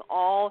including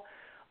all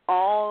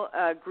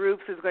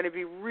groups is going to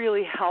be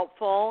really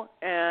helpful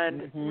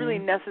and really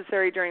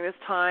necessary during this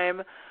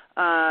time,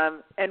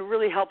 and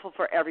really helpful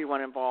for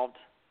everyone involved.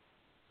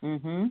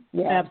 Yeah,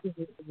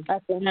 absolutely. I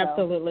think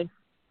absolutely. So.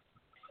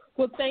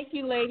 Well, thank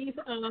you, ladies.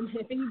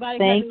 If anybody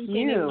has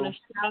anything they want to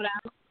shout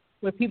out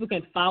where people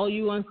can follow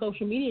you on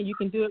social media, you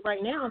can do it right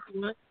now if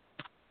you want.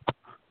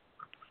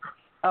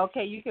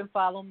 Okay, you can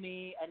follow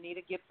me,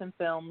 Anita Gibson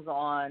Films,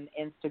 on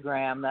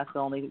Instagram. That's the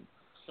only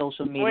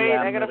social media Wait,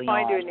 I'm I got to really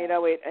find on. you, Anita.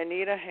 Wait,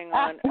 Anita, hang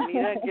on.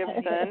 Anita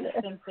Gibson.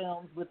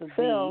 Films with a Z.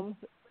 Films.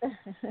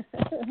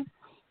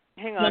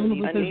 Hang on,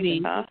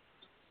 Anita.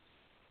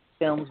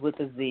 Films with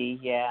a Z,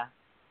 yeah.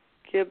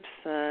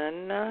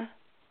 Gibson.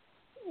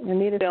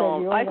 Anita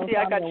Film. said I see.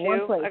 I got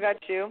you. I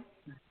got you.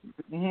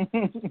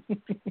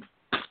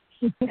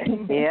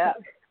 Yeah.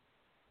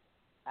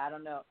 I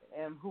don't know.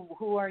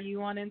 Who are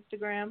you on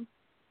Instagram?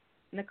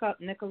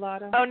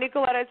 Nicoletta? Oh,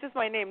 Nicoletta. It's just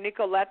my name,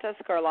 Nicoletta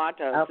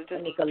Scarlato. Oh, so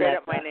just Nicoletta. straight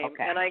up my name.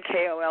 Okay.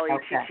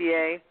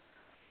 Nikolletta.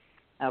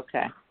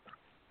 Okay.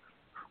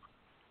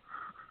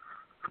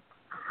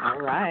 All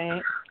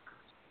right.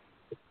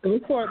 Go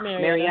for it,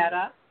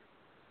 Marietta.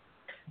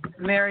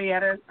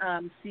 Marietta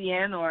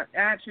CN, or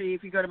actually,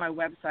 if you go to my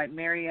website,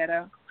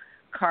 Marietta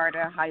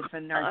Carter-Narcisse.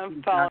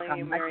 I'm following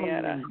you,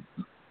 Marietta.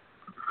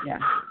 Yeah.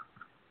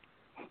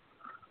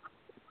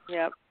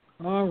 Yep.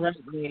 All right,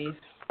 ladies.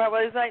 All right,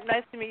 well, it's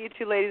nice to meet you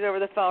two ladies over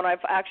the phone.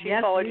 I've actually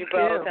followed you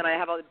both, and I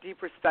have a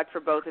deep respect for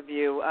both of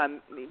you.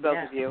 Of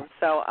you.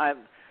 So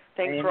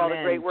thanks for all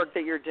the great work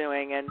that you're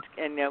doing, and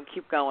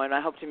keep going. I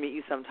hope to meet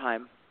you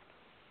sometime.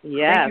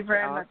 Yes, thank you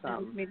very much.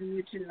 Awesome. Nice meeting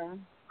you too.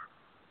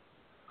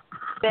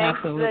 Thanks,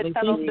 Absolutely. the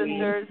Tunnel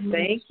Sisters.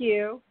 Thank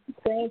you.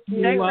 Thank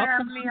you. Thanks for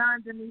having me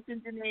on, Denise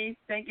and Denise.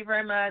 Thank you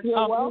very much.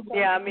 You're welcome.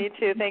 Yeah, me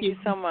too. Thank you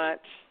so much.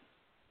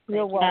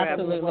 You're welcome.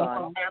 Absolutely.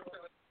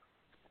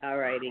 All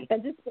righty.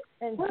 And just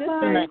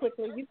very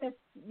quickly,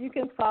 you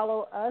can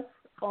follow us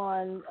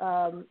on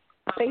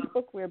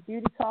Facebook. We're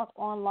Beauty Talk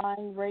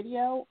Online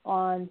Radio.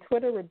 On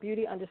Twitter, we're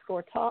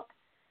Beauty_Talk.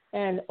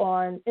 And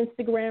on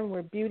Instagram,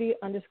 we're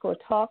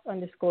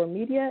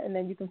Beauty_Talk_media. And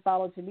then you can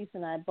follow Janice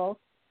and I both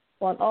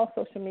on all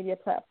social media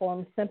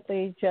platforms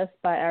simply just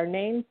by our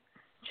names.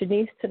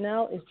 Janice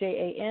Tunnell is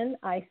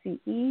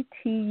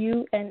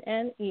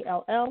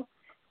JANICETUNNELL.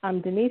 I'm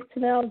Denise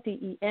Tunnell,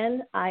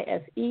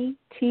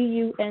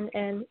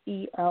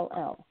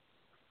 DENISETUNNELL.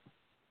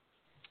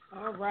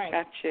 All right.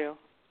 Got you.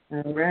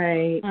 All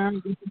right.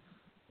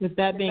 With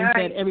that being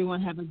said,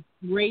 everyone have a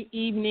great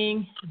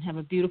evening and have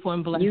a beautiful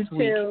and blessed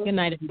week. Good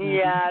night, everybody.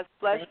 Yes,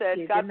 blessed.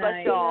 God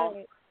bless you all.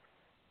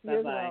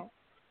 Bye-bye.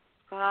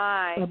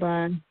 Bye.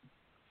 Bye-bye.